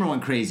Kramer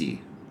went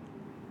crazy.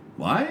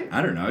 Why?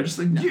 I don't know. I just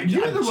think I'm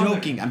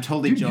joking. I'm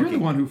totally joking. You're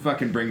the one who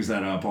fucking brings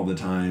that up all the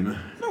time.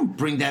 I don't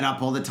bring that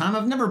up all the time.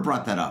 I've never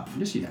brought that up.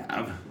 Yes, you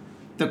have.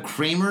 The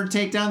Kramer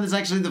takedown is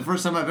actually the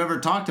first time I've ever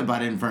talked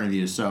about it in front of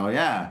you. So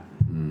yeah.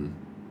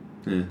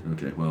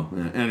 Okay. Well.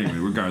 Anyway,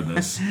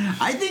 regardless.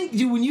 I think,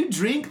 dude, when you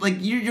drink,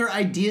 your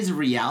ideas of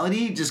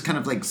reality just kind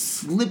of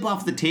slip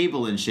off the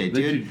table and shit,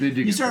 dude. They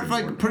do you start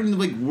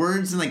putting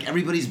words in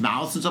everybody's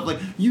mouths and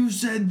stuff. You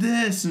said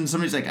this, and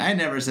somebody's like, I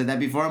never said that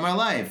before in my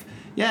life.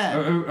 Yeah.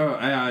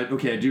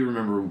 Okay, I do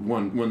remember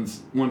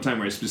one time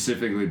where I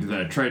specifically did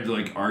that. I tried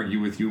to argue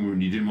with you when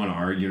you didn't want to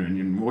argue,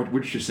 and what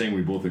you're saying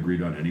we both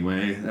agreed on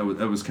anyway. That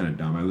was kind of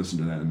dumb. I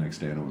listened to that the next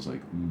day and I was like,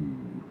 ooh.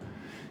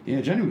 Yeah,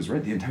 Johnny was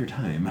right the entire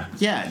time.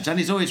 Yeah,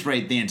 Johnny's always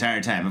right the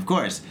entire time, of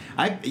course.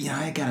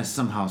 I gotta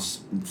somehow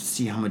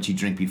see how much you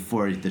drink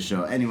before the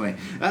show. Anyway,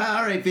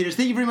 all right, faders,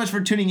 thank you very much for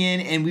tuning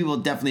in, and we will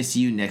definitely see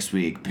you next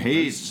week.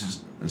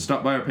 Peace. And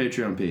stop by our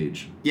Patreon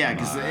page. Yeah,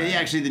 because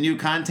actually the new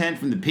content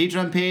from the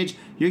Patreon page,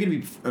 you're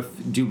going to be...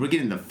 dude, we're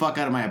getting the fuck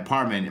out of my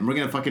apartment, and we're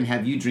going to fucking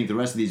have you drink the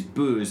rest of these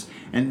booze,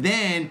 and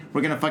then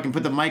we're going to fucking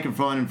put the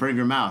microphone in front of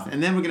your mouth,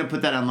 and then we're going to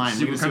put that online.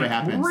 We're going to see what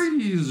happens.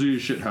 Crazy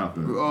shit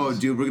happens. Oh,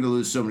 dude, we're going to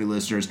lose so many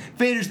listeners.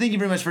 Faders, thank you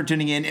very much for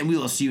tuning in, and we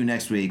will see you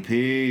next week.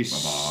 Peace.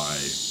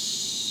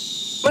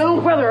 Bye-bye. My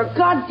own brother, a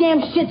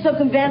goddamn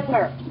shit-sucking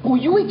vampire. Oh,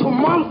 you wait till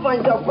Mom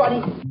finds out,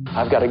 buddy.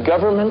 I've got a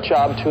government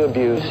job to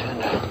abuse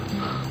and a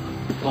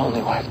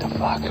lonely wife to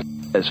fuck.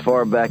 As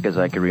far back as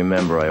I can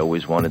remember, I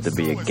always wanted to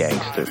be a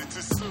gangster.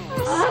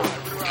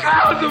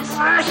 God, the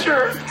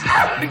pressure!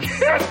 I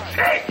can't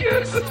take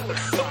it!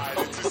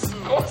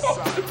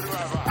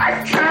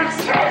 I can't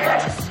take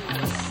it!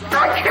 I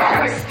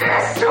can't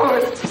stand to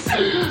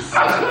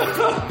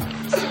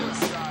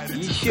it!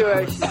 You sure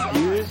I should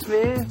do this,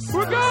 man?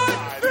 We're going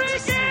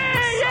drinking!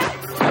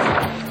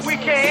 Yeah. We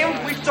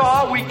came, we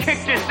saw, we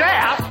kicked his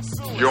ass!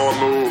 Your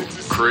move,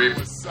 creep.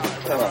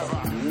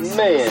 Oh,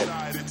 man.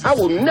 I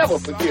will never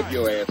forgive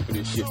your ass for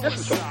this shit. This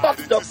is some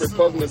fucked up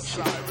repugnant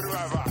shit.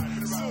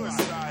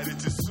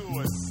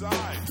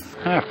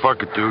 Ah,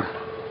 fuck it, dude.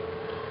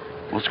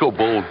 Let's go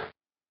bold.